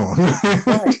have known.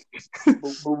 Right.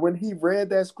 But when he read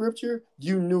that scripture,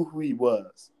 you knew who he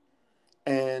was.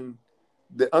 And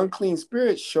the unclean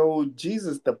spirit showed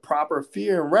Jesus the proper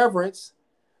fear and reverence,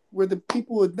 where the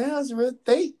people of Nazareth,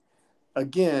 I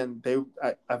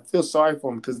feel sorry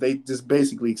for them because they just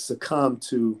basically succumbed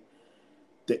to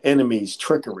the enemy's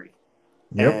trickery.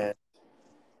 Yep. And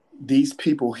these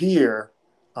people here,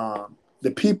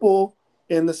 the people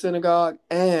in the synagogue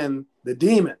and the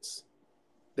demons,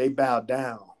 they bowed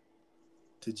down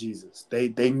to Jesus.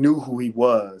 They knew who he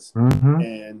was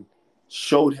and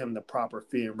showed him the proper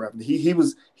fear and reverence.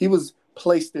 He was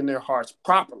placed in their hearts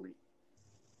properly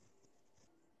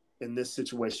in this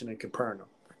situation in Capernaum,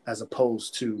 as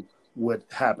opposed to what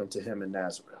happened to him in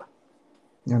Nazareth.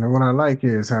 And what I like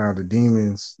is how the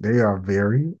demons, they are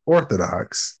very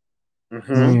orthodox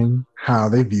in how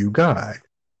they view God.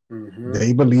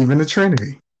 They believe in the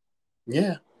Trinity.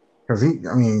 Yeah. Because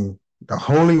the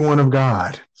Holy One of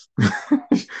God.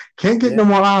 Can't get no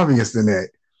more obvious than that.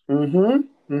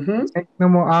 Can't get no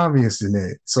more obvious than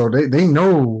that. So they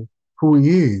know who he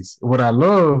is. What I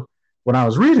love, when I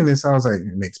was reading this, I was like,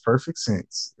 it makes perfect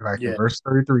sense. Like in verse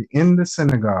 33, in the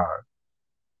synagogue.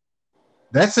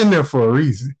 That's in there for a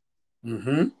reason.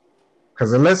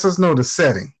 Because it lets us know the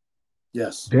setting.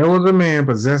 Yes. There was a man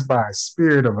possessed by a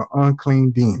spirit of an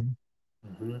unclean demon.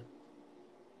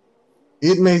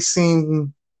 It may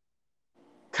seem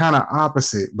kind of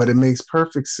opposite, but it makes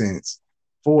perfect sense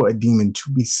for a demon to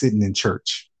be sitting in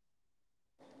church.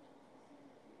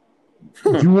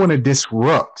 You want to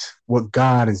disrupt what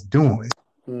God is doing.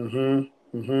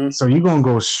 So you're going to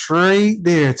go straight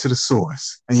there to the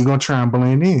source, and you're going to try and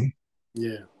blend in.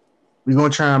 Yeah. You're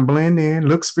going to try and blend in,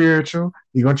 look spiritual.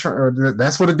 You're going to try.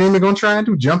 That's what a demon going to try and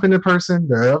do. Jump in the person,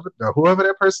 whoever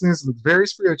that person is, looks very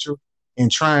spiritual,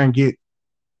 and try and get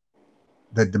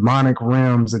the demonic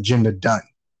realm's agenda done.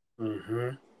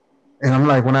 And I'm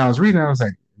like, when I was reading, I was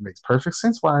like, it makes perfect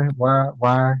sense why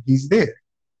he's there.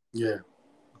 Yeah.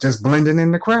 Just blending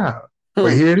in the crowd.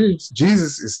 But here it is.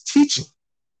 Jesus is teaching.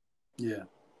 Yeah.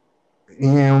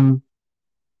 And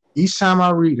each time I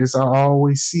read this, I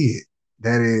always see it.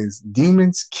 That is,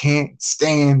 demons can't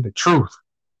stand the truth.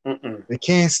 They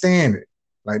can't stand it.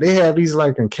 Like they have these,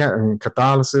 like in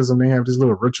Catholicism, they have these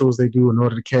little rituals they do in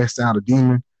order to cast out a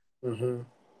demon.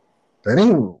 That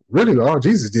ain't really all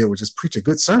Jesus did, was just preach a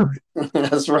good sermon.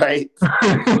 That's right.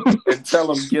 And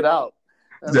tell them get out.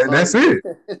 That's it.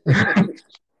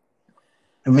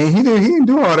 He didn't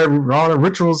do all the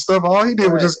ritual stuff. All he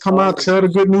did was just come out, tell the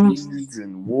good news,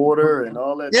 and water and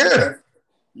all that. Yeah.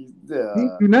 He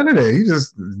didn't do none of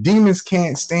that. Demons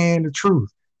can't stand the truth.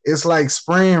 It's like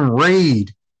spraying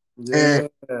Raid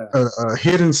at a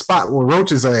hidden spot where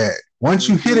roaches are at. Once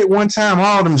you hit it one time,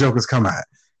 all them jokers come out.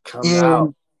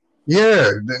 Out. Yeah,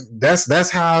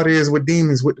 that's how it is with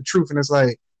demons, with the truth. And it's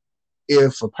like,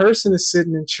 if a person is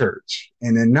sitting in church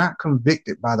and they're not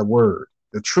convicted by the word,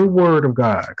 the true word of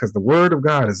God, because the word of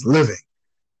God is living.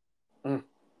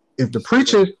 If the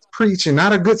preacher preaching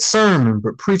not a good sermon,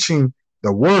 but preaching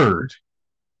the word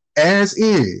as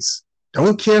is,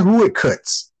 don't care who it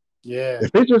cuts. Yeah.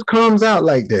 If it just comes out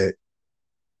like that,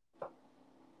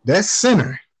 that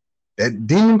sinner, that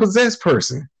demon-possessed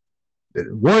person,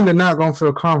 one, they're not going to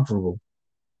feel comfortable.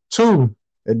 Two,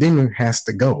 the demon has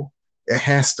to go. It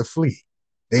has to flee.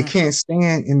 They can't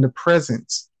stand in the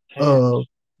presence of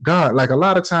God. Like a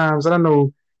lot of times, I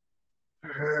know,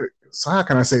 so how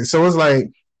can I say? So it's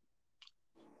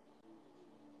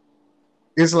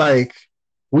like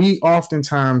we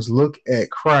oftentimes look at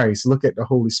Christ, look at the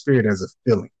Holy Spirit as a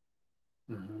feeling.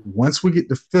 Once we get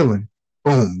the feeling,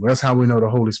 boom, that's how we know the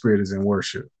Holy Spirit is in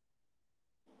worship.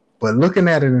 But looking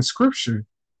at it in Scripture,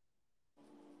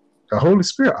 the Holy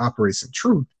Spirit operates in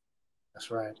truth.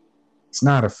 That's right. It's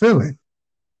not a feeling.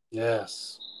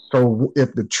 Yes. So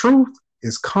if the truth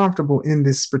is comfortable in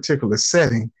this particular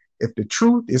setting, if the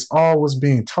truth is always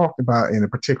being talked about in a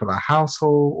particular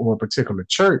household or a particular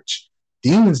church,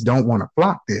 demons don't want to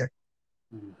flock there.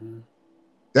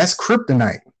 That's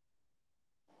kryptonite.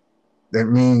 That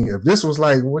means if this was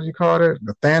like, what do you call it?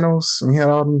 The Thanos, when he had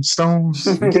all them stones.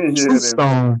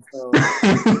 Stone.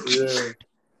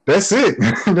 That's it.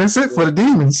 That's it for the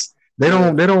demons. They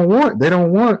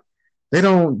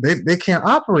can't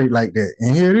operate like that.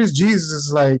 And here it is. Jesus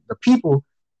is like, the people,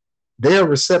 they're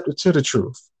receptive to the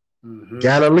truth. Mm-hmm.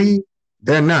 Galilee,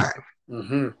 they're not.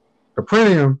 Mm-hmm.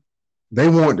 Capernaum, they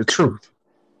want the truth.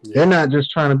 Yeah. They're not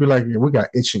just trying to be like, yeah, we got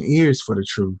itching ears for the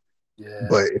truth. Yeah.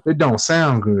 But if it don't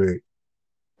sound good,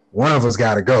 one of us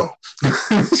got to go.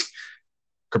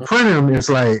 Capernaum is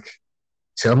like,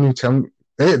 tell me.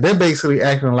 They're basically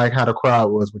acting like how the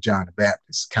crowd was with John the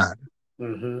Baptist, kind of.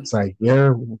 Mm-hmm. It's like,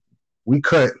 yeah, you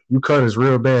cut us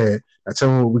real bad. Now tell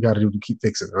me what we got to do to keep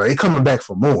fixing it. They coming back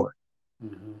for more.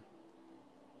 Mm-hmm.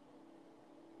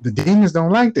 The demons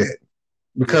don't like that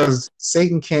because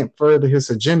Satan can't further his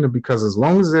agenda, because as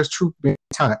long as there's truth being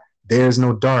taught, there's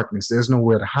no darkness. There's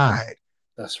nowhere to hide.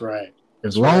 That's right.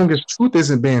 As long as truth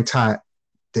isn't being taught,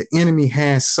 the enemy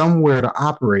has somewhere to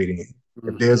operate in. Mm-hmm.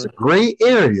 If there's a gray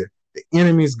area, the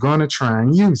enemy is going to try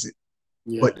and use it.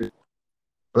 Yeah. But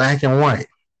black and white,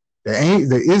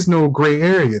 there is no gray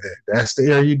area there. That's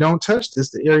the area you don't touch.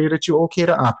 That's the area that you're okay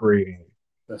to operate in.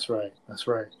 That's right. That's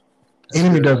right.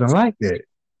 Enemy doesn't like that.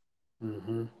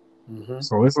 Mm-hmm. Mm-hmm.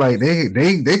 So it's like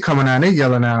they coming out, they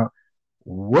yelling out,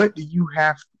 what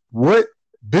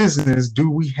business do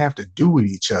we have to do with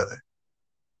each other?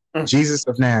 Jesus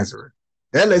of Nazareth.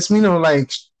 That lets me know,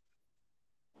 like,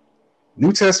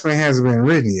 New Testament hasn't been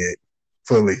written yet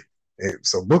fully.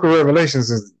 So Book of Revelations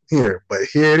is here, but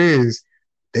here it is.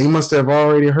 They must have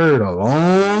already heard a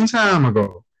long time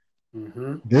ago.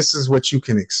 Mm-hmm. This is what you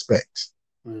can expect.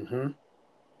 Mm-hmm.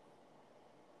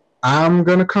 I'm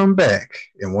going to come back.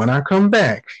 And when I come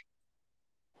back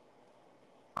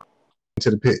to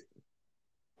the pit,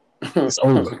 it's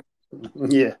over.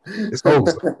 Yeah. It's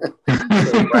over.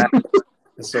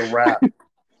 It's a wrap.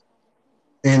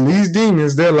 And these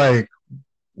demons, they're like,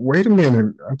 wait a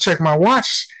minute, I check my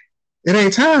watch. It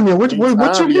ain't time yet. What you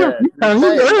here? You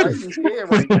here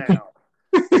right now.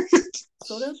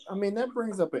 So that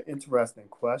brings up an interesting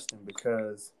question,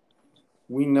 because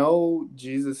we know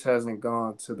Jesus hasn't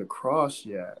gone to the cross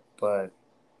yet, but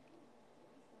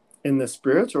in the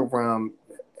spiritual realm,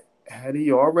 had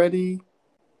he already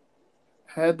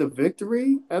had the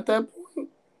victory at that point?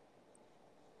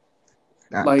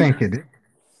 I think it did.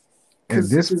 At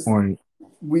this point,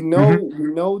 we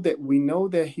know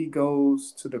that he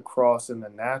goes to the cross in the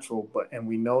natural, and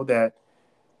we know that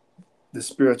the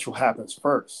spiritual happens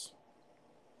first.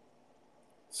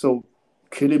 So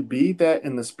could it be that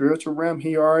in the spiritual realm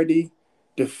he already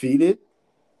defeated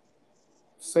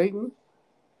Satan?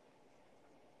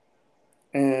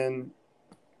 And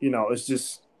it's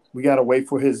just, we got to wait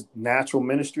for his natural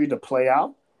ministry to play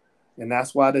out. And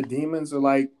that's why the demons are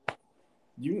like,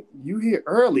 you here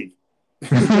early.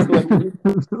 Like, you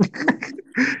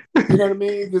know what I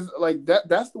mean? Because like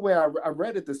that's the way I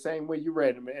read it, the same way you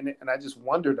read it, and I just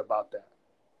wondered about that.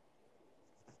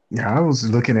 Yeah, I was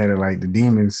looking at it like the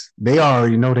demons, they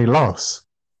already know they lost.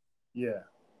 Yeah.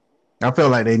 I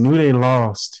felt like they knew they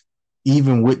lost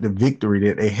even with the victory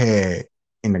that they had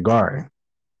in the garden.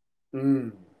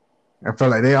 Mm. I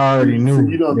felt like they already knew.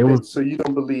 So you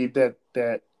don't believe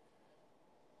that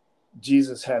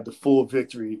Jesus had the full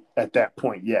victory at that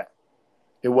point yet?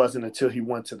 It wasn't until he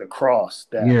went to the cross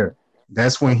that. Yeah,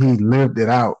 that's when he lived it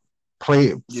out,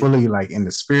 played fully, like in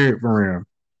the spirit realm.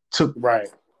 Right.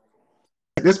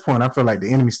 At this point, I feel like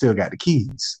the enemy still got the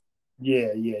keys.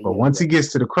 Yeah. But once he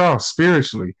gets to the cross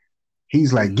spiritually,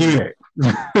 he's like, get it.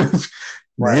 The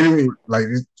enemy, like,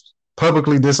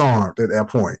 publicly disarmed at that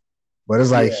point. But it's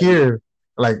like here,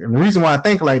 like, and the reason why I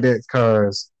think like that is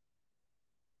because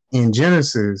in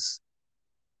Genesis,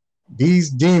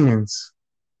 these demons,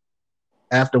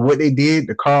 after what they did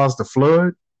to cause the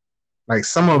flood, like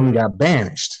some of them got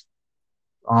banished.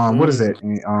 What is that?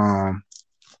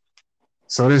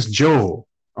 So this Joel.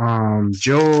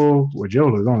 Joel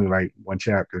is only like one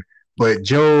chapter, but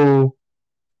Joel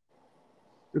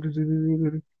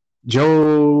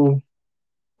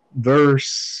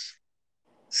verse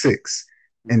 6.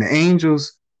 And the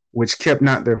angels which kept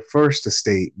not their first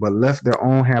estate, but left their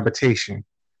own habitation,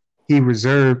 he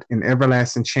reserved in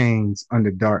everlasting chains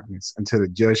under darkness until the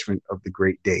judgment of the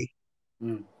great day.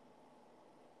 Mm.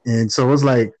 And so it's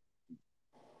like,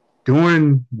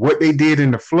 doing what they did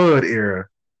in the flood era,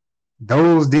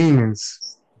 those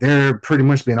demons, they're pretty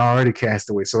much been already cast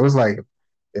away. So it's like,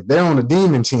 if they're on the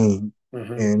demon team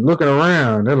and looking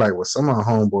around, they're like, well, some of our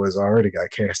homeboys already got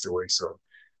cast away. So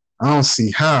I don't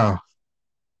see how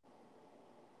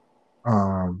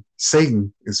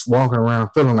Satan is walking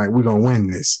around feeling like we're going to win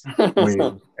this.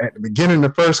 When at the beginning of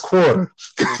the first quarter,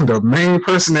 the main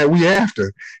person that we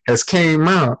after has came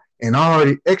out and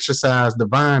already exercised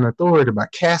divine authority by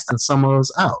casting some of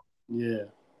us out. Yeah.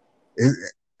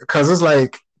 Because it's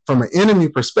like, from an enemy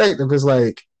perspective, it's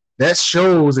like, that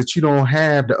shows that you don't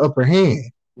have the upper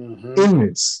hand. in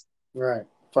this. Right.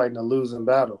 Fighting a losing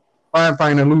battle.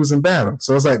 Fighting a losing battle.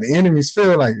 So it's like the enemies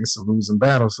feel like it's a losing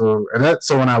battle. So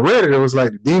when I read it, it was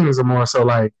like the demons are more so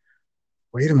like,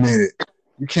 wait a minute,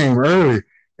 you came early,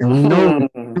 and we know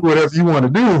you do whatever you want to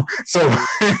do. So,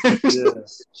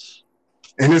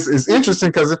 and it's interesting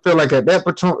because it feel like at that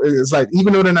point, it's like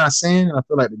even though they're not saying, I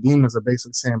feel like the demons are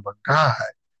basically saying, but God,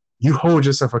 you hold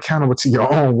yourself accountable to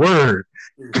your own word.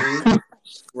 Right.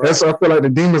 That's why I feel like the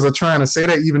demons are trying to say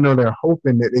that, even though they're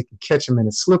hoping that they can catch him in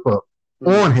a slip up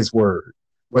on his word,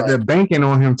 but they're banking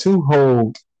on him to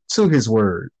hold to his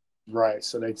word. Right.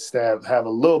 So they have a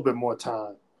little bit more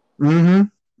time. Yeah.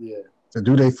 To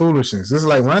do their foolishness. It's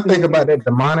like when I think about that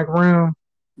demonic realm,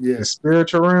 the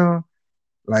spiritual realm,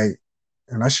 like,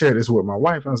 and I shared this with my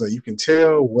wife. I was like, you can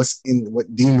tell what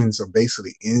demons are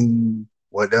basically in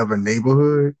whatever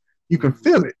neighborhood. You can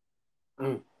feel it.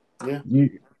 Yeah.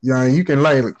 You can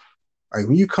like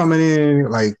when you coming in,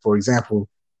 like for example,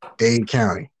 Dade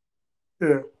County.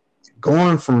 Yeah.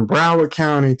 Going from Broward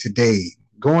County to Dade,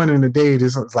 going into Dade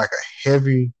is like a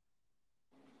heavy,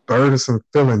 burdensome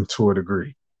feeling to a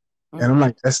degree. And I'm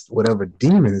like, that's whatever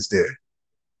demon is there.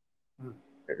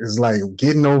 It's like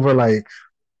getting over like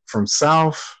from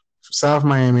South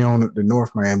Miami on to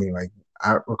North Miami. Like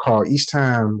I recall each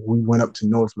time we went up to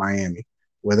North Miami,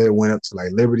 whether it went up to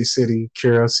like Liberty City,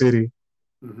 Carroll City,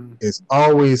 it's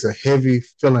always a heavy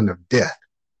feeling of death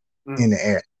in the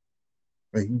air.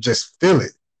 Like you just feel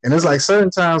it. And it's like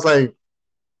certain times like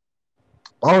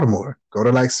Baltimore, go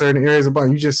to like certain areas of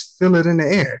Baltimore, you just feel it in the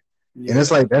air. And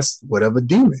it's like that's whatever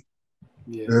demon.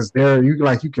 Because there you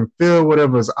can feel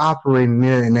whatever's operating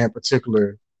there in that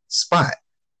particular spot.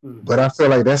 But I feel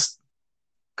like that's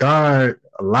God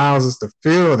allows us to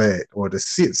feel that or to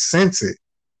sense it.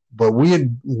 But we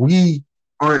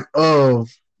aren't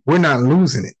we're not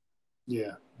losing it.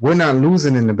 Yeah. We're not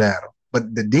losing in the battle.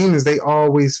 But the demons, they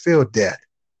always feel death.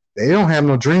 They don't have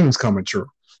no dreams coming true.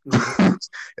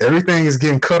 Everything is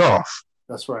getting cut off.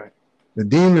 That's right. The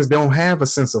demons don't have a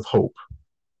sense of hope.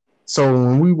 So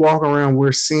when we walk around,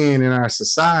 we're seeing in our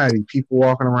society people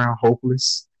walking around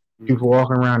hopeless, people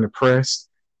walking around depressed.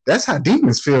 That's how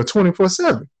demons feel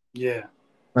 24/7. Yeah.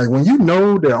 Like when you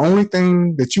know the only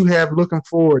thing that you have looking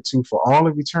forward to for all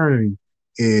of eternity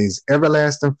is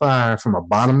everlasting fire from a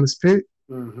bottomless pit.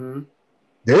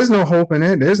 There's no hope in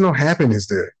it. There's no happiness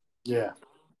there. Yeah.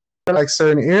 Like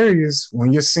certain areas,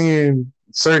 when you're seeing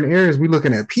certain areas, we're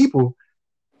looking at people.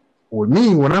 With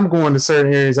me, when I'm going to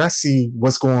certain areas, I see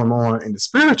what's going on in the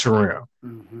spiritual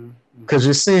realm. Because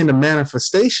you're seeing the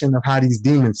manifestation of how these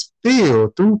demons feel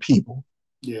through people.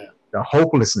 Yeah. The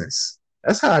hopelessness.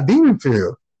 That's how a demon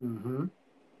feel. And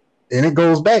it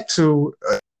goes back to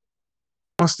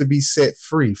wants to be set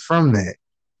free from that.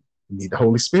 You need the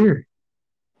Holy Spirit.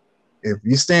 If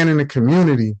you stand in a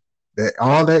community that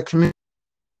all that community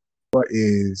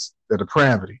is the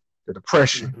depravity, the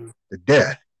depression, the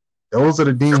death. Those are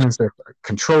the demons that are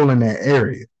controlling that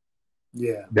area.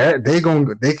 Yeah. That they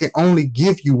can only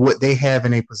give you what they have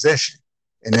in a possession.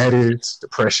 And that is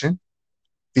depression,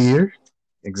 fear,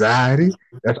 anxiety.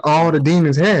 That's all the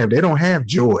demons have. They don't have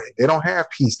joy. They don't have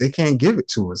peace. They can't give it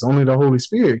to us. Only the Holy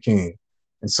Spirit can.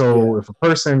 And so if a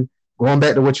person, going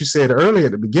back to what you said earlier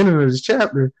at the beginning of this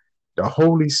chapter, the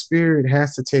Holy Spirit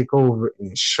has to take over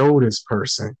and show this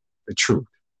person the truth.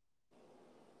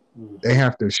 They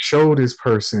have to show this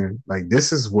person, like,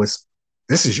 this is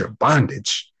your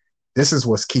bondage. This is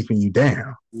what's keeping you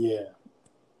down. Yeah.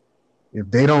 If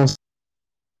they don't,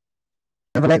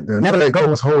 never let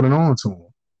go is holding on to them.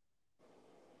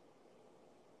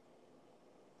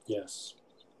 Yes.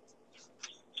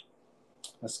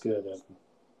 That's good, Evan.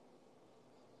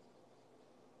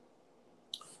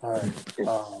 All right.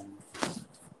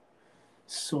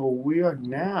 So we are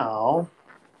now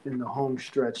in the home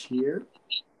stretch here.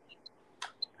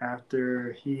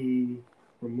 After he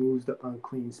removes the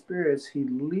unclean spirits, he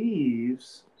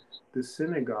leaves the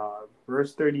synagogue.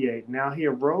 Verse 38. Now he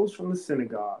arose from the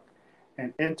synagogue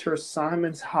and entered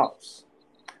Simon's house.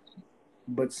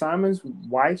 But Simon's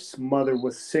wife's mother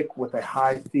was sick with a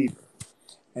high fever,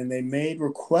 and they made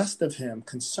request of him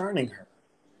concerning her.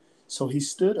 So he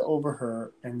stood over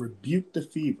her and rebuked the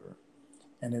fever,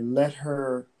 and it left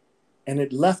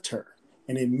her,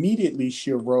 and immediately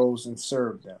she arose and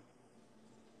served them.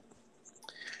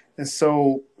 And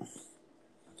so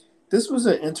this was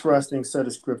an interesting set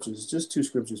of scriptures, just two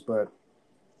scriptures, but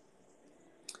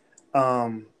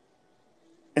and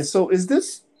so is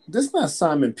this not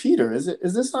Simon Peter, is it?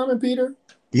 Is this Simon Peter?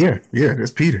 Yeah,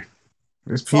 that's Peter.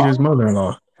 That's Peter's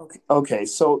mother-in-law. Okay,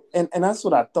 so and that's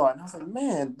what I thought. And I was like,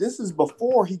 man, this is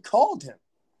before he called him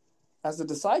as a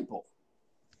disciple.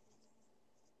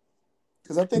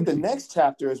 Because I think the next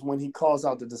chapter is when he calls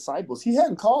out the disciples. He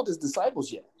hadn't called his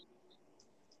disciples yet.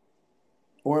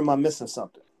 Or am I missing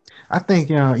something? I think,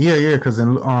 yeah, because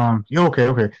yeah,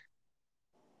 okay.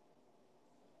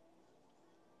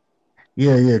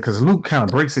 Yeah, because Luke kind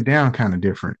of breaks it down kind of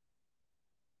different.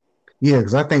 Yeah,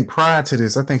 because I think prior to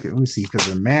this, let me see, because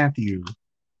in Matthew,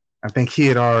 I think he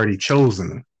had already chosen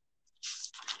them.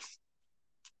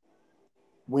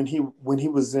 When he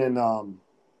was in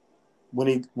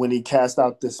when he cast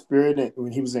out the spirit and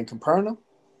when he was in Capernaum.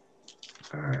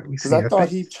 Because I thought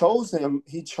he chose them.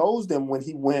 He chose them when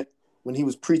he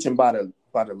was preaching by the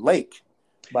lake,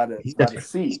 by the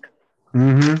sea,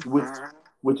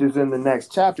 which is in the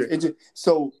next chapter.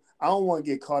 So I don't want to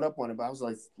get caught up on it, but I was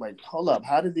like, hold up,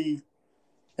 how did he?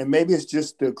 And maybe it's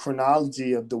just the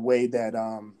chronology of the way that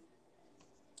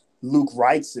Luke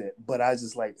writes it. But I was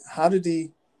just like, how did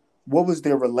he? What was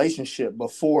their relationship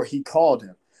before he called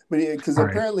him? But because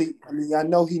apparently, I mean, I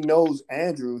know he knows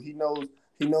Andrew. He knows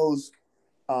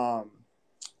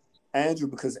Andrew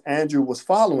because Andrew was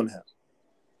following him,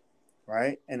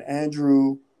 right? And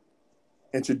Andrew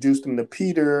introduced him to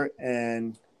Peter,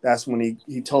 and that's when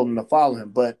he told him to follow him.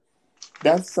 But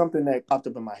that's something that popped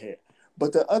up in my head.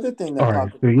 But the other thing that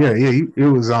popped up in my head, it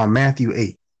was Matthew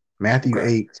 8. Matthew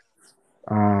 8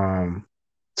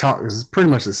 is pretty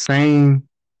much the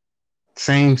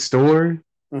same story,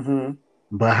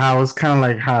 but how it's kind of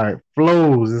like how it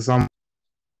flows is I'm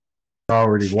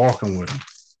already walking with him.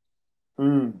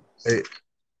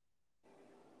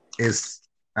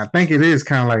 I think it is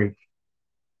kind of like,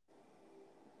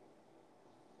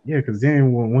 yeah, because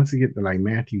then once you get to like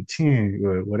Matthew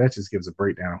 10, well, that just gives a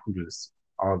breakdown of who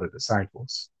all the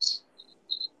disciples.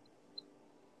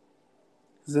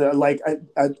 Like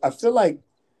I feel like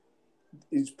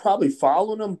he's probably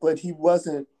following them, but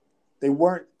they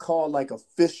weren't called like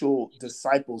official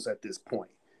disciples at this point.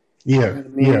 Yeah. You know what I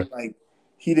mean? Yeah. Like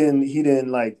he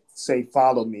didn't like say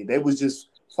follow me. They was just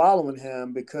following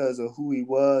him because of who he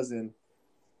was, and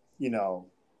he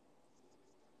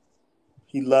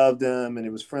loved them and he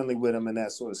was friendly with them and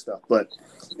that sort of stuff. But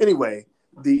anyway,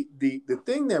 the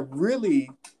thing that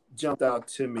really jumped out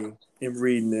to me in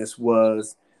reading this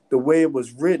was the way it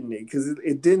was written, because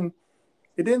it didn't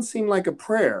seem like a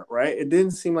prayer, right? It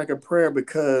didn't seem like a prayer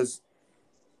because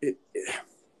it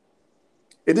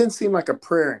didn't seem like a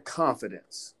prayer in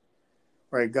confidence,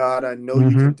 right? God, I know you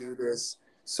can do this,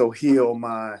 so heal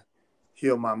my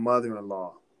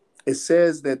mother-in-law. It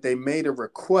says that they made a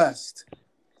request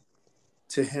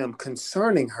to him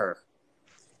concerning her,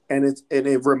 and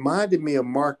it reminded me of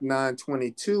Mark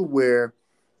 9:22, where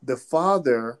the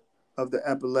father of the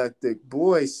epileptic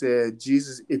boy said,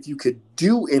 Jesus, if you could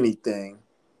do anything,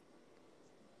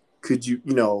 could you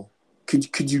do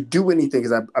anything?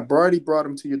 Because I've already brought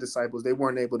him to your disciples. They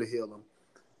weren't able to heal him.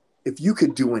 If you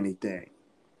could do anything.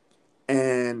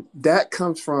 And that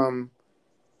comes from,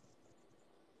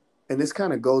 and this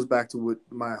kind of goes back to what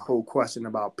my whole question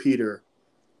about Peter.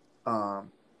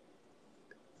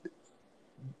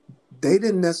 They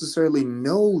didn't necessarily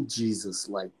know Jesus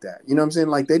like that. You know what I'm saying?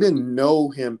 Like they didn't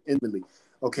know him intimately.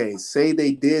 Okay, say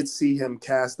they did see him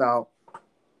cast out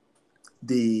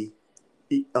the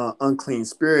unclean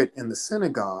spirit in the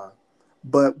synagogue,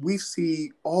 but we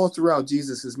see all throughout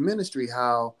Jesus's ministry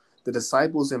how the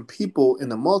disciples and people in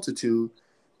the multitude,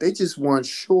 they just weren't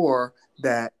sure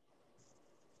that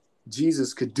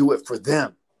Jesus could do it for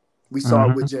them. We saw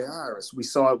it with Jairus. We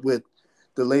saw it with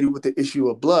the lady with the issue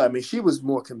of blood. I mean, she was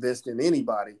more convinced than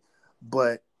anybody,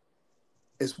 but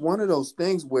it's one of those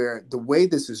things where the way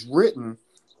this is written,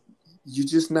 you're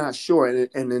just not sure.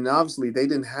 And then obviously they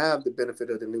didn't have the benefit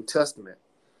of the New Testament.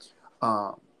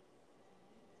 And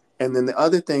then the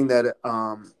other thing that,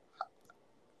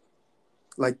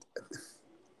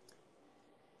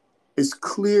 it's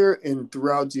clear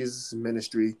throughout Jesus'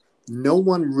 ministry, no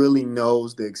one really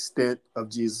knows the extent of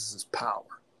Jesus' power.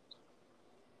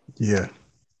 Yeah.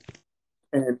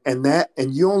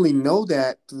 And you only know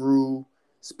that through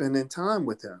spending time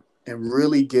with him and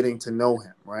really getting to know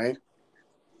him, right?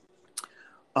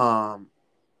 And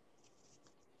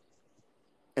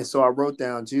so I wrote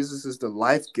down, Jesus is the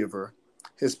life giver.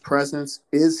 His presence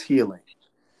is healing.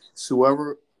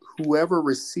 So whoever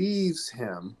receives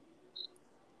him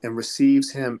and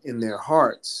receives him in their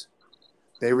hearts,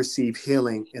 they receive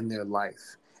healing in their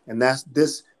life. And that's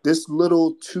this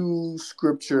little 2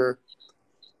 scripture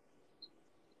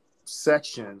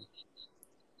section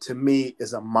to me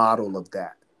is a model of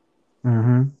that.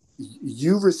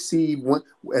 You receive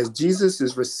as Jesus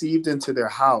is received into their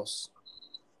house,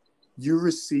 you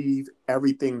receive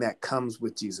everything that comes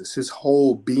with Jesus. His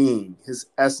whole being, his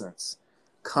essence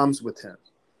comes with him.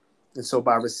 And so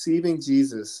by receiving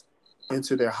Jesus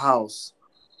into their house,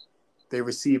 they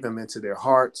receive him into their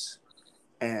hearts,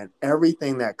 and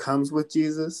everything that comes with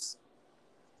Jesus,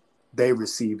 they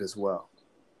receive as well.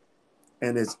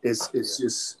 And it's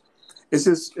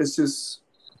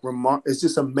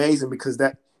just amazing because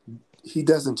that he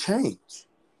doesn't change.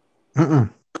 That's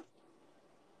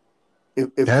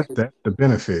the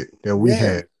benefit that we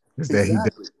have, is that he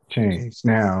doesn't change.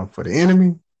 Now, for the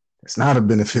enemy, it's not a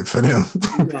benefit for them.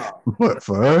 No. But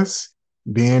for us,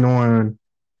 being on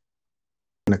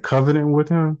the covenant with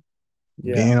him,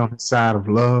 being on his side of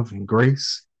love and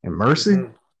grace and mercy,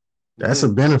 that's a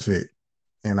benefit.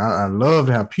 And I loved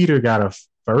how Peter got a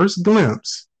first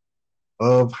glimpse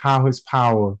of how his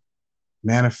power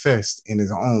manifests in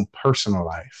his own personal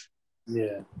life.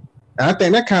 Yeah. And I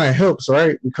think that kind of helps,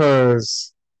 right?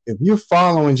 Because if you're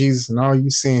following Jesus and all you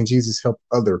seeing Jesus help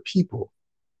other people,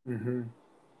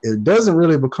 it doesn't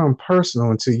really become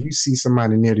personal until you see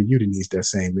somebody near to you that needs that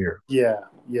same miracle. Yeah,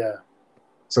 yeah.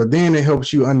 So then it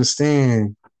helps you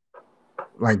understand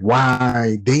like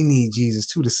why they need Jesus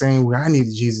too, the same way I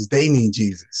needed Jesus, they need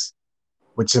Jesus,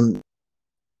 which is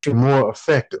more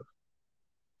effective.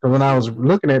 Because when I was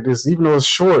looking at this, even though it's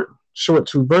short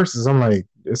 2 verses, I'm like,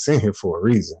 it's in here for a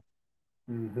reason.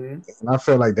 And I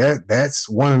feel like that's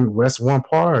one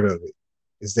part of it,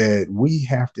 is that we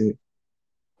have to,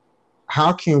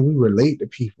 how can we relate to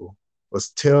people or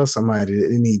tell somebody that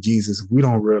they need Jesus if we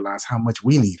don't realize how much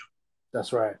we need him?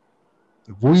 That's right.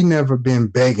 If we never been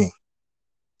begging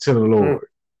to the Lord,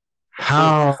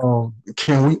 how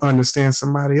can we understand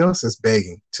somebody else that's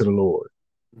begging to the Lord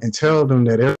and tell them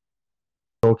that it's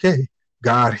okay,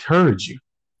 God heard you,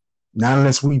 not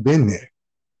unless we've been there.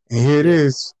 And here it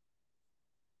is,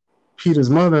 Peter's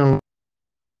mother,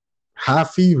 high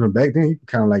fever. Back then, you could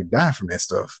kind of like die from that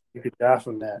stuff. You could die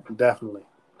from that, definitely.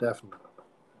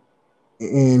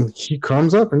 And he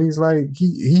comes up and he's like,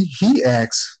 he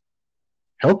asks,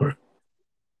 help her.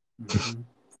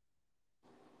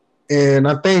 And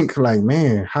I think, like,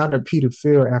 man, how did Peter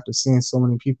feel after seeing so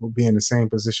many people be in the same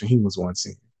position he was once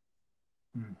in?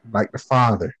 Like the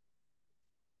father,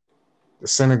 the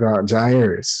synagogue,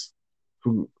 Jairus,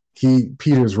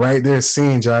 Peter's right there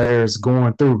seeing Jairus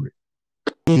going through it.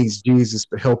 He needs Jesus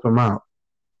to help him out,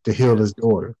 to heal his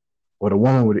daughter, or the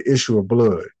woman with the issue of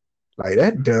blood. Like,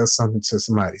 that does something to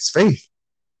somebody's faith,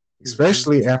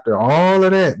 especially after all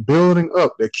of that building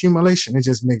up, the accumulation. It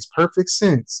just makes perfect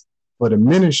sense for the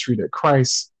ministry that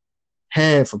Christ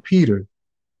had for Peter,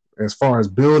 as far as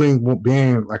building,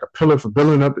 being like a pillar for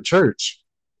building up the church.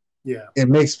 Yeah, it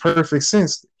makes perfect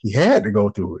sense. He had to go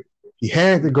through it. He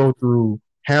had to go through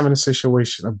having a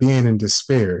situation of being in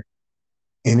despair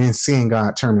and then seeing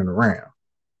God turning around.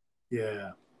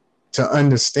 Yeah. To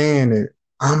understand that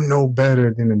I'm no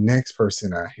better than the next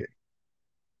person out here.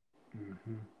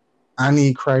 I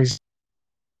need Christ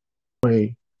the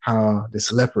way how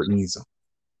this leopard needs him,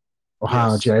 or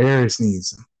how Jairus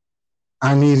needs him.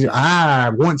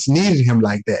 I once needed him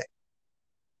like that.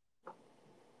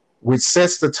 Which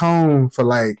sets the tone for,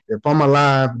 like, if I'm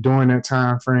alive during that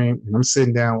time frame and I'm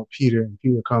sitting down with Peter and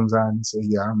Peter comes out and says,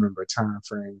 yeah, I remember a time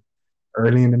frame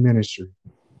early in the ministry,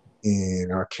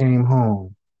 and I came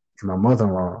home and my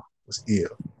mother-in-law was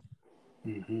ill.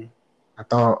 I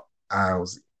thought I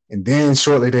was, and then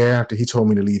shortly thereafter, he told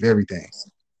me to leave everything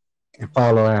and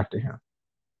follow after him.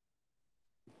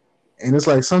 And it's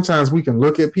like, sometimes we can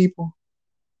look at people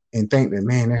and think that,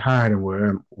 man, they're higher than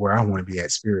where I want to be at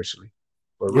spiritually.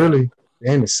 But really,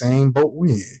 they're in the same boat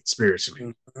we're in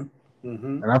spiritually.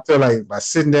 And I feel like by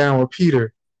sitting down with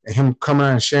Peter and him coming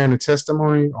out and sharing the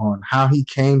testimony on how he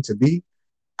came to be,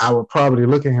 I would probably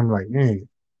look at him like, man,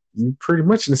 you pretty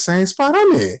much in the same spot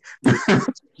I'm in.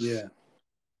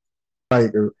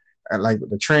 Like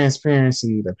the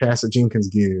transparency that Pastor Jenkins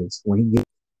gives when he gets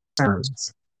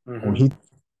sermons.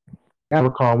 I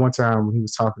recall one time when he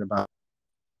was talking about,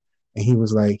 and he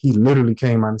was like, he literally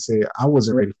came out and said, I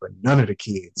wasn't ready for none of the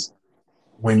kids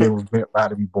when they were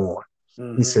about to be born.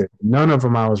 He said, none of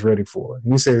them I was ready for.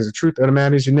 And he says, the truth of the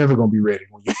matter is, you're never going to be ready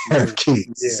when you have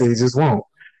kids. He said, you just won't.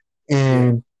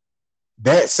 And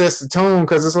that sets the tone,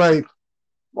 because it's like,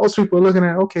 most people are looking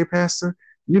at, okay, Pastor,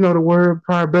 you know the word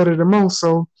probably better than most,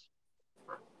 so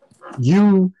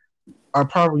you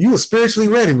were spiritually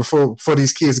ready for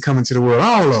these kids to come into the world,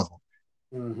 all of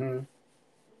them.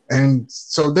 And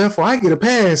so therefore I get a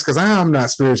pass because I'm not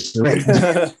spiritually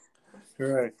ready.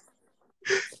 Right.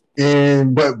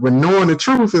 But knowing the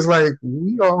truth is like,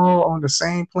 we are all on the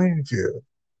same playing field.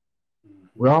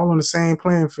 We're all on the same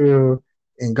playing field,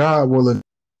 and God will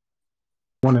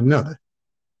one another.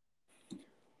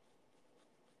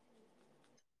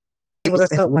 enables us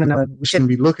to help one another. We shouldn't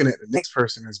be looking at the next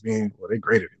person as being, well, they're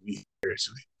greater than me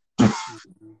spiritually.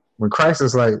 When Christ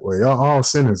is like, well, y'all all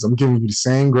sinners. I'm giving you the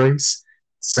same grace,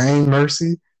 same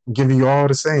mercy. I'm giving you all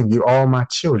the same. You're all my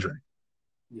children.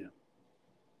 Yeah.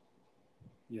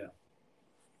 Yeah.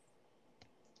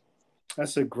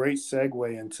 That's a great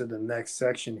segue into the next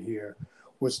section here,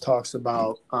 which talks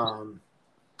about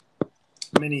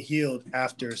many healed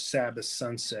after Sabbath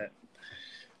sunset.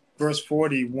 Verse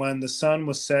 40, when the sun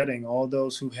was setting, all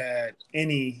those who had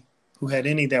any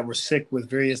that were sick with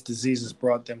various diseases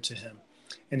brought them to him.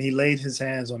 And he laid his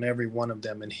hands on every one of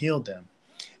them and healed them.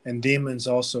 And demons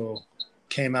also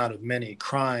came out of many,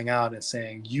 crying out and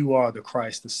saying, you are the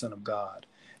Christ, the Son of God.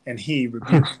 And he,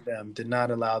 rebuking them, did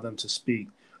not allow them to speak,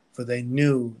 for they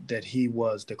knew that he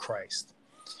was the Christ.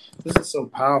 This is so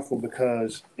powerful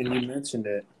because, and you mentioned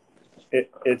it,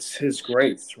 it's his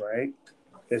grace, right?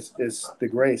 It's the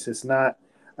grace. It's not,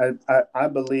 I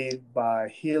believe by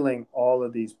healing all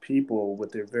of these people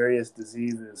with their various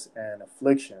diseases and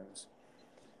afflictions,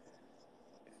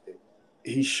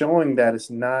 he's showing that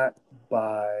it's not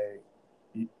by,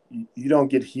 you don't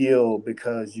get healed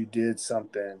because you did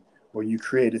something or you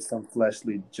created some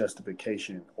fleshly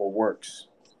justification or works.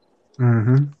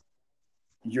 Mm-hmm.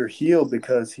 You're healed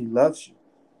because he loves you.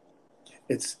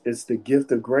 It's the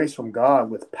gift of grace from God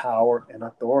with power and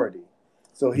authority.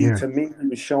 So to me, he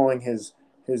was showing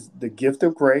the gift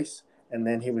of grace, and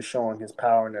then he was showing his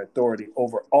power and authority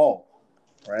over all,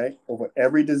 right? Over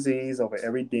every disease, over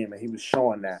every demon. He was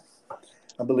showing that.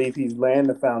 I believe he's laying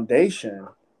the foundation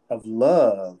of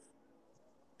love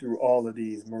through all of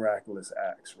these miraculous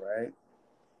acts, right?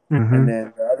 Mm-hmm. And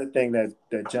then the other thing that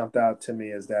jumped out to me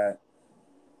is that,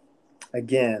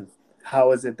 again,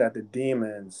 how is it that the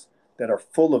demons that are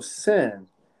full of sin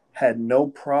had no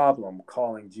problem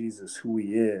calling Jesus who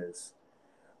he is,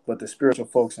 but the spiritual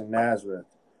folks in Nazareth,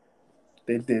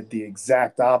 they did the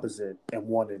exact opposite and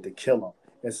wanted to kill him.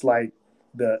 It's like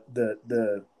the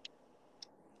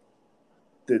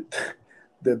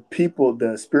people,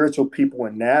 the spiritual people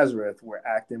in Nazareth were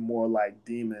acting more like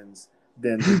demons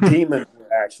than the demons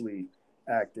were actually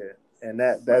acting. And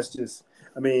that's just,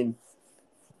 I mean,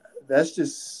 it's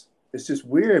just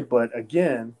weird. But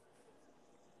again,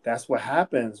 that's what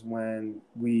happens when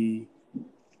we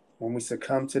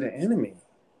succumb to the enemy.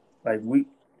 Like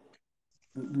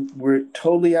we're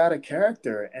totally out of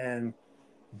character and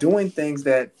doing things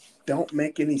that don't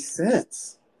make any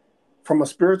sense from a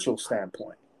spiritual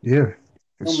standpoint. Yeah,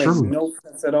 it's true. Don't make no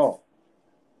sense at all.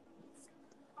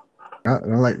 I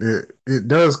like it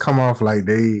does come off like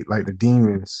the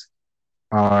demons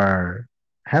are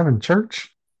having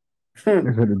church.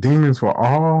 The demons were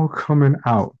all coming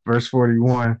out, verse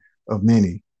 41 of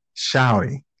many,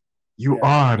 shouting, you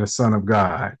are the Son of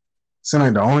God. So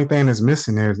like the only thing that's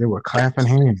missing there is they were clapping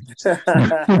hands.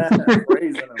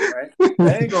 Praising him, right?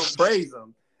 They ain't gonna praise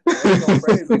him.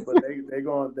 But they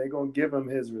gonna give him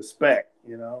his respect,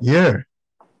 you know? Yeah.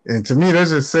 And to me, that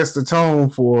just sets the tone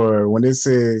for when it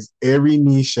says every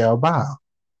knee shall bow.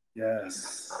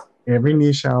 Yes. Every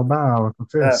knee shall bow and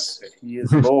confess. Yes, he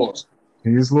is Lord.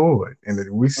 He is Lord. And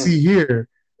we see here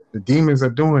the demons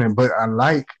are doing it. But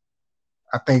I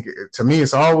think to me,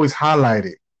 it's always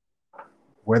highlighted,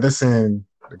 whether it's in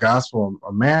the Gospel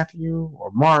of Matthew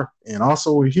or Mark, and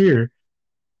also here,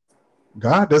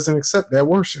 God doesn't accept that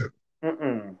worship.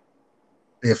 Mm-mm.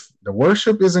 If the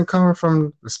worship isn't coming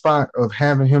from the spot of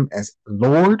having him as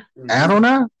Lord,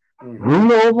 Adonai,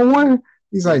 ruler over one,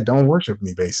 he's like, don't worship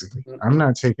me, basically. I'm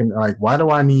not taking, like, why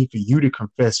do I need for you to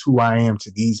confess who I am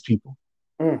to these people?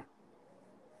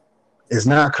 It's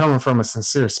not coming from a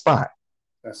sincere spot.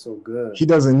 That's so good. He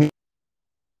doesn't need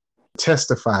to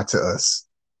testify to us.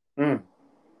 And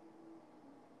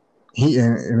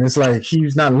it's like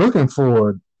he's not looking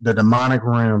for the demonic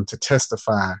realm to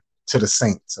testify to the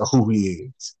saints of who he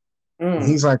is.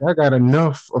 He's like, I got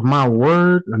enough of my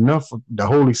word, enough of the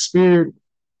Holy Spirit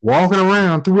walking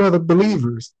around through other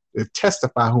believers to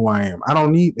testify who I am. I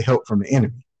don't need the help from the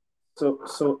enemy.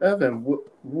 So Evan,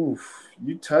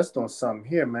 you touched on something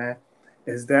here, man.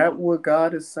 Is that what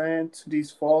God is saying to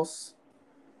these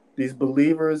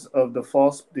believers of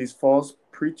these false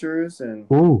preachers and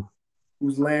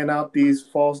who's laying out these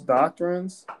false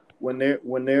doctrines when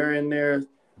they're in there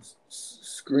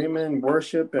screaming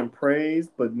worship and praise,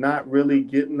 but not really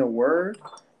getting the word?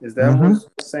 Is that what he's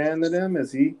saying to them?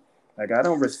 Is he like, I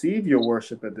don't receive your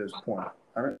worship at this point?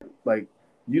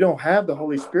 You don't have the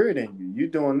Holy Spirit in you. You're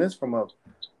doing this from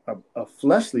a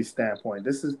fleshly standpoint.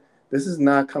 This is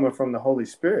not coming from the Holy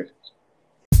Spirit.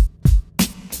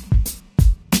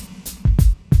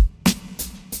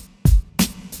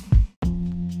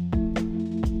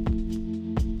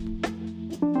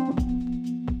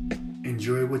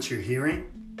 enjoy what you're hearing?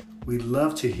 We'd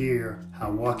love to hear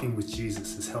how walking with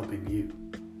Jesus is helping you.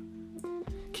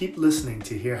 Keep listening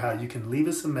to hear how you can leave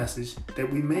us a message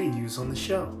that we may use on the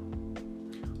show.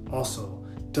 Also,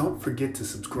 don't forget to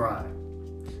subscribe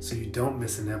so you don't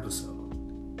miss an episode.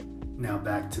 Now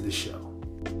back to the show.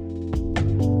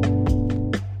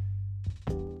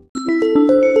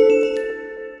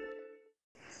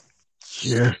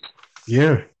 Yeah.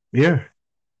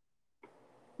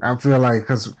 I feel like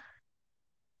because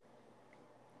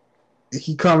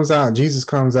Jesus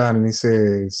comes out and he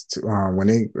says, when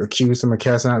they accused him of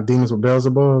casting out demons with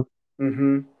Beelzebub,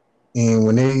 and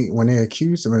when they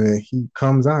accused him of it, he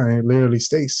comes out and it literally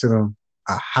states to them,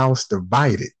 a house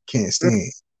divided can't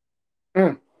stand.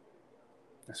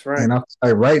 That's right. And I was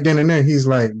like, right then and there, he's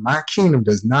like, my kingdom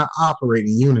does not operate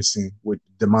in unison with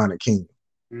the demonic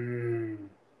kingdom.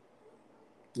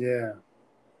 Yeah.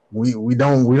 We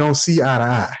don't see eye to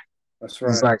eye. That's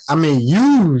right. It's like,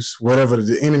 use whatever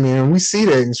the enemy, and we see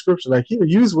that in scripture, like he'll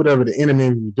use whatever the enemy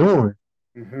is doing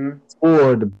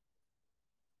for the.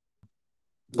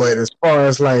 But as far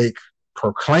as like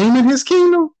proclaiming his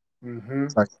kingdom,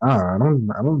 it's like, I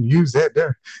don't use that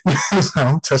there. I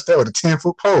don't touch that with a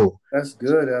 10-foot pole. That's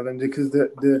good, Evan, because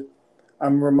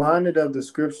I'm reminded of the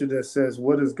scripture that says,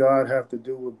 what does God have to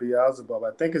do with Beelzebub?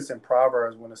 I think it's in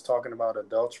Proverbs when it's talking about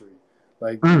adultery.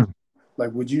 Like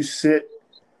would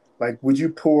you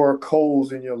pour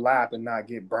coals in your lap and not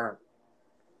get burnt?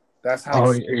 That's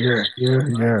how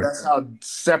that's how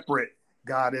separate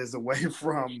God is away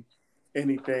from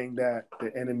anything that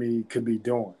the enemy could be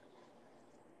doing.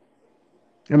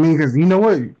 Because you know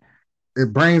what?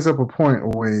 It brings up a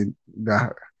point where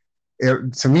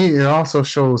to me, it also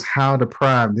shows how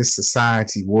deprived this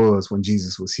society was when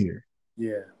Jesus was here.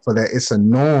 Yeah. So that it's a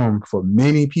norm for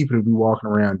many people to be walking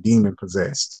around demon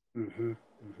possessed. So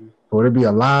there'd be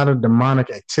a lot of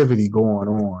demonic activity going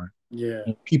on. Yeah.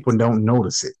 And people don't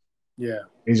notice it. Yeah.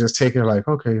 They just take it like,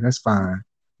 okay, that's fine.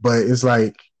 But it's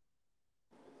like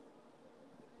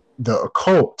the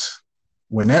occult,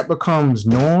 when that becomes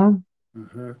norm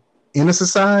in a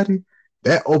society,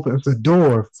 that opens the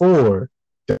door for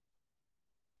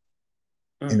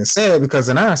and it's sad because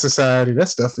in our society, that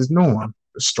stuff is norm.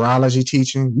 Astrology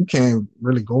teaching, you can't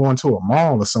really go into a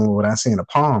mall or somewhere without seeing a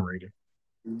palm reader.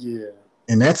 Yeah.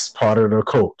 And that's part of the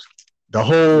occult. The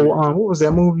whole, what was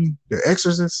that movie? The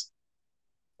Exorcist?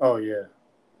 Oh, yeah.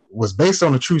 Was based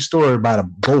on a true story about a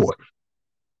boy.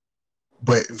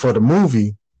 But for the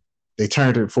movie, they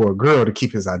turned it for a girl to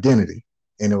keep his identity.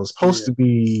 And it was supposed to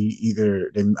be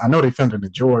I know they filmed it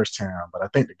in Georgetown, but I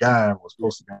think the guy was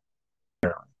supposed to be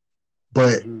Maryland.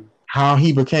 But how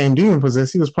he became demon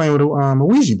possessed, he was playing with a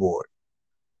Ouija board.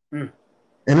 And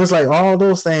it's like all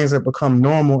those things that become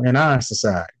normal in our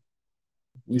society.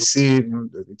 We see it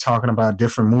talking about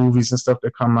different movies and stuff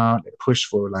that come out that push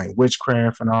for like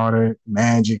witchcraft and all that,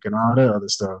 magic and all that other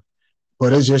stuff.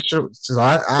 But it's just true. So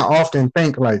I often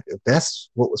think like if that's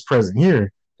what was present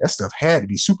here, that stuff had to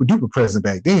be super duper present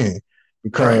back then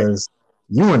because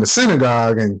you in the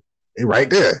synagogue and they right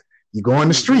there. You go in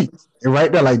the street and right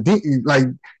there, like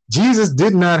Jesus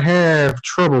did not have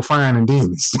trouble finding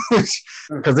demons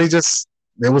because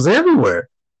they was everywhere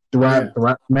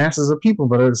throughout masses of people.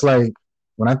 But it's like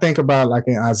when I think about like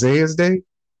in Isaiah's day,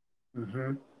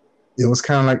 it was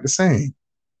kind of like the same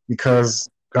because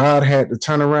God had to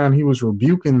turn around. He was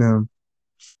rebuking them,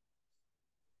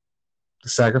 the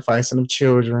sacrificing of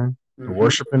children, the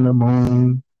worshiping the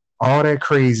moon, all that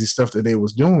crazy stuff that they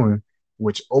was doing,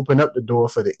 which opened up the door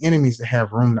for the enemies to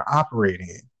have room to operate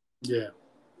in. Yeah.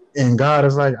 And God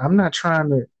is like, I'm not trying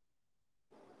to,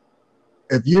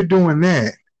 if you're doing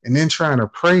that and then trying to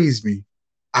praise me,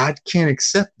 I can't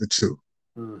accept the two.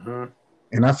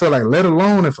 And I feel like, let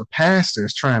alone if a pastor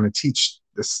is trying to teach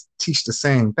the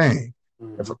same thing.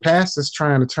 If a pastor is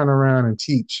trying to turn around and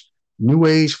teach New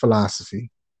Age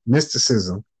philosophy,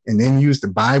 mysticism, and then use the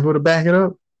Bible to back it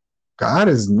up, God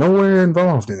is nowhere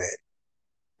involved in that.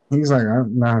 He's like,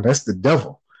 nah, that's the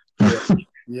devil.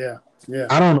 Yeah.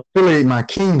 I don't affiliate my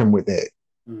kingdom with that.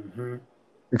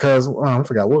 Because I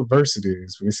forgot what verse it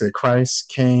is. When he said Christ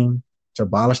came to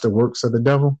abolish the works of the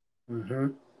devil.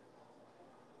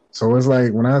 So it's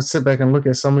like when I sit back and look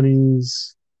at some of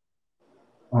these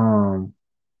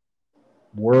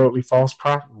worldly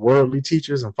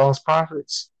teachers and false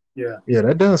prophets. Yeah,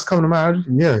 that does come to mind.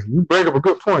 Yeah, you bring up a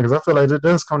good point because I feel like that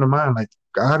does come to mind. Like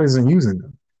God isn't using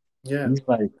them. Yeah, he's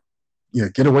like,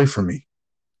 get away from me.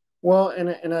 Well,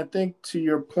 and I think to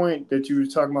your point that you were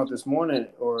talking about this morning,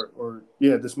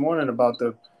 this morning about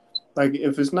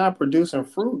if it's not producing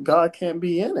fruit, God can't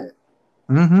be in it.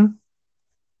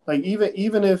 Like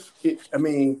even if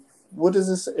what is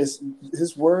this?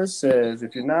 His word says,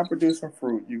 if you're not producing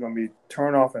fruit, you're going to be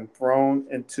turned off and thrown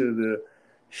into the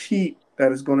heat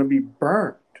that is going to be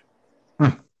burned. Hmm.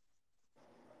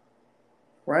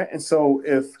 Right? And so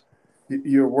if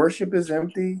your worship is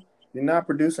empty, you're not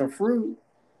producing fruit.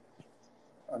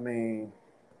 I mean,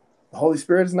 the Holy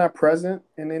Spirit is not present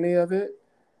in any of it.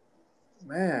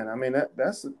 Man, I mean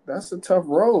that's a tough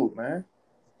road, man.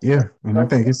 Yeah, That's and a I tough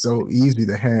think road. it's so easy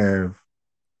to have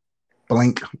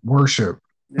blank worship,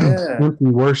 Yeah, empty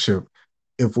worship,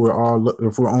 if we're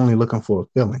only looking for a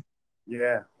feeling.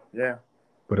 yeah, yeah.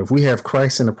 But if we have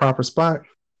Christ in the proper spot,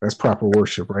 that's proper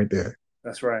worship right there.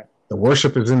 That's right. The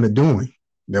worship is in the doing,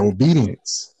 the Mm.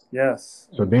 obedience. Yes.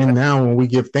 So then now when we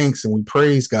give thanks and we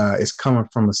praise God, it's coming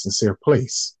from a sincere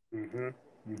place. Mm-hmm.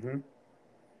 Mm-hmm.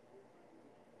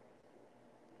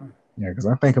 Yeah, because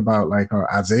I think about like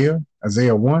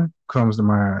Isaiah 1 comes to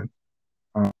mind.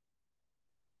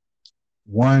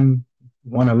 1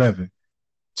 111.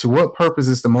 To what purpose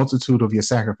is the multitude of your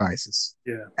sacrifices?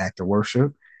 Yeah. Act of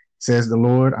worship. Says the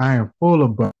Lord, I am full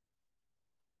of blood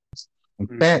and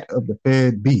Mm. fat of the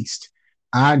fed beast.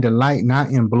 I delight not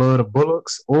in blood of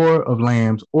bullocks or of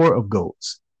lambs or of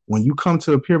goats. When you come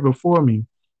to appear before me,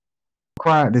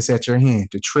 cry this at your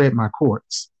hand to tread my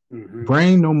courts. Mm-hmm.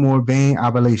 Bring no more vain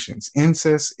oblations.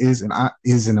 Incest is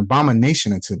an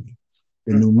abomination unto me.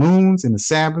 The new moons and the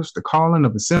Sabbaths, the calling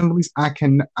of assemblies, I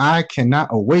cannot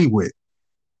away with.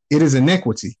 It is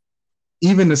iniquity.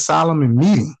 Even the Solomon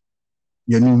meeting,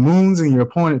 your new moons and your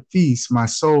appointed feasts, my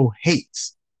soul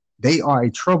hates. They are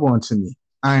a trouble unto me.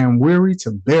 I am weary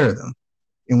to bear them.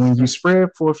 And when you spread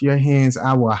forth your hands,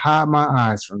 I will hide my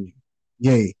eyes from you.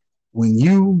 Yea, when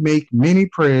you make many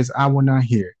prayers, I will not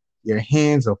hear. Your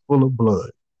hands are full of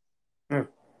blood. Mm.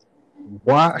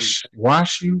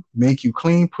 Wash you, make you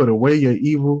clean, put away your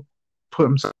evil, put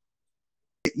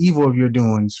the evil of your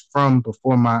doings from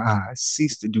before my eyes.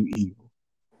 Cease to do evil.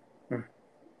 Mm.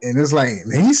 And it's like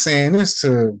he's saying this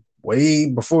to way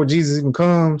before Jesus even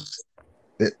comes.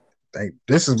 That like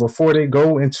this is before they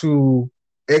go into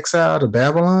exile to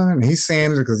Babylon. And he's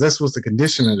saying it because this was the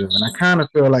condition of them. And I kind of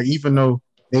feel like even though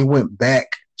they went back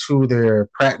to their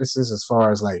practices as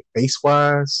far as like face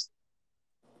wise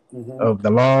Mm-hmm. of the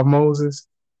law of Moses,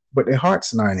 but their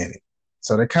heart's not in it.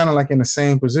 So they're kind of like in the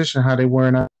same position how they were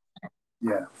in.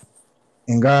 Yeah.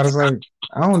 And God is like,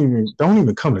 don't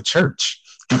even come to church.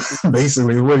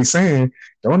 Basically, is what he's saying.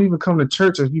 Don't even come to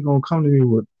church if you're gonna come to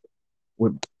me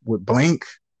with blank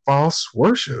false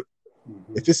worship.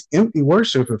 Mm-hmm. If it's empty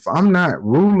worship, if I'm not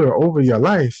ruler over your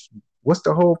life, what's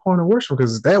the whole point of worship?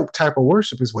 Because that type of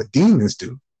worship is what demons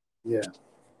do. Yeah.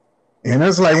 And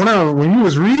it's like when you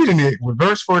was reading it with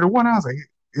verse 41, I was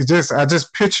like, I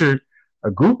just pictured a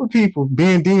group of people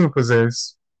being demon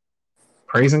possessed,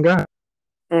 praising God,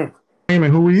 Mm.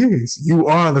 claiming who He is. You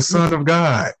are the Son of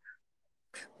God.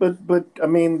 But I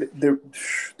mean the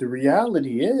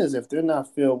reality is if they're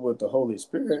not filled with the Holy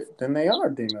Spirit, then they are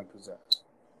demon possessed.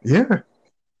 Yeah,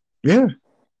 yeah.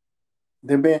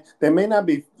 They may not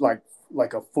be like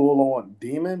a full on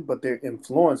demon, but they're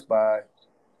influenced by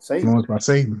Satan. Influenced by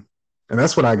Satan. And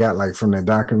that's what I got like from that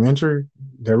documentary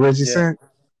that Reggie Yeah. sent.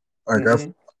 Like I've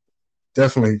Mm-hmm.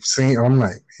 definitely seen. I'm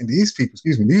like, and these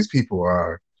people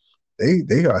are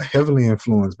they are heavily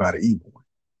influenced by the evil one, Mm.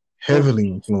 heavily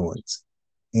influenced,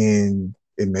 and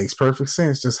it makes perfect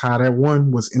sense. Just how that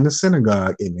one was in the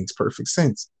synagogue, it makes perfect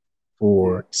sense Yeah.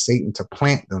 for Satan to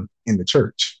plant them in the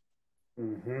church,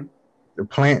 Mm-hmm. to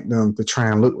plant them to try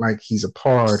and look like he's a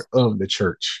part of the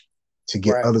church to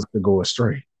get Right. others to go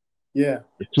astray. Yeah.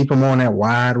 To keep them on that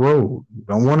wide road. You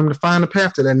don't want them to find the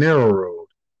path to that narrow road.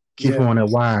 Keep them Yeah. on that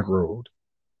wide road.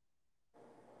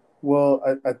 Well,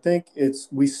 I think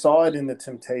we saw it in the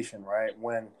temptation, right?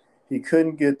 When he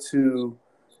couldn't get to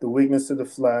the weakness of the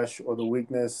flesh or the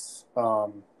weakness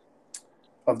of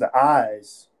the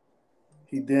eyes,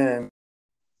 he then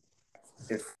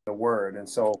if the word. And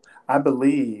so I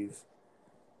believe,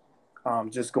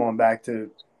 just going back to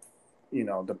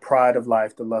the pride of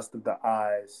life, the lust of the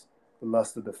eyes, the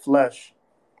lust of the flesh.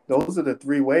 Those are the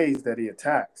three ways that he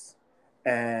attacks,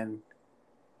 and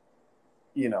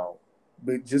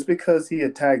but just because he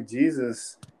attacked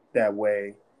Jesus that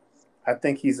way, I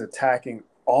think he's attacking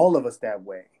all of us that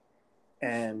way.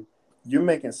 And you're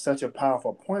making such a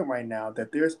powerful point right now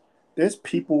that there's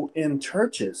people in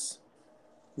churches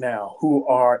now who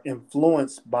are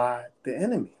influenced by the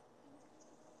enemy.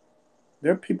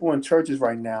 There are people in churches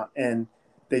right now, and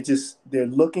they're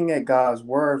looking at God's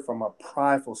word from a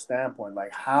prideful standpoint.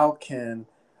 Like, how can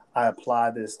I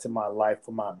apply this to my life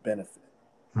for my benefit?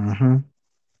 Mm-hmm.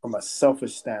 From a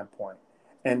selfish standpoint,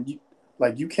 and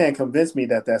you can't convince me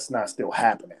that that's not still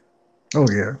happening. Oh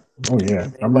yeah. Oh yeah.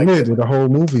 I mean, Like they did the whole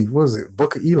movie. What was it?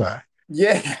 Book of Eli.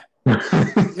 yeah,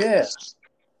 yeah,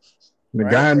 The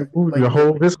right. guy in the movie,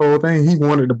 Like this whole thing, he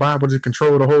wanted the Bible to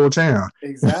control the whole town.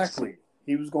 exactly.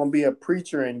 He was going to be a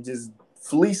preacher and just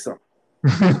fleece them,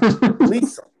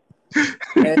 fleece them.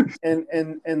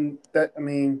 And that, I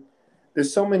mean,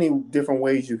 there's so many different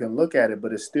ways you can look at it,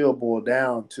 but it still boiled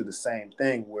down to the same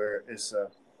thing, where it's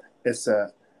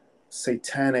a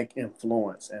satanic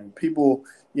influence. And people,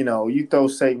 you throw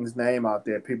Satan's name out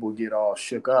there, people get all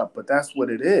shook up, but that's what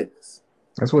it is.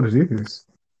 That's what it is.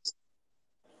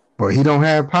 But he don't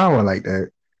have power like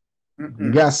that.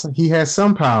 He has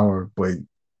some power, but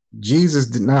Jesus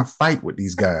did not fight with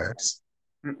these guys.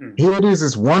 Here it is,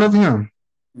 it's one of him.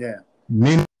 Yeah.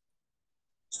 Many,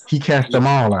 he cast them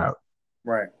all out.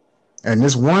 Right. And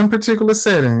this one particular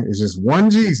setting is just one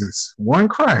Jesus, one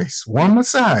Christ, one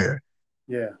Messiah.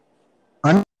 Yeah.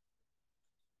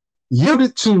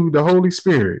 Yielded to the Holy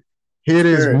Spirit. Here it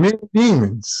is, many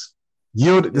demons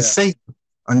yielded to Satan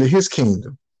under his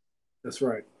kingdom. That's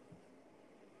right.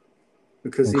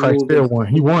 Because and Christ still won.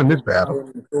 He won this battle.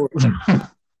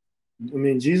 I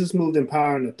mean, Jesus moved in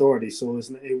power and authority. So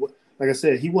like I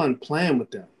said, he wasn't playing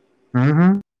with them.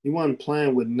 Mm-hmm. He wasn't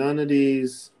playing with none of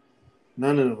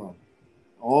them.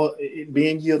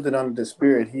 Being yielded under the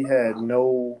Spirit, he had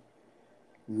no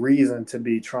reason to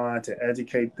be trying to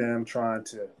educate them, trying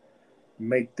to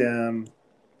make them,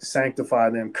 sanctify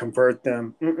them, convert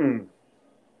them.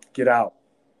 Get out.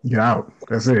 Get out.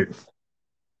 That's it.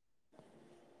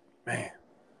 Man.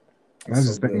 That's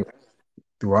just thing.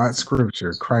 Throughout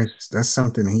Scripture, Christ, that's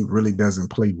something he really doesn't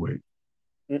play with.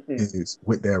 Is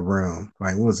with that realm.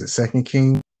 Like, what was it? Second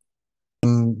King?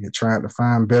 You tried to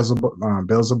find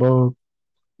Beelzebub.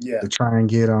 Yeah. To try and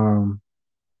get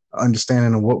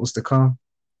understanding of what was to come.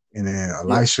 And then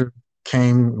Elisha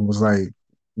came and was like,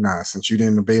 nah, since you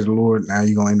didn't obey the Lord, now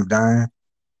you're gonna end up dying.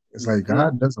 It's like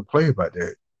God doesn't play about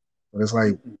that. But it's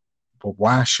like, but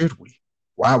why should we?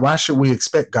 Why should we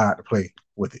expect God to play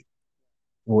with it?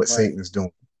 What Satan is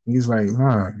doing? He's like,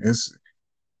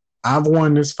 I've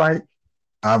won this fight.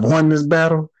 I've won this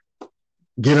battle.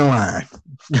 Get in line.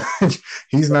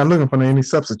 He's not looking for any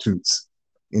substitutes,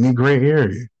 any gray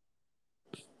area.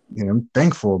 I'm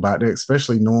thankful about that,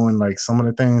 especially knowing like some of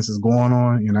the things that's going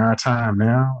on in our time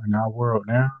now, in our world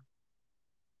now.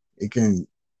 It can,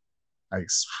 the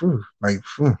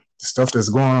stuff that's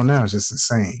going on now is just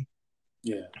insane.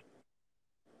 Yeah.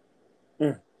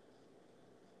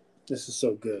 This is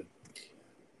so good.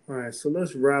 All right, so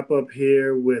let's wrap up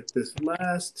here with this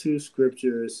last two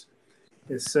scriptures.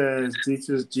 It says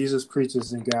Jesus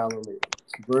preaches in Galilee.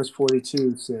 Verse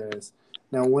 42 says,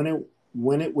 "Now when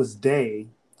it was day,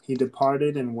 he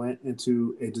departed and went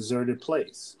into a deserted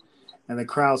place, and the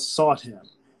crowd sought him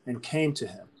and came to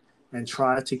him and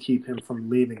tried to keep him from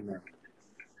leaving them.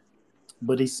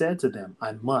 But he said to them,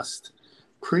 I must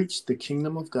preach the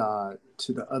kingdom of God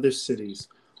to the other cities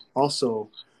also,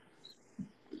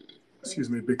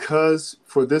 because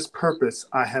for this purpose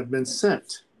I have been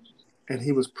sent." And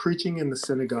he was preaching in the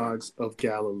synagogues of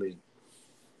Galilee.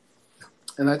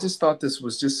 And I just thought this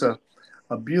was just a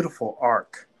beautiful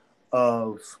arc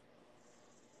of,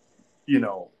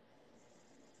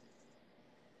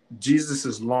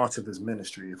 Jesus's launch of his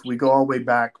ministry. If we go all the way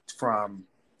back from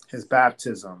his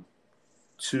baptism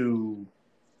to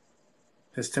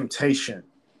his temptation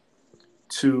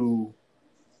to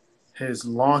his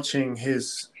launching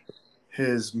his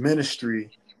ministry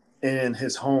in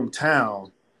his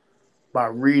hometown by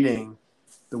reading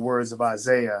the words of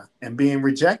Isaiah and being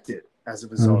rejected as a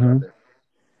result of it.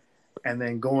 And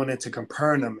then going into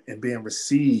Capernaum and being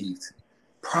received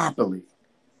properly.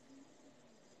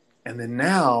 And then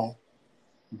now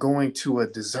going to a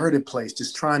deserted place,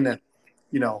 just trying to,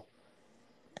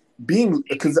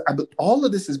 because all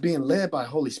of this is being led by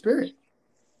Holy Spirit.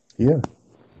 Yeah.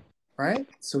 Right?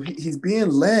 So he's being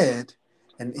led,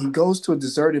 and he goes to a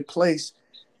deserted place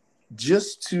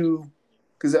just to,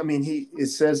 because it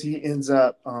says he ends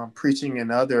up preaching in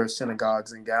other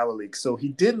synagogues in Galilee. So he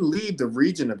didn't leave the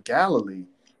region of Galilee;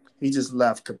 he just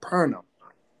left Capernaum.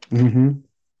 Mm-hmm.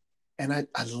 And I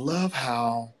love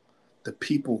how the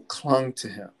people clung to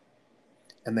him,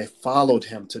 and they followed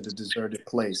him to the deserted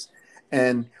place.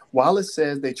 And while it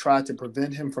says they tried to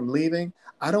prevent him from leaving,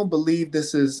 I don't believe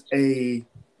this is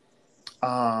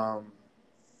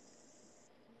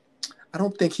I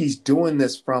don't think he's doing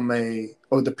this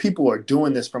or the people are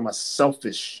doing this from a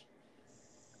selfish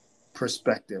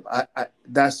perspective.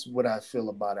 That's what I feel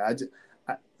about it.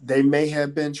 They may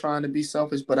have been trying to be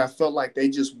selfish, but I felt like they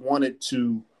just wanted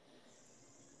to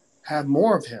have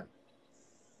more of him.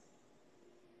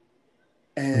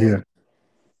 And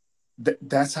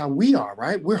that's how we are,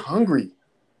 right? We're hungry.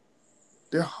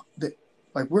 They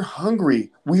like we're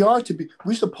hungry. We're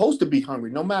supposed to be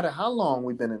hungry no matter how long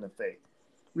we've been in the faith.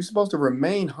 We're supposed to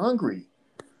remain hungry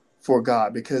for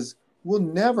God because we'll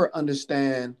never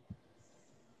understand,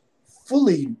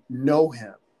 fully know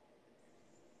him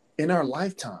in our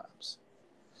lifetimes.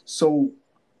 So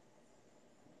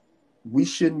we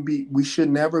should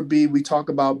never be, we talk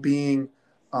about being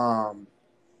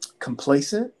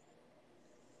complacent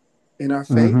in our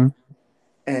faith.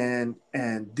 Mm-hmm.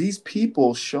 And these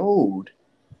people showed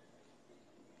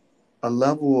a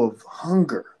level of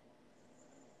hunger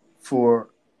for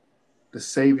the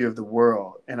Savior of the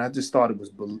world, and I just thought it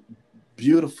was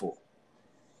beautiful.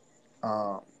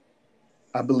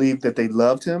 I believe that they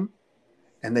loved him,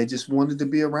 and they just wanted to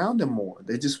be around him more.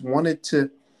 They just wanted to,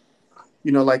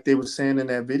 like they were saying in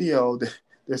that video,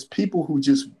 there's people who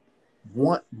just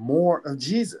want more of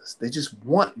Jesus. They just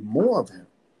want more of him.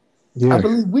 Yeah. I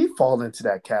believe we fall into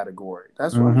that category.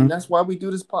 That's what I mean. That's why we do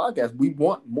this podcast. We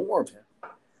want more of him.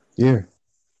 Yeah.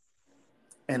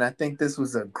 And I think this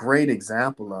was a great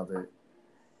example of it.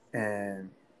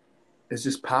 And it's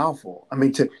just powerful. I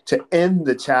mean, to end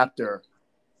the chapter,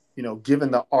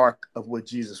 given the arc of what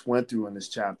Jesus went through in this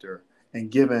chapter and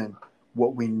given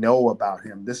what we know about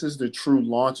him, this is the true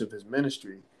launch of his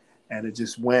ministry. And it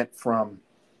just went from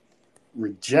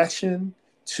rejection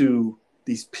to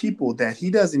these people that he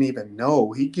doesn't even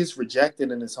know. He gets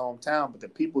rejected in his hometown, but the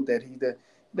people that he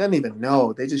doesn't even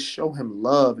know, they just show him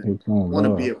love and want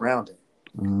to be around him.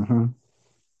 Mm-hmm.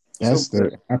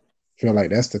 I feel like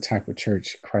that's the type of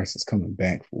church Christ is coming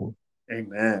back for.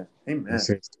 Amen. Amen. It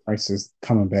says Christ is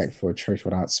coming back for a church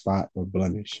without spot or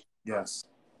blemish. Yes.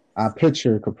 I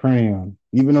picture Capernaum,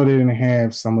 even though they didn't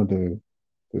have some of the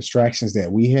distractions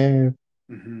that we have,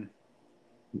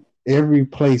 every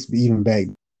place, even back,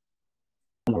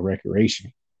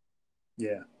 recreation.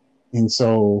 Yeah. And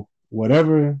so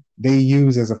whatever they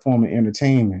use as a form of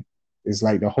entertainment is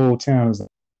like the whole town is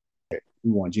like, we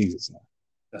want Jesus now.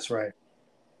 That's right.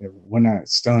 We're not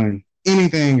stunned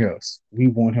anything else. We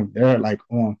want him. They're like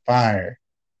on fire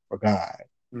for God.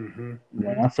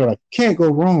 I feel like you can't go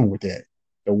wrong with that.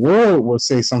 The world will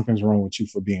say something's wrong with you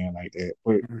for being like that,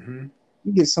 but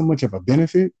you get so much of a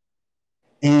benefit.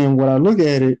 And when I look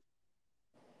at it,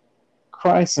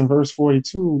 Christ in verse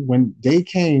 42, when they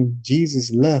came,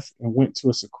 Jesus left and went to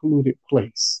a secluded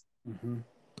place.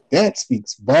 That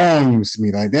speaks volumes to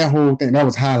me. Like that whole thing, that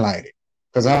was highlighted.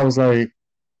 Because I was like,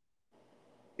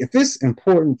 if it's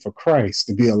important for Christ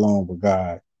to be alone with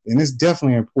God, then it's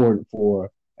definitely important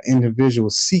for an individual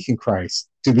seeking Christ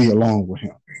to be alone with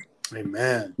him.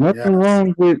 Amen. Nothing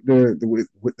wrong with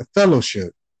the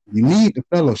fellowship. You need the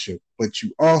fellowship, but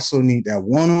you also need that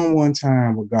one-on-one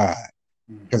time with God.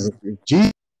 Because if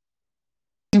Jesus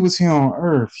was here on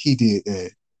earth, he did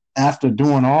that. After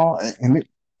doing all, and it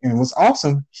was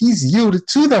awesome, he's yielded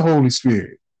to the Holy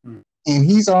Spirit. And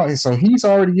he's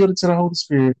already yielded to the Holy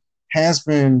Spirit, has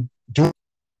been doing.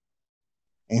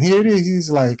 And here it is, he's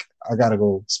like, I gotta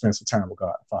go spend some time with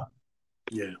God, Father.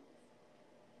 Yeah.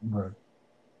 But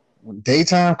when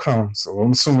daytime comes, so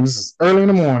I'm assuming this is early in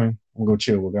the morning, I'm gonna go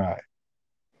chill with God.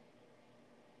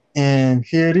 And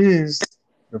here it is,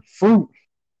 the fruit,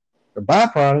 the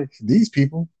byproduct, these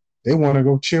people, they want to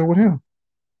go chill with him.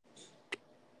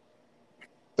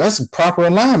 That's proper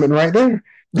alignment right there.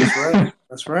 That's right.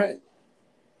 That's right.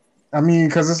 I mean,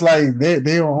 because it's like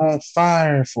they are on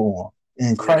fire for him,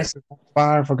 and Christ is on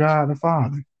fire for God the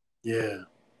Father. Yeah.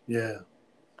 Yeah.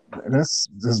 That's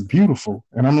beautiful.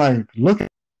 And I'm like, look,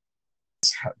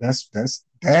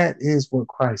 that is what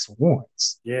Christ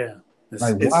wants. Yeah.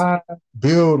 Why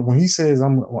build when he says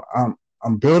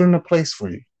I'm building a place for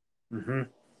you.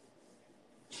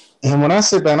 And when I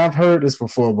sit back, and I've heard this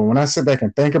before, but when I sit back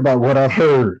and think about what I've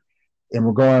heard in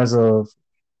regards of,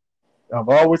 I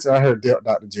heard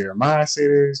Dr. Jeremiah say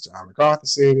this, John MacArthur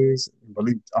say this, I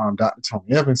believe Dr.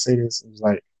 Tony Evans say this. It was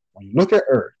like, when you look at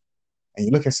earth and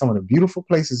you look at some of the beautiful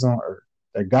places on earth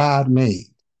that God made,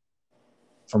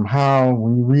 from how,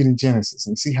 when you read in Genesis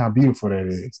and see how beautiful that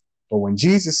is. But when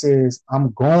Jesus says,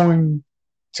 I'm going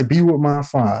to be with my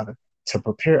Father to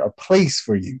prepare a place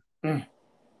for you.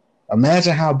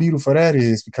 Imagine how beautiful that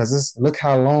is, because look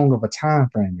how long of a time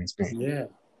frame it's been.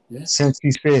 Yeah. Since he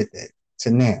said that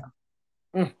to now.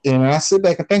 And I sit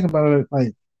back and think about it,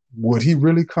 like, would he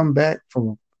really come back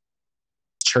from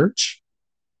church?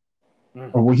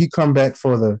 Or will he come back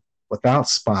for the without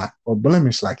spot or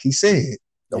blemish, like he said?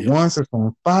 The ones that's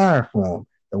on fire for him,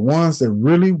 the ones that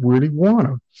really, really want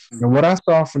him. And what I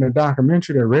saw from the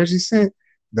documentary that Reggie sent,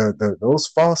 those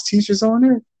false teachers on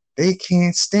it, they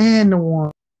can't stand the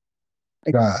one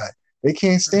God. They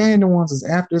can't stand the ones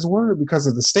that's after his word because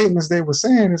of the statements they were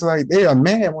saying. It's like they are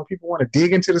mad when people want to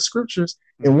dig into the scriptures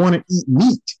and want to eat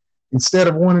meat instead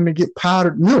of wanting to get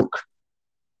powdered milk.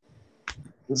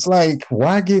 It's like,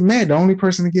 why get mad? The only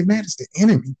person to get mad is the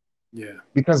enemy. Yeah.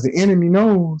 Because the enemy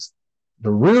knows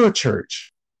the real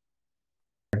church.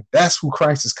 That's who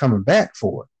Christ is coming back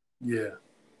for. Yeah.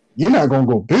 You're not going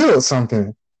to go build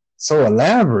something so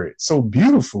elaborate, so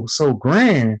beautiful, so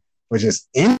grand, but just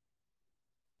in.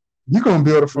 You're going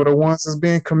to build it for the ones that's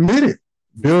being committed.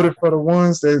 Build it for the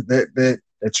ones that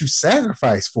you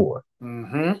sacrifice for.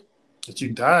 Mm-hmm. That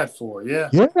you died for, yeah.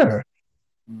 Yeah.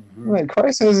 Mm-hmm. Like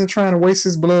Christ isn't trying to waste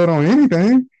his blood on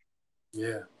anything.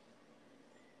 Yeah.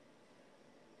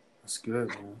 That's good,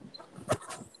 man.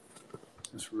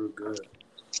 That's real good.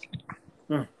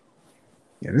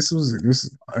 Yeah, this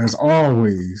as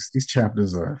always, these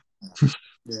chapters are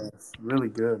yeah, it's really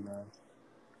good, man.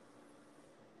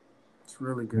 It's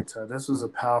really good. This was a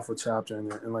powerful chapter,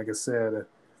 and like I said,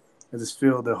 I just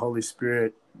feel the Holy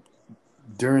Spirit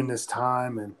during this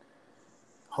time, and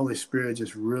Holy Spirit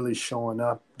just really showing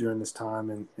up during this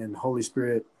time, and Holy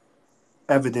Spirit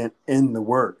evident in the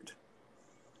Word,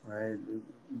 right?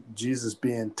 Jesus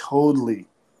being totally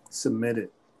submitted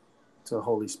to the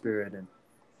Holy Spirit and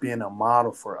being a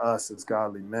model for us as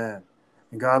godly men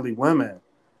and godly women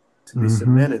to be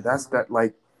submitted. That's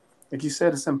like you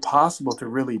said, it's impossible to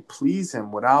really please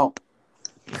him without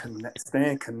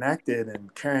staying connected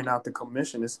and carrying out the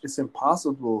commission. It's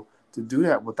impossible to do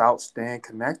that without staying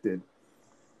connected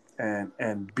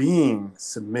and being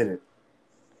submitted.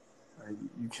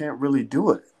 You can't really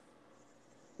do it.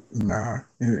 Nah,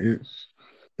 the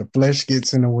flesh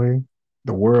gets in the way,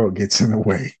 the world gets in the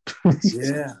way.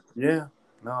 yeah.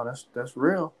 No, that's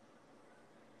real.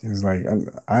 It's like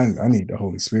I need the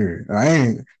Holy Spirit. I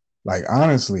ain't like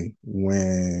honestly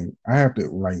when I have to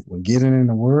like when getting in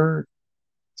the Word.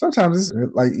 Sometimes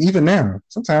it's like even now.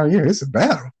 Sometimes it's a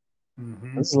battle.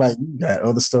 Mm-hmm. It's like you got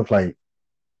other stuff like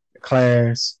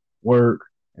class, work,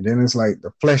 and then it's like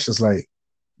the flesh is like,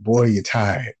 boy, you're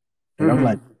tired, and I'm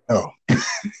like, no.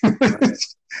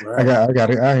 Right.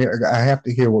 I have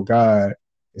to hear what God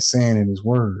is saying in His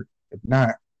Word. If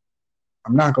not,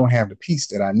 I'm not going to have the peace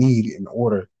that I need in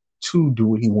order to do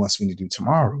what He wants me to do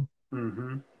tomorrow.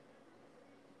 Mm-hmm.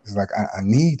 It's like I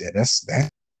need that. That's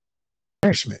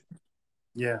nourishment.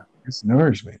 Yeah, it's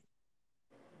nourishment.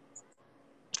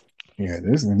 Yeah,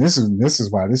 this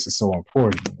is why this is so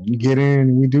important. When we get in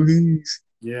and we do these,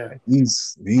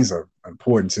 these are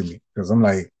important to me because I'm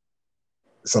like,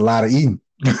 it's a lot of eating.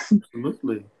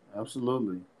 Absolutely.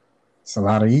 It's a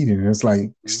lot of eating. It's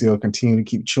like still continue to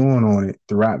keep chewing on it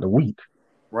throughout the week.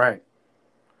 Right.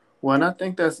 Well, and I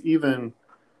think that's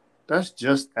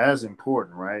just as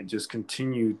important, right? Just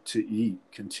continue to eat,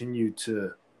 continue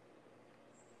to.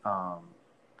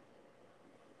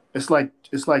 It's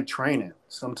like training.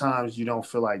 Sometimes you don't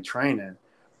feel like training,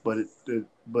 but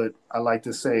I like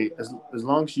to say as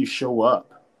long as you show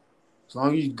up, as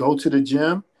long as you go to the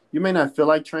gym, you may not feel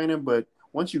like training, but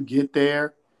once you get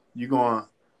there, you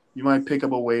might pick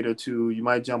up a weight or two, you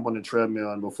might jump on the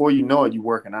treadmill, and before you know it, you're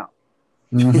working out.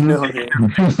 Mm-hmm. You know what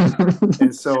I mean?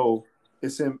 And so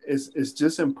it's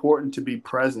just important to be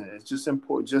present. It's just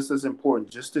as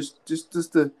important, just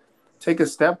to take a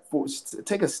step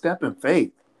in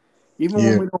faith. Even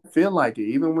when we don't feel like it,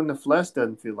 even when the flesh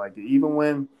doesn't feel like it, even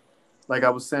when, like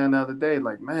I was saying the other day,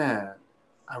 like, man,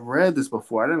 I read this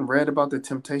before. I didn't read about the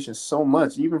temptation so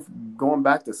much, even going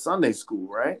back to Sunday school,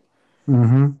 right?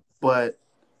 Mm-hmm. But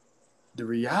the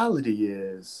reality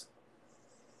is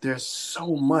there's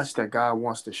so much that God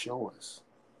wants to show us.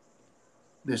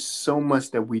 There's so much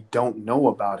that we don't know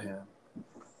about him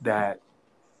that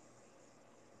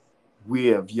we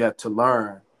have yet to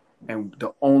learn. And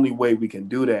the only way we can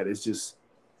do that is just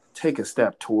take a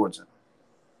step towards him.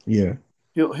 Yeah.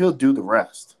 He'll do the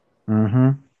rest.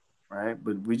 Mm-hmm. Right?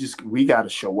 But we got to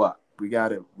show up. We got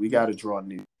to draw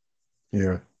near.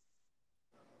 Yeah.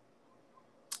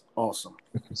 Awesome.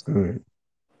 That's good.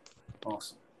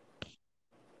 Awesome.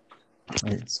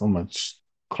 Right, so much.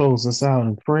 Close us out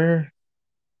in prayer.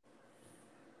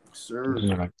 Sir.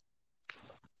 Yeah.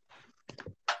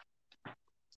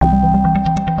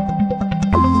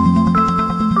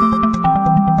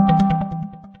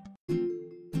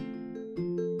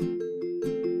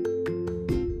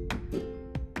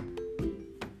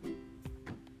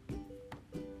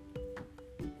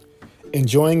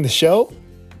 Enjoying the show?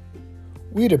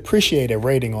 We'd appreciate a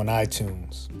rating on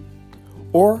iTunes.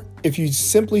 Or if you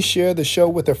simply share the show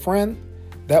with a friend,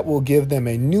 that will give them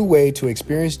a new way to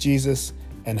experience Jesus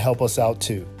and help us out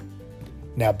too.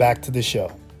 Now back to the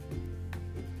show.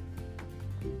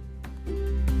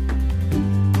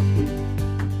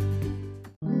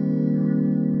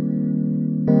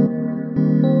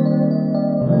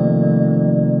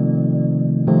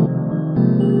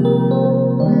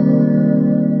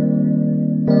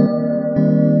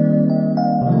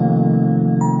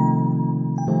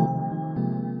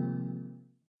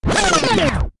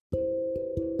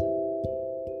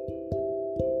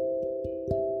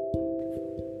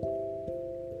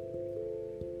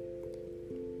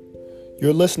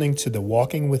 You're listening to the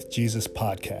Walking with Jesus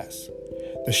podcast,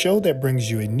 the show that brings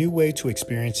you a new way to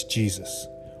experience Jesus,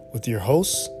 with your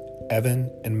hosts, Evan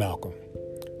and Malcolm,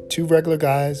 two regular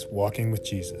guys walking with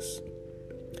Jesus.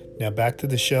 Now back to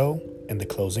the show and the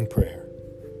closing prayer.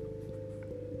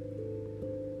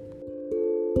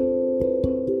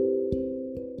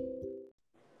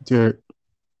 Dear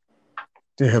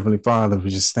Heavenly Father, we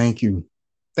just thank you.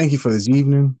 Thank you for this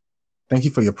evening. Thank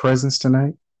you for your presence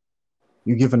tonight.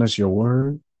 You've given us your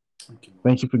word.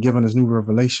 Thank you for giving us new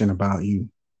revelation about you,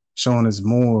 showing us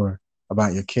more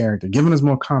about your character, giving us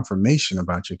more confirmation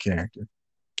about your character.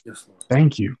 Yes, Lord.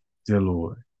 Thank you, dear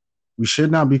Lord. We should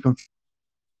not be confused.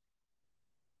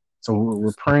 So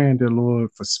we're praying, dear Lord,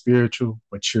 for spiritual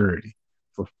maturity,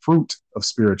 for fruit of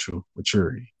spiritual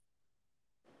maturity,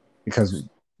 because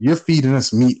you're feeding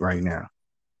us meat right now.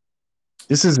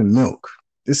 This isn't milk.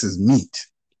 This is meat.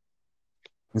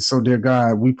 And so, dear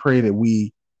God, we pray that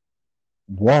we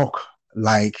walk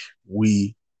like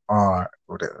we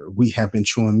have been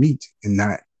chewing meat and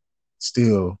not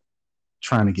still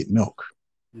trying to get milk.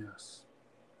 Yes.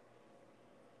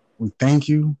 We thank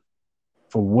you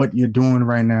for what you're doing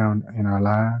right now in our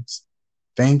lives.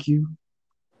 Thank you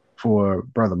for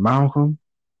Brother Malcolm,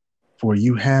 for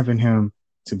you having him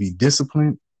to be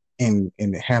disciplined and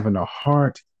having a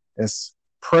heart that's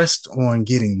pressed on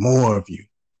getting more of you,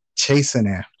 chasing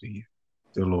after you,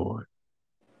 dear Lord.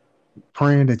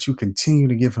 Praying that you continue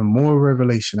to give him more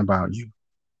revelation about you.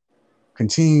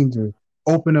 Continue to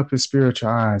open up his spiritual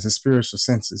eyes, his spiritual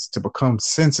senses, to become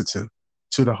sensitive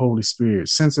to the Holy Spirit,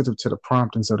 sensitive to the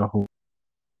promptings of the Holy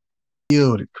Spirit,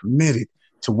 yielded, committed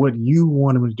to what you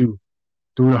want him to do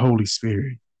through the Holy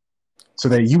Spirit, so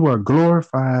that you are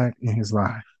glorified in his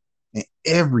life, in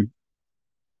every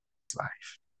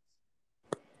life.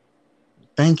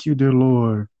 Thank you, dear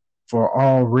Lord, for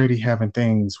already having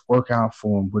things work out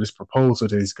for him with his proposal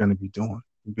that he's going to be doing.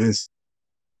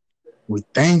 We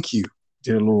thank you,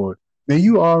 dear Lord. May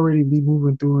you already be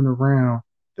moving through and around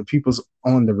the people's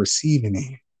on the receiving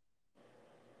end.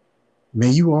 May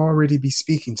you already be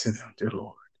speaking to them, dear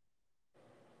Lord,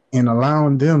 and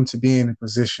allowing them to be in a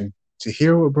position to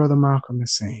hear what Brother Malcolm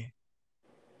is saying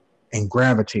and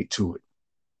gravitate to it.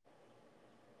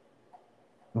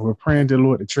 And we're praying, dear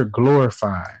Lord, that you're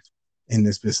glorified in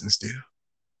this business deal.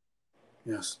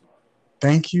 Yes, Lord.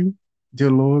 Thank you,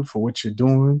 dear Lord, for what you're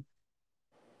doing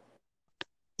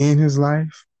in his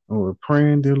life. And we're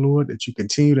praying, dear Lord, that you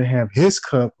continue to have his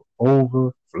cup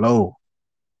overflow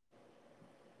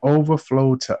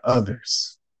to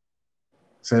others,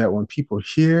 so that when people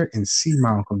hear and see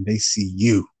Malcolm, they see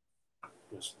you.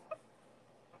 Yes, Lord.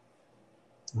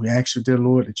 We ask you, dear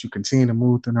Lord, that you continue to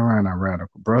move them around our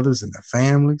radical brothers and their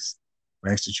families. We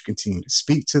ask that you continue to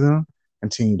speak to them,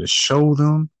 continue to show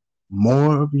them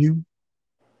more of you.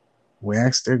 We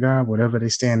ask, dear God, whatever they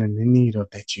stand in the need of,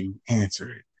 that you answer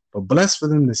it. But bless for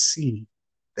them to see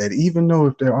that even though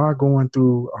if they are going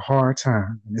through a hard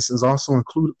time, and this is also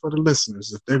included for the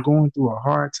listeners, if they're going through a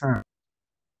hard time,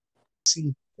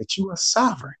 see that you are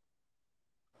sovereign.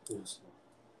 Yes, Lord.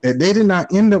 That they did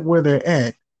not end up where they're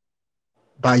at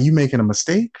by you making a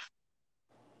mistake.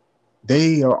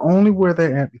 They are only where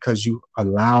they're at because you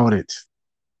allowed it.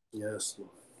 Yes,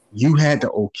 Lord. You had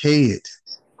to okay it.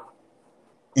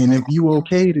 And if you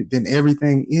okayed it, then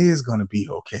everything is going to be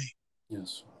okay.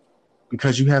 Yes, Lord.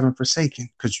 Because you haven't forsaken,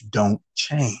 because you don't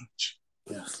change.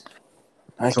 Yes.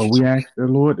 So we ask the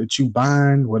Lord that you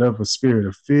bind whatever spirit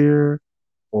of fear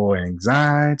or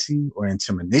anxiety or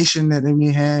intimidation that they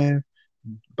may have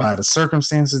by the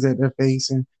circumstances that they're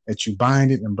facing, that you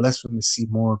bind it and bless them to see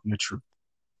more of your truth.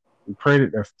 We pray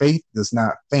that their faith does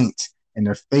not faint and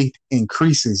their faith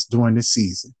increases during this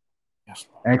season. Yes,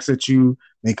 Lord. Ask that you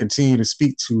may continue to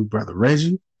speak to Brother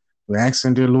Reggie. We ask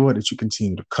him, dear Lord, that you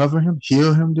continue to cover him,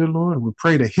 heal him, dear Lord. And we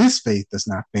pray that his faith does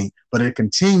not faint, but it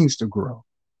continues to grow.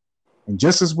 And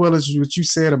just as well as what you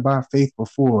said about faith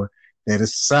before, that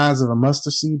it's the size of a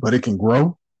mustard seed, but it can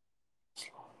grow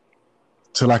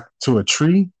to a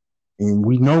tree. And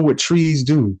we know what trees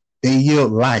do. They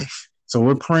yield life. So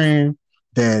we're praying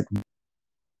that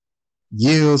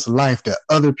yields life, that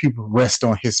other people rest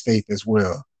on his faith as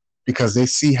well, because they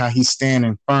see how he's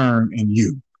standing firm in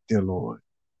you, dear Lord.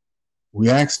 We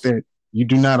ask that you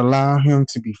do not allow him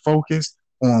to be focused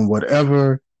on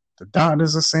whatever the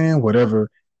doctors are saying, whatever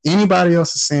anybody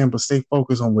else is saying, but stay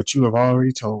focused on what you have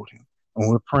already told him. And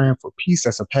we're praying for peace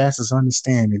that surpasses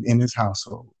understanding in his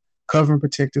household. Cover and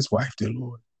protect his wife, dear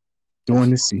Lord,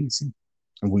 during this season.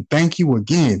 And we thank you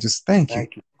again, just thank you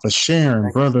for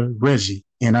sharing Brother Reggie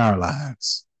in our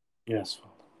lives. Yes.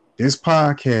 This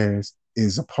podcast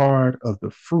is a part of the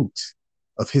fruit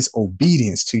of his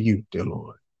obedience to you, dear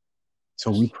Lord.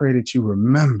 So we pray that you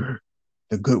remember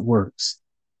the good works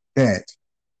that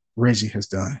Reggie has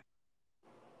done,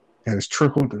 that has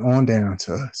trickled on down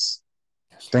to us.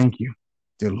 Thank you,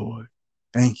 dear Lord.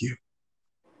 Thank you.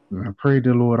 And I pray,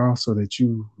 dear Lord, also that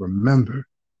you remember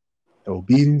the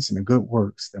obedience and the good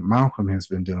works that Malcolm has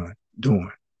been doing.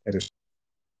 That is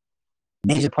a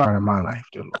major part of my life,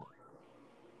 dear Lord.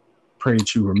 Pray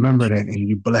that you remember that and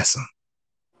you bless him,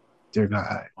 dear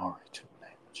God. Glory to the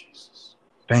name of Jesus.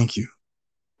 Thank you.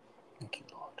 Thank you,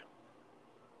 Lord.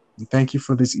 And thank you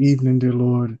for this evening, dear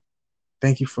Lord.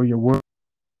 Thank you for your word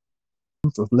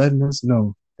of letting us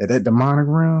know that that demonic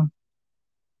realm,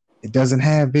 it doesn't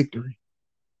have victory.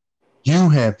 You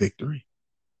have victory.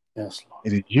 Yes, Lord.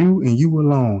 It is you and you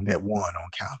alone that won on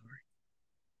Calvary.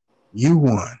 You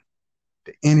won.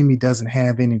 The enemy doesn't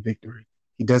have any victory.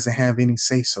 He doesn't have any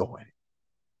say-so in it.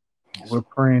 Yes. We're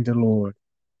praying to the Lord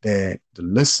that the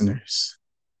listeners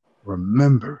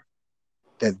remember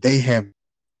that they have,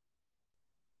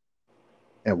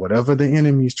 that whatever the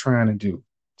enemy is trying to do,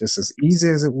 just as easy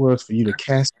as it was for you to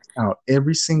cast out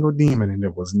every single demon and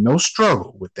there was no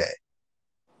struggle with that,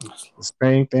 the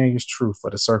same thing is true for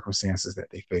the circumstances that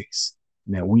they face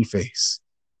and that we face.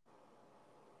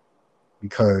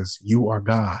 Because you are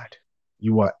God.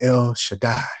 You are El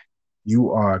Shaddai.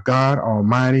 You are God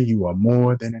Almighty. You are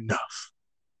more than enough.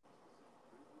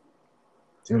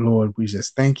 Dear Lord, we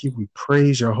just thank you. We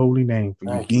praise your holy name for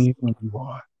you being who you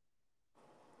are.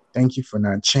 Thank you for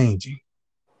not changing.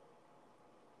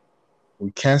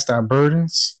 We cast our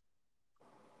burdens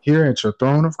here at your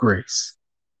throne of grace.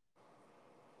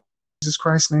 In Jesus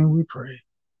Christ's name we pray.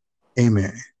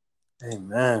 Amen.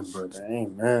 Amen, brother.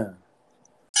 Amen.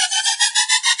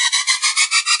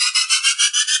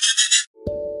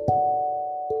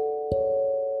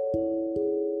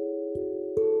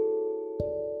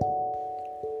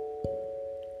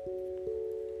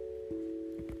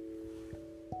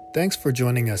 Thanks for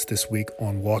joining us this week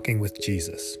on Walking with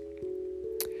Jesus.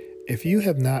 If you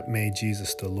have not made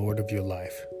Jesus the Lord of your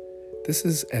life, this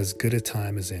is as good a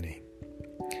time as any.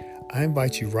 I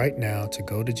invite you right now to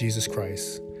go to Jesus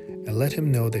Christ and let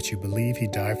him know that you believe he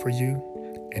died for you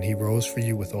and he rose for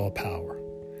you with all power,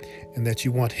 and that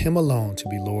you want him alone to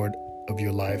be Lord of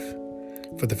your life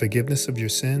for the forgiveness of your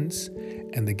sins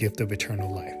and the gift of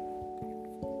eternal life.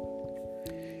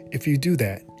 If you do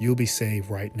that, you'll be saved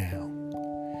right now.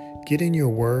 Get in your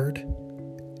word,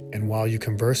 and while you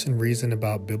converse and reason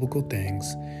about biblical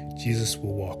things, Jesus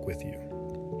will walk with you.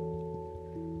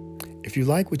 If you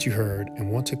like what you heard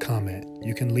and want to comment,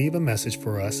 you can leave a message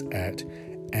for us at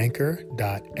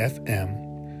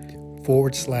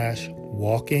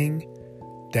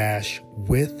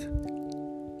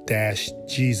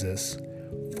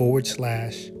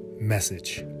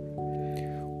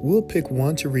We'll pick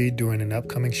one to read during an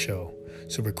upcoming show,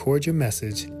 so record your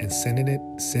message and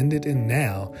send it in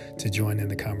now to join in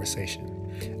the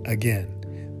conversation. Again,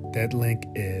 that link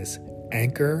is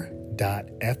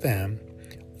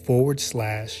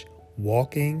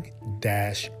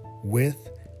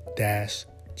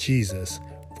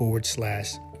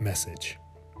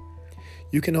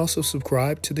You can also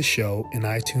subscribe to the show in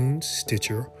iTunes,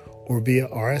 Stitcher, or via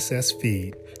RSS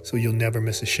feed so you'll never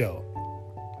miss a show.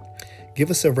 Give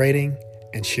us a rating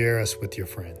and share us with your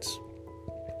friends.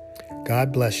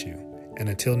 God bless you, and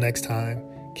until next time,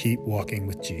 keep walking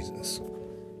with Jesus.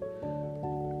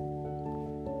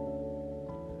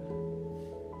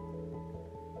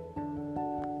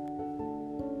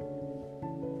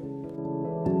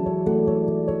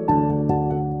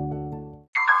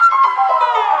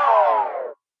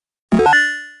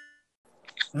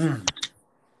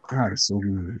 God is so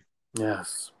good.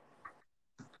 Yes.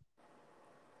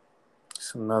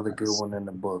 It's another good one in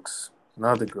the books.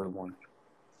 Another good one.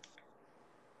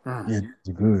 Yeah, these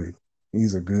are good.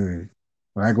 These are good.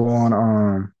 When I go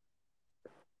on,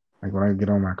 like when I get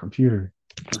on my computer,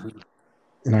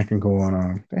 and I can go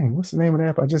on, dang, what's the name of the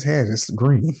app I just had? It's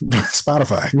green.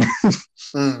 Spotify.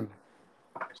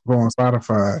 Go on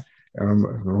Spotify, and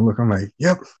I'm like,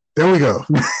 yep, there we go.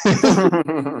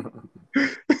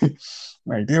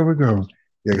 Like, there we go.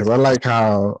 Yeah, because I like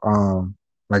how,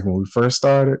 like when we first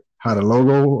started, how the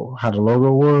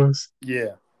logo was.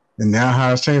 Yeah. And now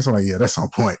how it's changed, I'm like, yeah, that's on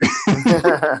point.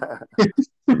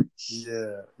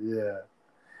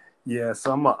 Yeah.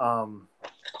 So I'm gonna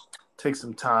take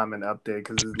some time and update,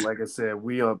 because like I said,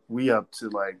 we up to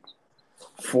like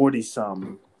 40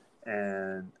 something,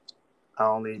 and I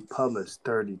only published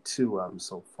 32 of them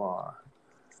so far.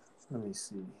 Let me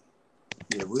see.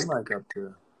 Yeah, we're like up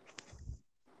to.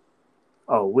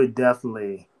 Oh, we're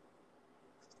definitely.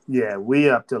 Yeah, we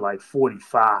up to like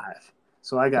 45.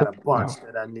 So I got a bunch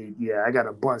that I need. Yeah, I got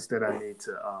a bunch that I need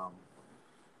to.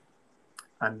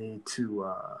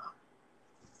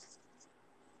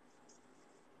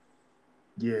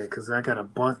 Yeah, because I got a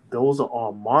bunch. Those are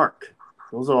all Mark.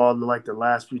 Those are all like the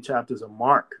last few chapters of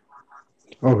Mark.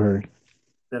 Okay.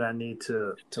 That I need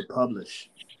to publish.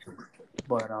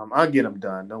 But I'll get them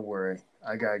done. Don't worry.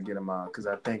 I gotta get them out because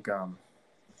I think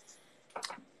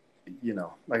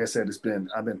like I said,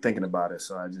 I've been thinking about it,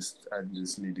 so I just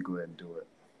need to go ahead and do it.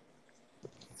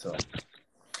 So,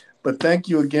 but thank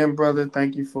you again, brother.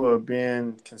 Thank you for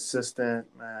being consistent,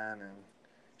 man, and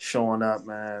showing up,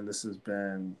 man. This has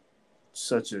been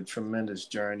such a tremendous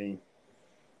journey,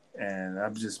 and I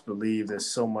just believe there's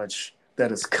so much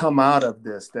that has come out of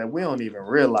this that we don't even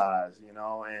realize,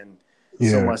 and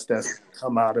so much that's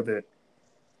come out of it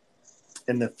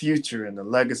in the future and the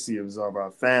legacy of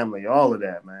our family, all of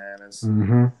that, man.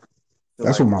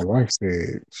 That's what my wife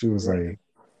said. She was like,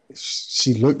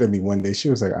 she looked at me one day. She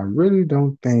was like, I really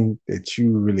don't think that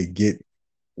you really get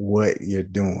what you're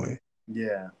doing.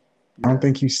 Yeah. I don't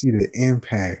think you see the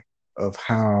impact of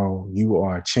how you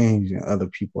are changing other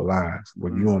people's lives.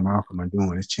 What you and Malcolm are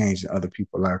doing is changing other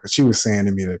people's lives. Because she was saying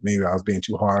to me that maybe I was being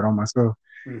too hard on myself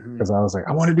because I was like,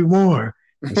 I want to do more.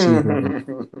 And she was like,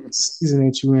 the season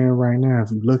that you're in right now, if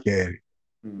you look at it,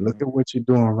 look at what you're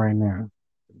doing right now.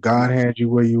 God had you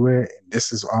where you at, and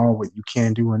this is all what you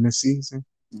can do in this season.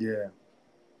 Yeah.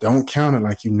 Don't count it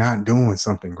like you're not doing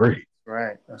something great.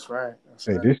 Right. That's right.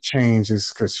 This change is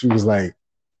because she was like,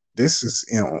 this is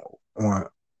on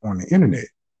the internet.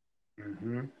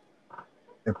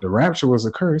 If the rapture was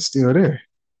occur, it's still there.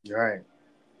 Right.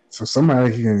 So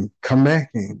somebody can come back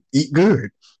and eat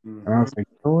good. And I was like,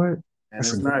 you know what? And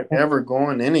it's not ever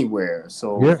going anywhere.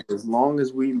 So as long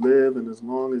as we live and as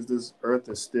long as this earth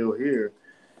is still here,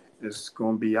 it's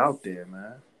going to be out there,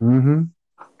 man.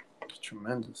 It's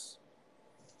tremendous.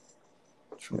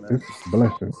 It's a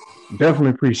blessing.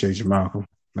 Definitely appreciate you, Malcolm.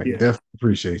 Definitely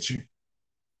appreciate you.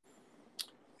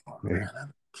 Oh, man, I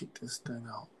kick this thing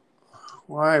out.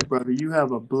 All right, brother. You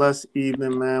have a blessed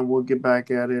evening, man. We'll get back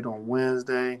at it on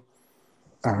Wednesday.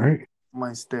 All right. I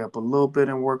might stay up a little bit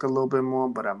and work a little bit more,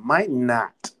 but I might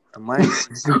not. I might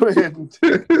go ahead and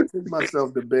take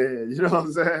myself to bed. You know what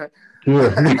I'm saying?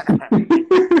 Yeah. I think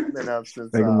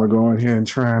I'm going to go in here and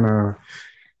try and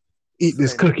eat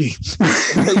this cookie.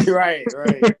 Right.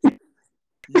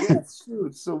 Yeah,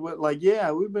 shoot. So,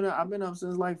 I've been up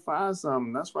since like 5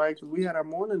 something. That's right, because we had our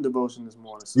morning devotion this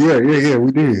morning. So yeah,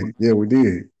 we did. Yeah, we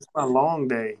did. It's a long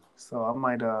day, so I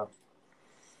might.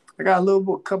 I got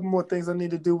couple more things I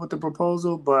need to do with the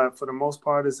proposal, but for the most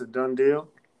part, it's a done deal.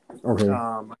 Okay.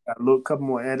 I got a couple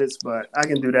more edits, but I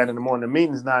can do that in the morning. The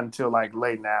meeting's not until like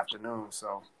late in the afternoon,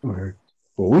 so. Okay.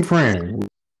 Well, we praying.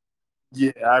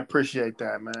 Yeah, I appreciate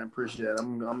that, man. Appreciate it.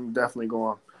 I'm definitely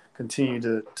going to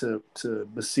continue to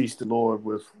beseech the Lord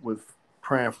with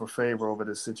praying for favor over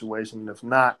this situation. And if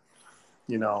not,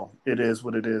 it is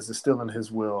what it is. It's still in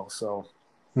His will. So.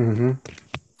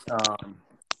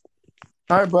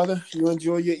 All right, brother. You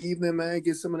enjoy your evening, man.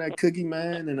 Get some of that cookie,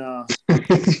 man, and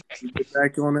get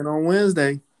back on it on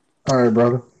Wednesday. All right,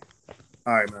 brother.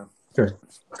 All right, man. Okay.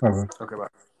 Bye. Okay, bye.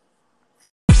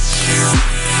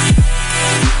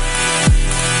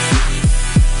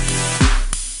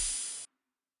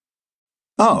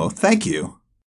 Oh, thank you.